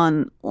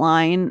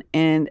online,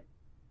 and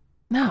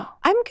no,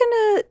 I'm going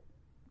to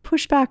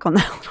push back on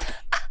that a little bit.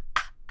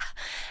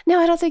 No,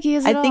 I don't think he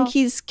is at all. I think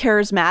he's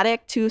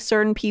charismatic to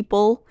certain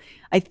people.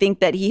 I think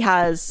that he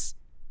has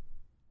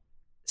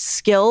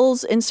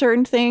skills in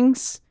certain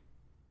things.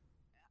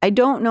 I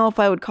don't know if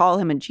I would call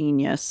him a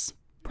genius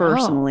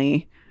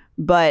personally,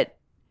 but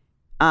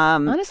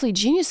honestly,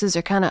 geniuses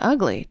are kind of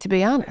ugly, to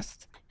be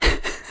honest.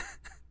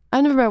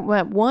 I never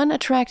met one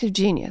attractive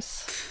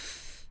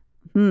genius.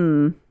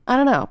 I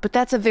don't know, but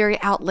that's a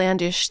very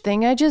outlandish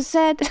thing I just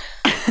said.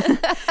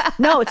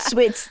 No,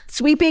 it's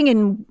sweeping,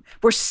 and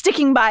we're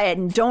sticking by it,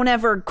 and don't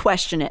ever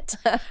question it.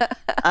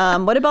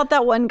 What about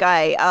that one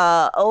guy?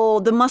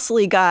 The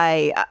muscly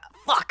guy.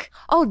 Fuck.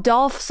 Oh,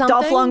 Dolph something?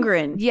 Dolph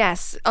Lundgren.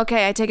 Yes.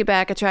 Okay, I take it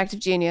back. Attractive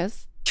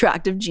genius.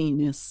 Attractive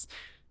genius.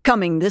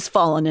 Coming this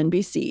fall on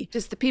NBC.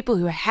 Just the people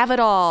who have it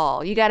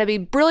all. You got to be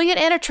brilliant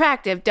and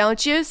attractive,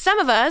 don't you? Some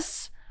of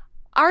us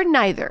are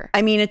neither.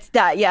 I mean, it's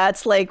that. Yeah,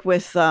 it's like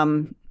with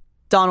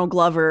Donald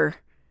Glover.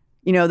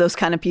 You know, those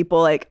kind of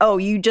people like, oh,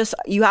 you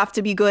have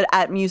to be good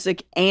at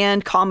music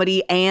and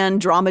comedy and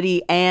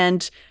dramedy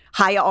and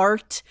high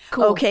art.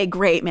 Cool. Okay,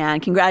 great, man.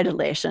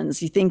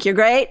 Congratulations. You think you're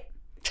great?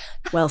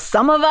 Well,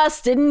 some of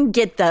us didn't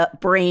get the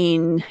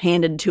brain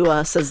handed to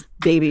us as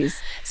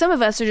babies. Some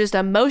of us are just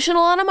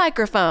emotional on a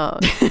microphone.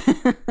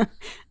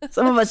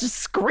 Some of us just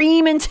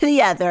scream into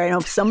the ether and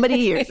hope somebody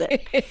hears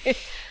it.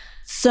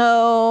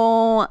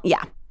 So,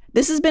 yeah,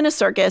 this has been a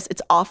circus.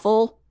 It's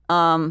awful.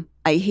 I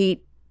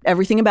hate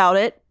everything about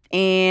it.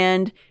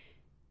 And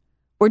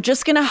we're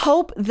just going to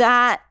hope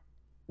that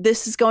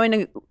this is going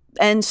to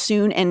end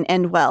soon and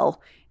end well.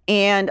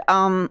 And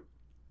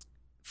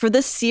for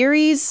this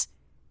series,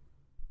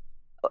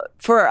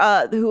 for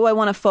who I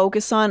want to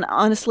focus on,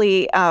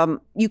 honestly,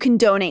 you can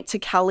donate to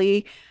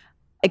Kelly.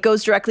 It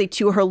goes directly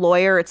to her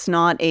lawyer. It's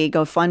not a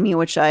GoFundMe,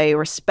 which I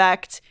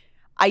respect.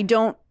 I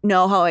don't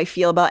know how I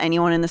feel about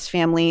anyone in this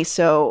family,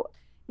 so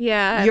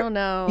yeah, I don't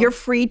know. You're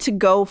free to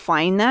go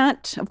find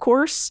that, of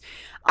course.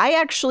 I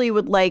actually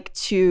would like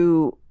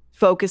to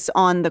focus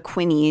on the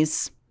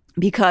Quinnies,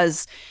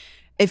 because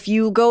if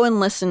you go and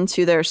listen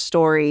to their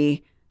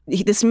story,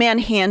 this man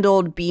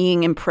handled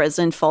being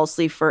imprisoned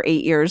falsely for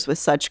 8 years with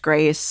such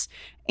grace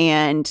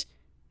and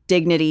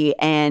dignity,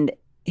 and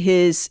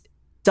his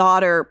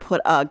daughter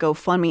put a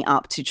GoFundMe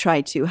up to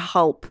try to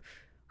help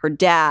her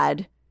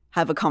dad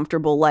have a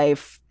comfortable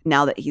life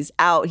now that he's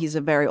out. He's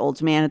a very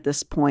old man at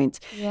this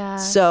point. Yeah.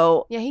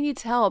 So yeah, he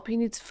needs help. He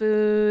needs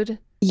food.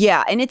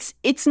 Yeah, and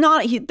it's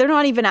not they're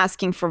not even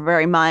asking for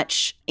very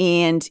much,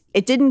 and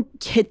it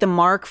didn't hit the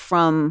mark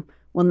from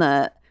when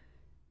the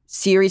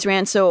series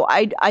ran. So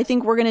I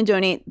think we're going to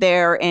donate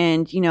there,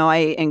 and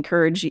I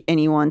encourage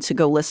anyone to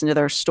go listen to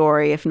their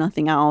story if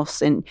nothing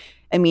else. And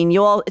I mean,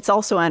 it's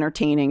also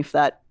entertaining if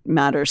that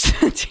matters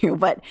to you,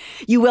 but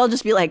you will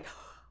just be like,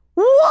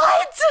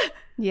 what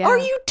are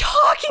you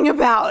talking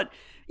about?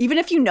 Even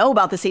if you know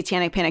about the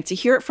Satanic Panic, to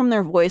hear it from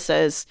their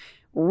voices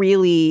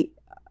really,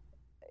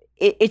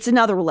 it's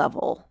another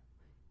level.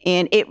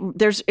 And it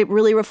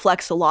really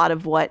reflects a lot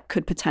of what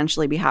could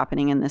potentially be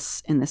happening in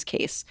this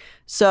case.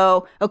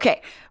 So,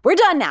 okay, we're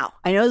done now.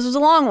 I know this was a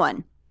long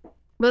one.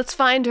 Let's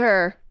find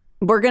her.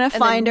 We're going to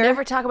find her.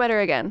 Never talk about her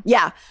again.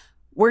 Yeah.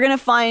 We're going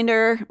to find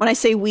her. When I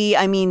say we,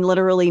 I mean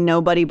literally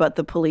nobody but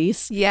the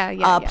police.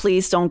 Yeah.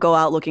 Please don't go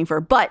out looking for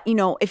her. But,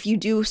 if you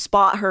do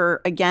spot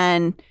her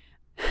again,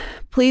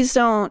 please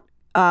don't,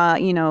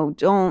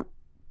 don't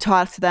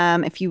talk to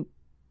them. If you,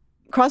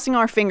 crossing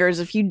our fingers,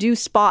 if you do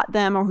spot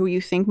them or who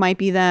you think might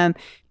be them,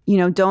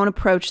 don't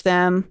approach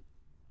them.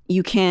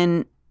 You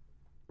can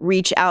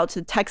reach out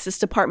to the Texas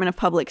Department of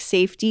Public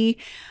Safety.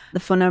 The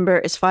phone number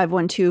is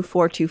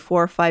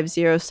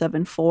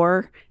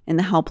 512-424-5074. And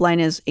the helpline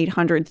is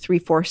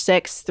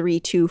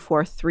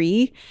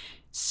 800-346-3243.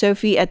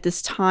 Sophie at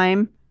this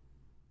time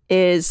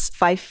is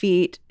 5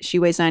 feet. She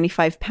weighs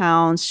 95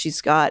 pounds.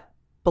 She's got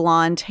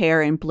blonde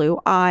hair and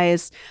blue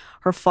eyes.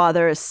 Her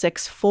father is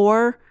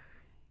 6'4".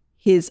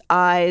 His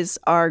eyes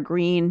are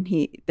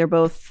green. They're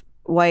both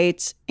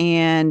white,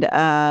 and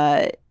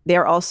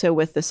they're also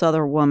with this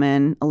other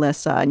woman,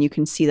 Alyssa, and you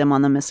can see them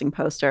on the missing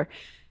poster.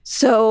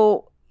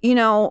 So,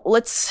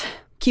 let's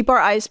keep our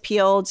eyes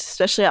peeled,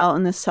 especially out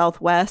in the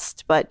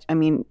Southwest. But, I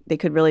mean, they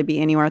could really be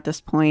anywhere at this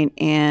point.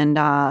 And,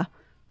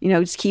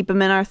 just keep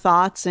them in our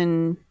thoughts.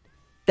 And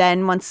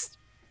then once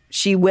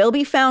she will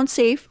be found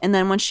safe, and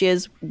then when she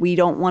is, we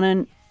don't want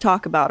to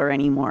talk about her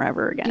anymore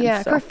ever again.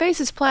 Yeah, her face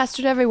is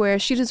plastered everywhere.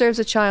 She deserves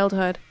a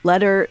childhood.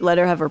 Let her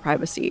have her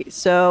privacy.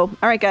 So,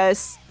 all right,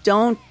 guys,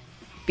 don't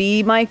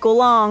be Michael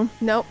Long.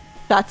 Nope.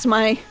 That's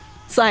my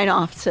sign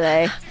off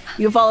today.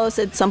 You can follow us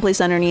at Someplace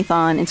Underneath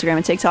on Instagram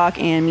and TikTok,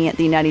 and me at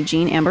the Natty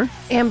Jean. Amber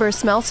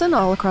Smelson,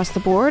 all across the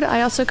board.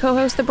 I also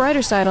co-host The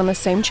Brighter Side on the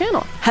same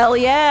channel. Hell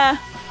yeah.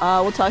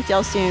 We'll talk to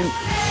y'all soon.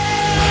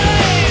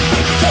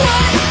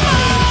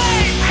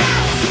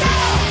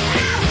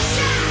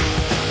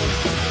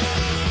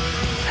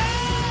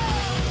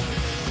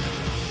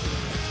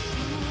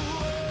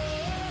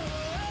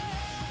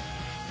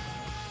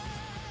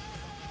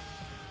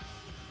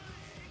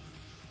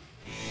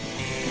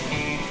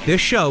 This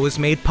show is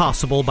made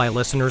possible by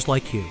listeners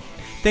like you.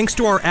 Thanks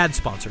to our ad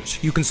sponsors,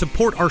 you can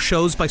support our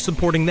shows by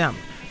supporting them.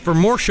 For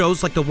more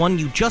shows like the one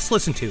you just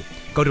listened to,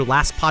 go to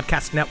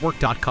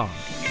lastpodcastnetwork.com.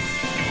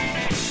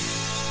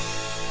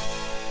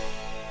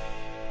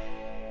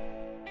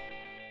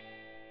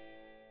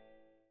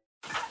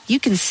 You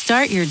can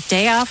start your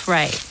day off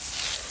right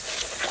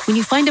when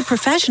you find a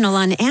professional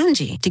on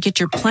Angie to get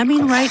your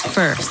plumbing right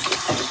first.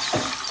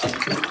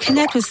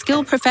 Connect with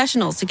skilled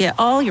professionals to get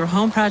all your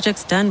home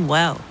projects done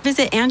well.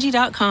 Visit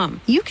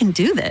Angie.com. You can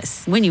do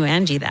this when you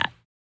Angie that.